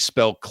they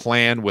spell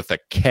Klan with a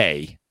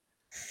K.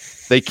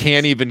 They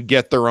can't even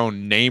get their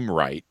own name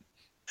right.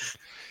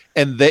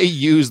 And they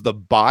use the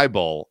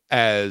Bible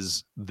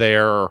as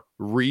their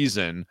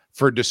reason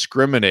for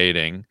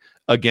discriminating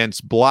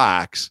against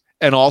blacks.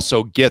 And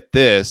also, get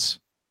this,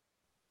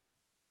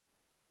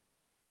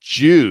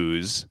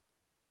 Jews.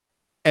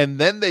 And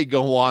then they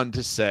go on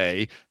to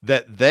say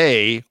that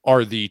they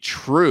are the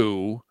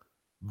true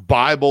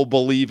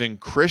Bible-believing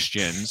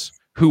Christians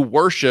who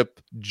worship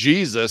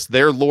Jesus,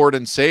 their Lord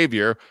and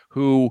Savior,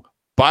 who,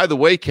 by the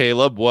way,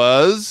 Caleb,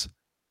 was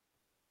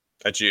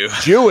a Jew.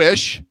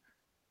 Jewish.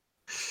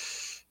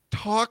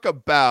 Talk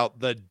about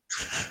the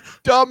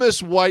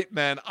dumbest white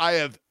men I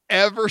have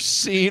ever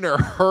seen or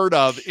heard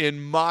of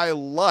in my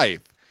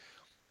life.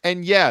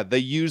 And yeah, they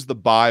use the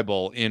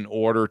Bible in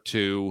order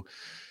to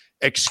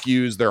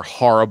excuse their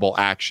horrible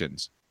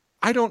actions.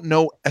 I don't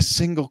know a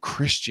single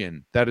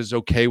Christian that is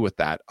okay with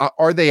that.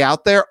 Are they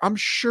out there? I'm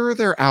sure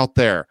they're out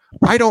there.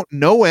 I don't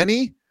know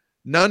any.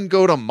 None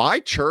go to my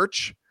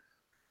church.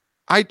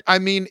 I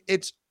mean,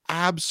 it's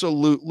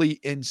absolutely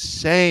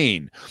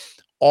insane.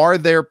 Are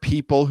there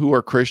people who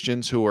are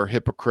Christians who are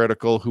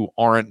hypocritical, who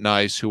aren't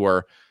nice, who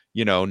are,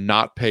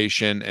 not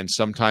patient and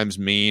sometimes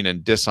mean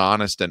and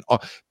dishonest? And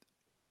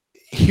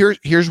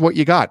here's what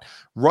you got.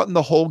 Run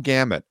the whole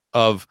gamut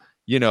of,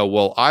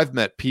 well, I've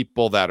met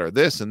people that are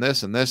this and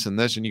this and this and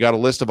this, and you got a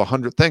list of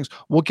 100 things.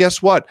 Well,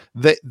 guess what?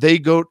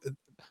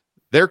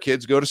 Their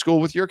kids go to school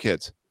with your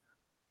kids.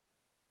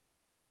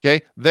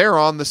 Okay. They're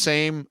on the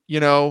same,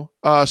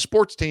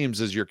 sports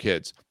teams as your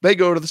kids. They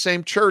go to the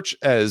same church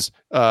as,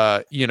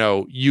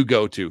 you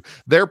go to.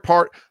 They're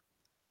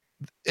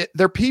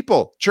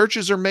people.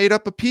 Churches are made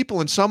up of people,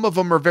 and some of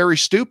them are very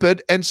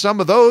stupid, and some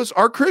of those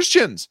are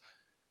Christians.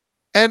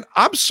 And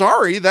I'm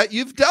sorry that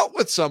you've dealt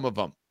with some of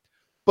them.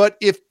 But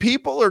if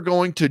people are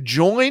going to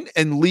join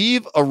and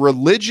leave a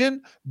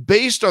religion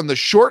based on the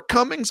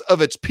shortcomings of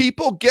its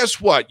people,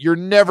 guess what? You're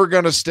never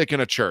going to stick in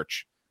a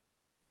church.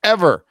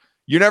 Ever.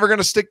 You're never going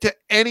to stick to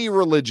any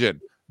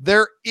religion.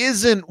 There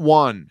isn't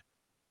one,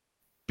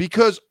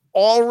 because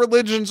all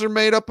religions are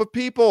made up of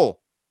people.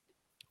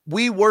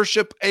 We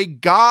worship a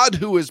God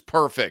who is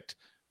perfect.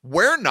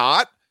 We're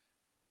not.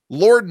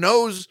 Lord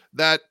knows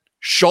that.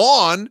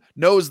 Sean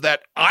knows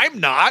that I'm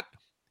not.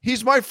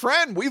 He's my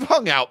friend. We've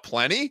hung out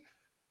plenty.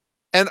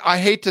 And I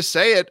hate to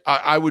say it,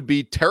 I would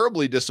be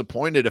terribly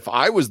disappointed if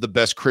I was the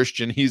best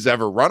Christian he's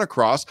ever run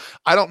across.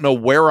 I don't know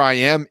where I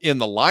am in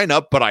the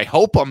lineup, but I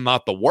hope I'm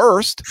not the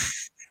worst.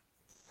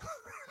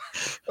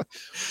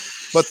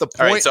 But the point.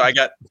 All right, so I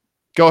got.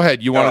 Go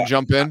ahead. You want to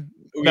jump in?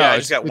 Yeah, I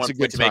just got one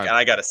point to make, and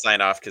I got to sign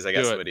off because I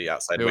got somebody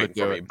outside waiting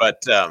for me.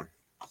 But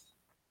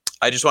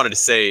I just wanted to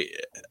say,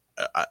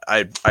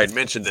 I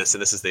mentioned this,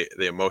 and this is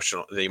the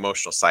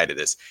emotional side of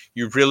this.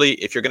 You really,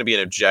 if you're going to be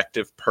an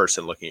objective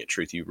person looking at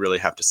truth, you really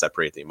have to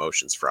separate the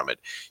emotions from it.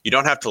 You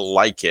don't have to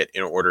like it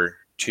in order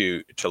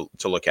to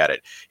look at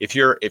it. If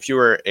you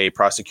were a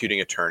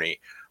prosecuting attorney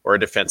or a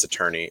defense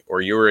attorney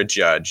or you were a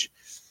judge,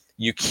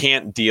 you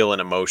can't deal in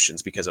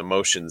emotions, because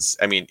emotions,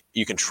 I mean,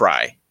 you can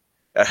try.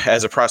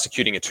 As a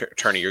prosecuting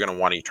attorney, you're going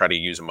to want to try to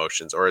use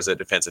emotions, or as a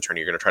defense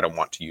attorney, you're going to try to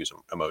want to use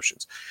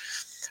emotions.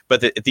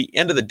 But at the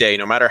end of the day,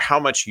 no matter how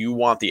much you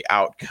want the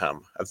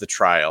outcome of the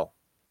trial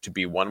to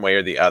be one way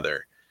or the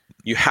other,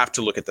 you have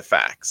to look at the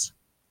facts.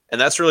 And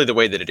that's really the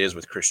way that it is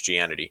with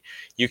Christianity.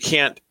 You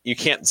can't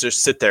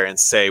just sit there and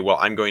say, well,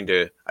 I'm going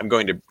to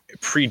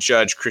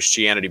prejudge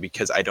Christianity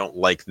because I don't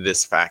like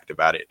this fact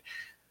about it,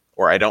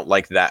 or I don't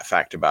like that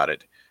fact about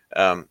it.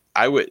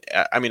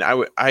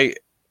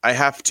 I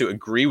have to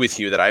agree with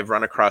you that I've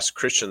run across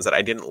Christians that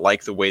I didn't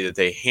like the way that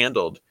they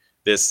handled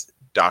this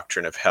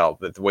doctrine of hell,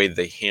 that the way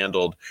they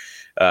handled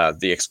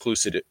the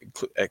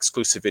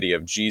exclusivity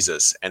of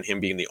Jesus and him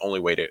being the only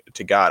way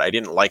to God. I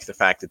didn't like the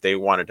fact that they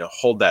wanted to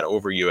hold that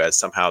over you as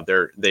somehow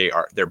they're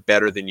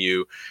better than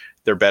you.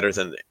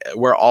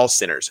 We're all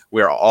sinners.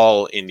 We're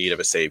all in need of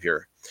a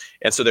savior.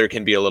 And so there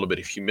can be a little bit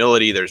of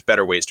humility. There's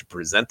better ways to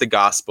present the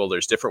gospel.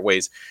 There's different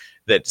ways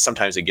that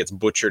sometimes it gets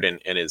butchered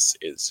and is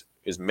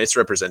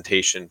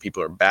misrepresentation.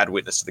 People are bad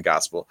witness to the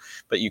gospel,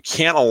 but you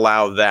can't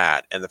allow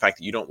that and the fact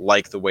that you don't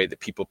like the way that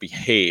people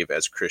behave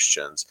as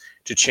Christians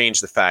to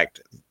change the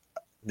fact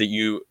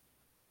that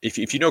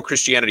if you know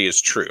Christianity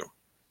is true,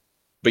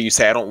 but you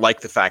say, I don't like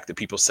the fact that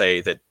people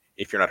say that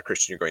if you're not a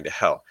Christian, you're going to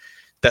hell.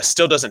 That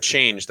still doesn't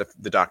change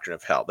the doctrine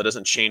of hell. That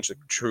doesn't change the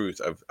truth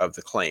of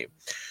the claim.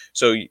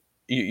 So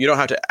you don't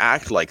have to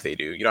act like they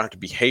do. You don't have to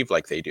behave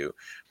like they do.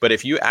 But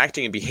if you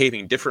acting and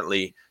behaving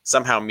differently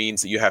somehow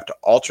means that you have to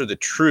alter the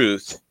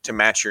truth to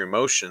match your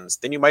emotions,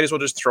 then you might as well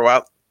just throw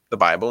out the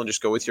Bible and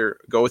just go with your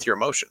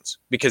emotions.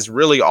 Because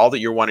really all that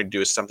you're wanting to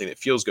do is something that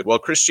feels good. Well,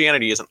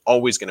 Christianity isn't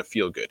always going to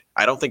feel good.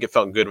 I don't think it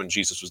felt good when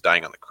Jesus was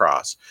dying on the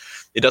cross.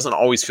 It doesn't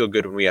always feel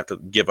good when we have to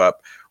give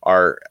up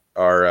our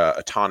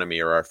autonomy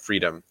or our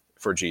freedom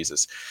for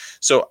Jesus.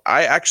 So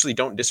I actually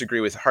don't disagree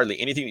with hardly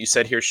anything that you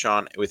said here,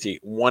 Sean, with the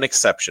one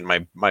exception.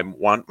 My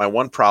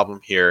one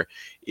problem here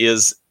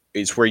is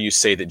where you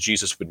say that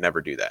Jesus would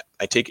never do that.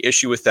 I take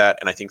issue with that,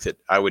 and I think that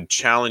I would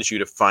challenge you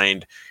to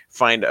find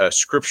a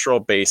scriptural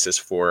basis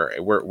for.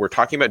 We're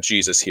talking about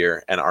Jesus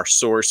here, and our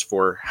source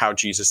for how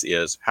Jesus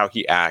is, how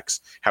he acts,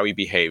 how he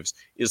behaves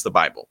is the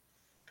Bible.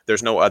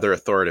 There's no other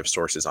authoritative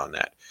sources on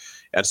that.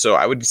 And so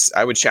I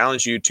would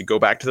challenge you to go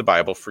back to the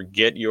Bible,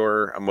 forget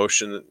your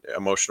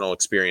emotional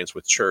experience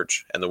with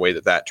church and the way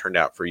that turned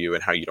out for you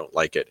and how you don't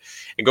like it,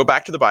 and go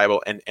back to the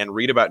Bible and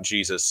read about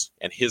Jesus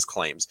and his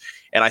claims.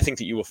 And I think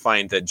that you will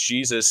find that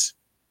Jesus,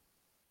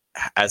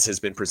 as has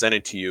been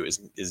presented to you,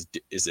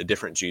 is a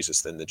different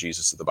Jesus than the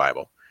Jesus of the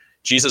Bible.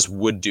 Jesus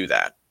would do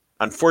that.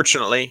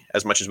 Unfortunately,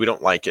 as much as we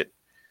don't like it,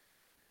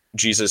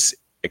 Jesus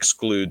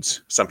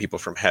excludes some people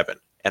from heaven,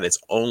 and it's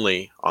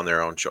only on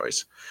their own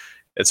choice.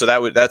 And so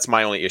that's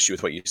my only issue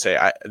with what you say.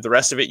 The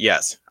rest of it,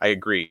 yes, I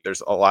agree.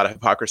 There's a lot of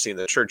hypocrisy in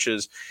the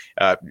churches.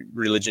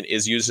 Religion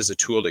is used as a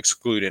tool to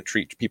exclude and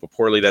treat people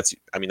poorly. That's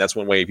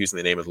one way of using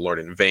the name of the Lord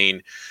in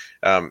vain.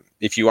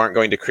 If you aren't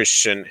a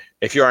Christian,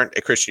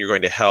 you're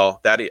going to hell.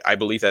 I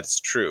believe that's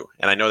true.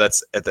 And I know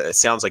it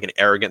sounds like an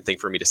arrogant thing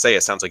for me to say.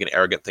 It sounds like an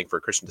arrogant thing for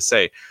a Christian to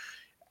say.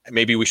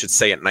 maybe we should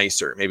say it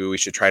nicer. Maybe we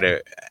should try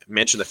to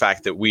mention the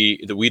fact that we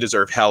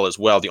deserve hell as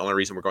well. The only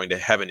reason we're going to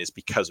heaven is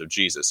because of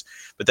Jesus.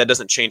 But that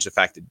doesn't change the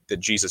fact that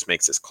Jesus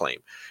makes this claim.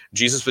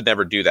 Jesus would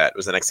never do that,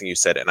 was the next thing you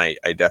said, and I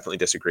definitely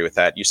disagree with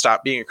that. You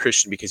stopped being a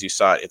Christian because you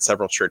saw it in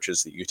several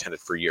churches that you attended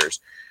for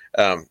years.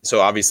 So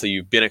obviously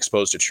you've been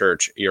exposed to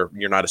church. You're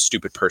not a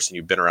stupid person.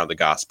 You've been around the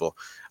gospel.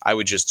 I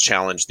would just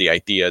challenge the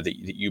idea that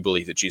you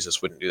believe that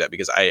Jesus wouldn't do that,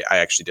 because I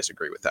actually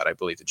disagree with that. I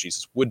believe that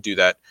Jesus would do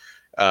that.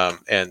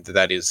 And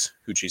that is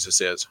who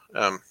Jesus is.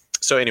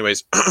 So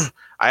anyways,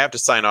 I have to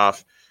sign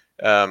off.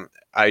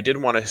 I did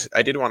want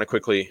to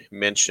quickly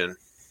mention,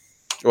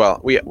 well,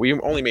 we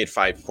only made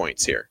 5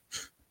 points here.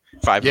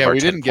 5 of our 10 we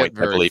didn't points, get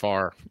very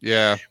far.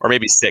 Yeah. Or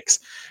maybe 6.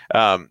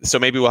 So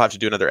maybe we'll have to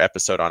do another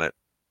episode on it.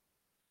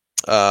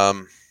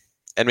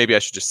 And maybe I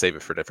should just save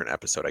it for a different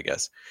episode, I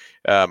guess.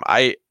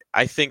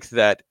 I think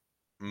that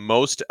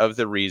most of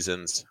the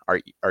reasons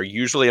are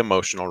usually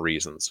emotional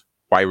reasons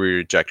why we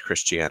reject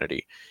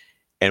Christianity.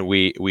 And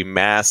we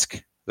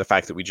mask the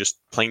fact that we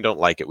just plain don't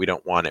like it. We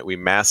don't want it. We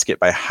mask it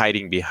by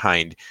hiding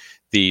behind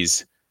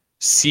these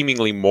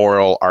seemingly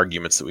moral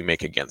arguments that we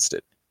make against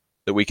it,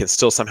 that we can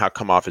still somehow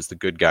come off as the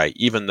good guy,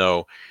 even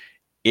though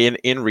in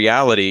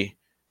reality,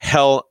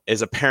 hell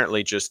is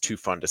apparently just too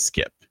fun to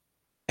skip.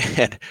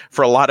 And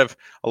for a lot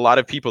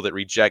of people that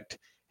reject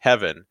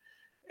heaven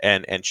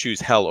and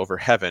choose hell over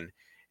heaven,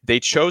 they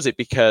chose it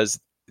because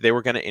they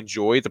were going to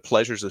enjoy the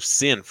pleasures of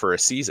sin for a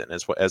season,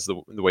 as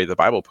the way the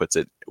Bible puts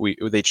it.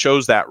 They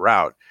chose that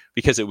route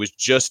because it was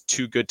just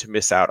too good to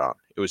miss out on.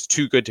 It was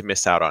too good to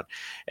miss out on.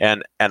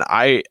 And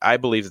I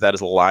believe that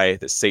is a lie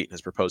that Satan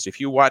has proposed. If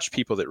you watch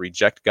people that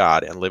reject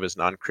God and live as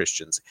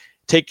non-Christians,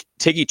 take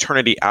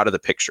eternity out of the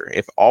picture.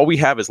 If all we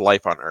have is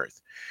life on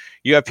earth,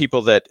 you have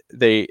people that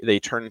they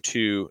turn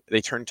to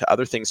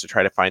other things to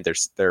try to find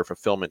their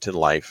fulfillment in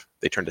life.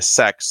 They turn to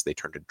sex, they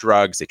turn to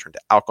drugs, they turn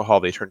to alcohol,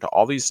 they turn to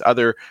all these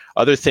other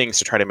things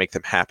to try to make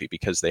them happy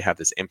because they have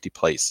this empty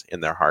place in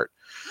their heart.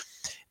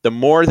 The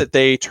more that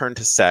they turn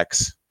to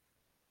sex,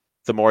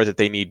 the more that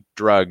they need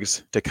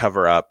drugs to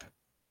cover up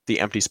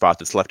the empty spot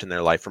that's left in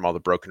their life from all the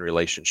broken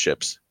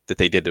relationships that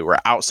they did that were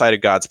outside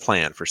of God's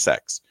plan for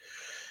sex.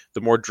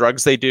 The more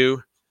drugs they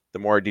do, the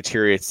more it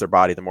deteriorates their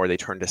body, the more they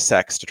turn to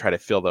sex to try to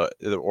fill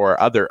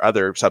or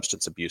other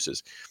substance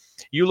abuses.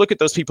 You look at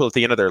those people at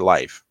the end of their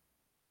life,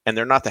 and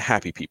they're not the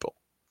happy people.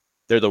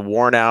 They're the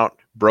worn out,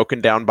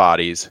 broken down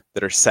bodies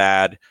that are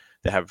sad,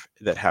 that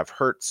have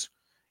hurts,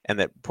 and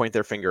that point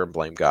their finger and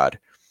blame God.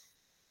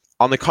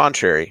 On the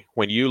contrary,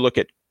 when you look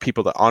at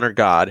people that honor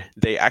God,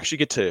 they actually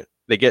get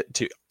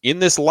to in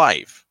this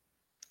life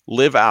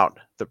live out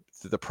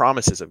the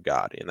promises of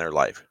God in their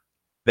life.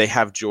 They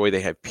have joy,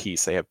 they have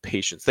peace, they have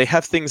patience. They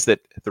have things that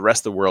the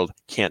rest of the world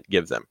can't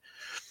give them.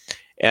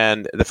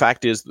 And the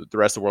fact is that the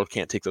rest of the world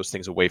can't take those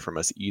things away from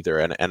us either.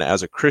 And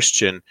as a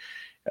Christian,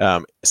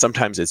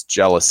 sometimes it's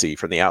jealousy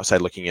from the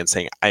outside looking in,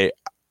 saying, I'm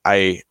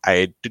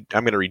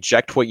going to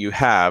reject what you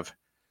have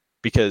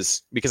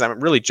because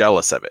I'm really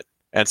jealous of it.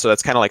 And so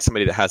that's kind of like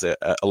somebody that has a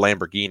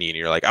Lamborghini and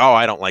you're like, oh,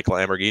 I don't like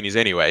Lamborghinis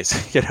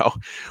anyways,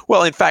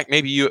 Well, in fact,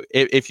 maybe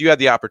if you had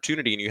the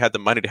opportunity and you had the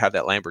money to have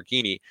that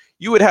Lamborghini,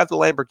 you would have the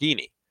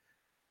Lamborghini.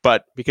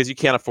 But because you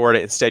can't afford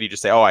it, instead you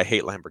just say, oh, I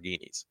hate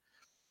Lamborghinis.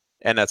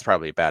 And that's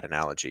probably a bad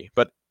analogy.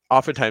 But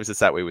oftentimes it's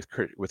that way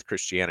with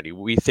Christianity.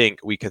 We think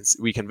we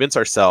convince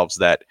ourselves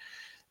that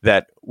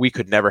we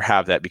could never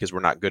have that because we're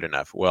not good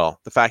enough.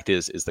 Well, the fact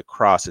is the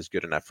cross is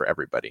good enough for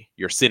everybody.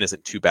 Your sin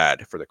isn't too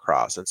bad for the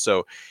cross. And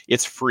so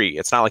it's free.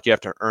 It's not like you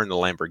have to earn the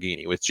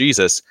Lamborghini. With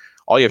Jesus,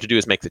 all you have to do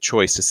is make the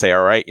choice to say,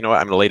 all right, you know what,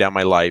 I'm going to lay down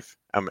my life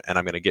and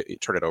I'm going to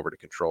turn it over to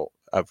control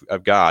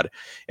of God.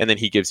 And then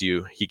he gives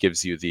you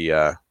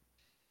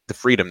the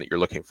freedom that you're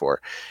looking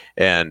for.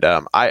 And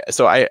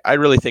I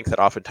really think that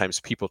oftentimes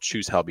people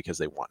choose hell because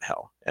they want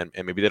hell. And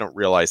maybe they don't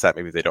realize that.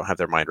 Maybe they don't have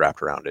their mind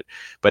wrapped around it.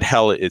 But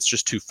hell, it's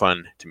just too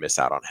fun to miss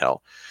out on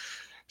hell.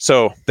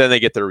 So then they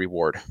get their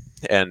reward.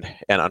 And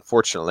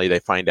unfortunately, they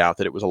find out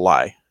that it was a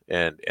lie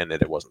and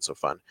that it wasn't so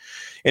fun.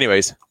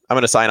 Anyways, I'm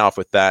going to sign off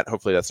with that.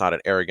 Hopefully that's not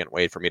an arrogant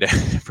way for me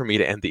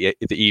to end the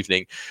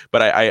evening.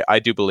 But I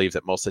do believe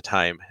that most of the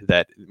time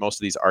that most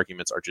of these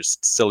arguments are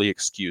just silly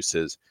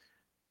excuses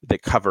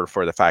that cover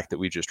for the fact that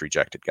we just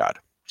rejected God.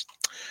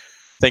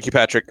 Thank you,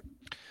 Patrick.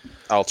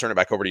 I'll turn it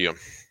back over to you.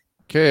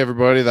 Okay,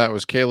 everybody, that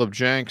was Caleb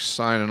Jenks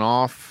signing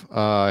off.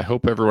 I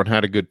hope everyone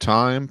had a good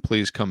time.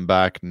 Please come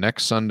back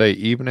next Sunday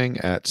evening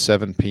at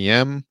 7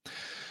 p.m.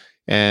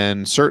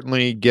 And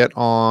certainly get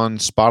on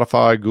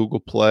Spotify,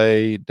 Google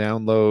Play,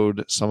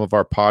 download some of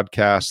our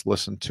podcasts,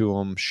 listen to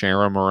them,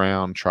 share them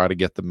around, try to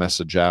get the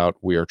message out.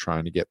 We are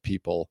trying to get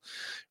people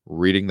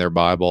reading their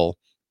Bible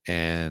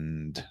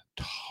and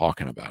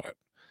talking about it.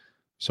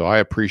 So I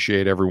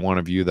appreciate every one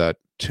of you that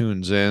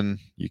tunes in.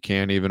 You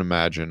can't even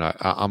imagine.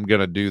 I'm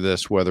going to do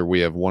this whether we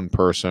have one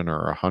person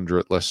or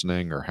 100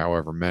 listening or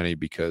however many,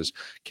 because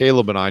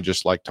Caleb and I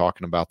just like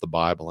talking about the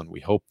Bible, and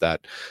we hope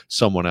that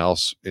someone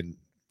else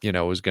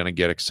is going to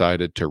get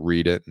excited to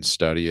read it and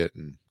study it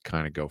and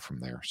kind of go from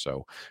there.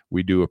 So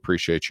we do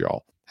appreciate you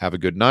all. Have a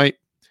good night.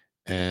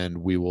 and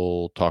we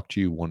will talk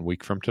to you 1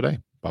 week from today.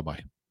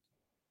 Bye-bye.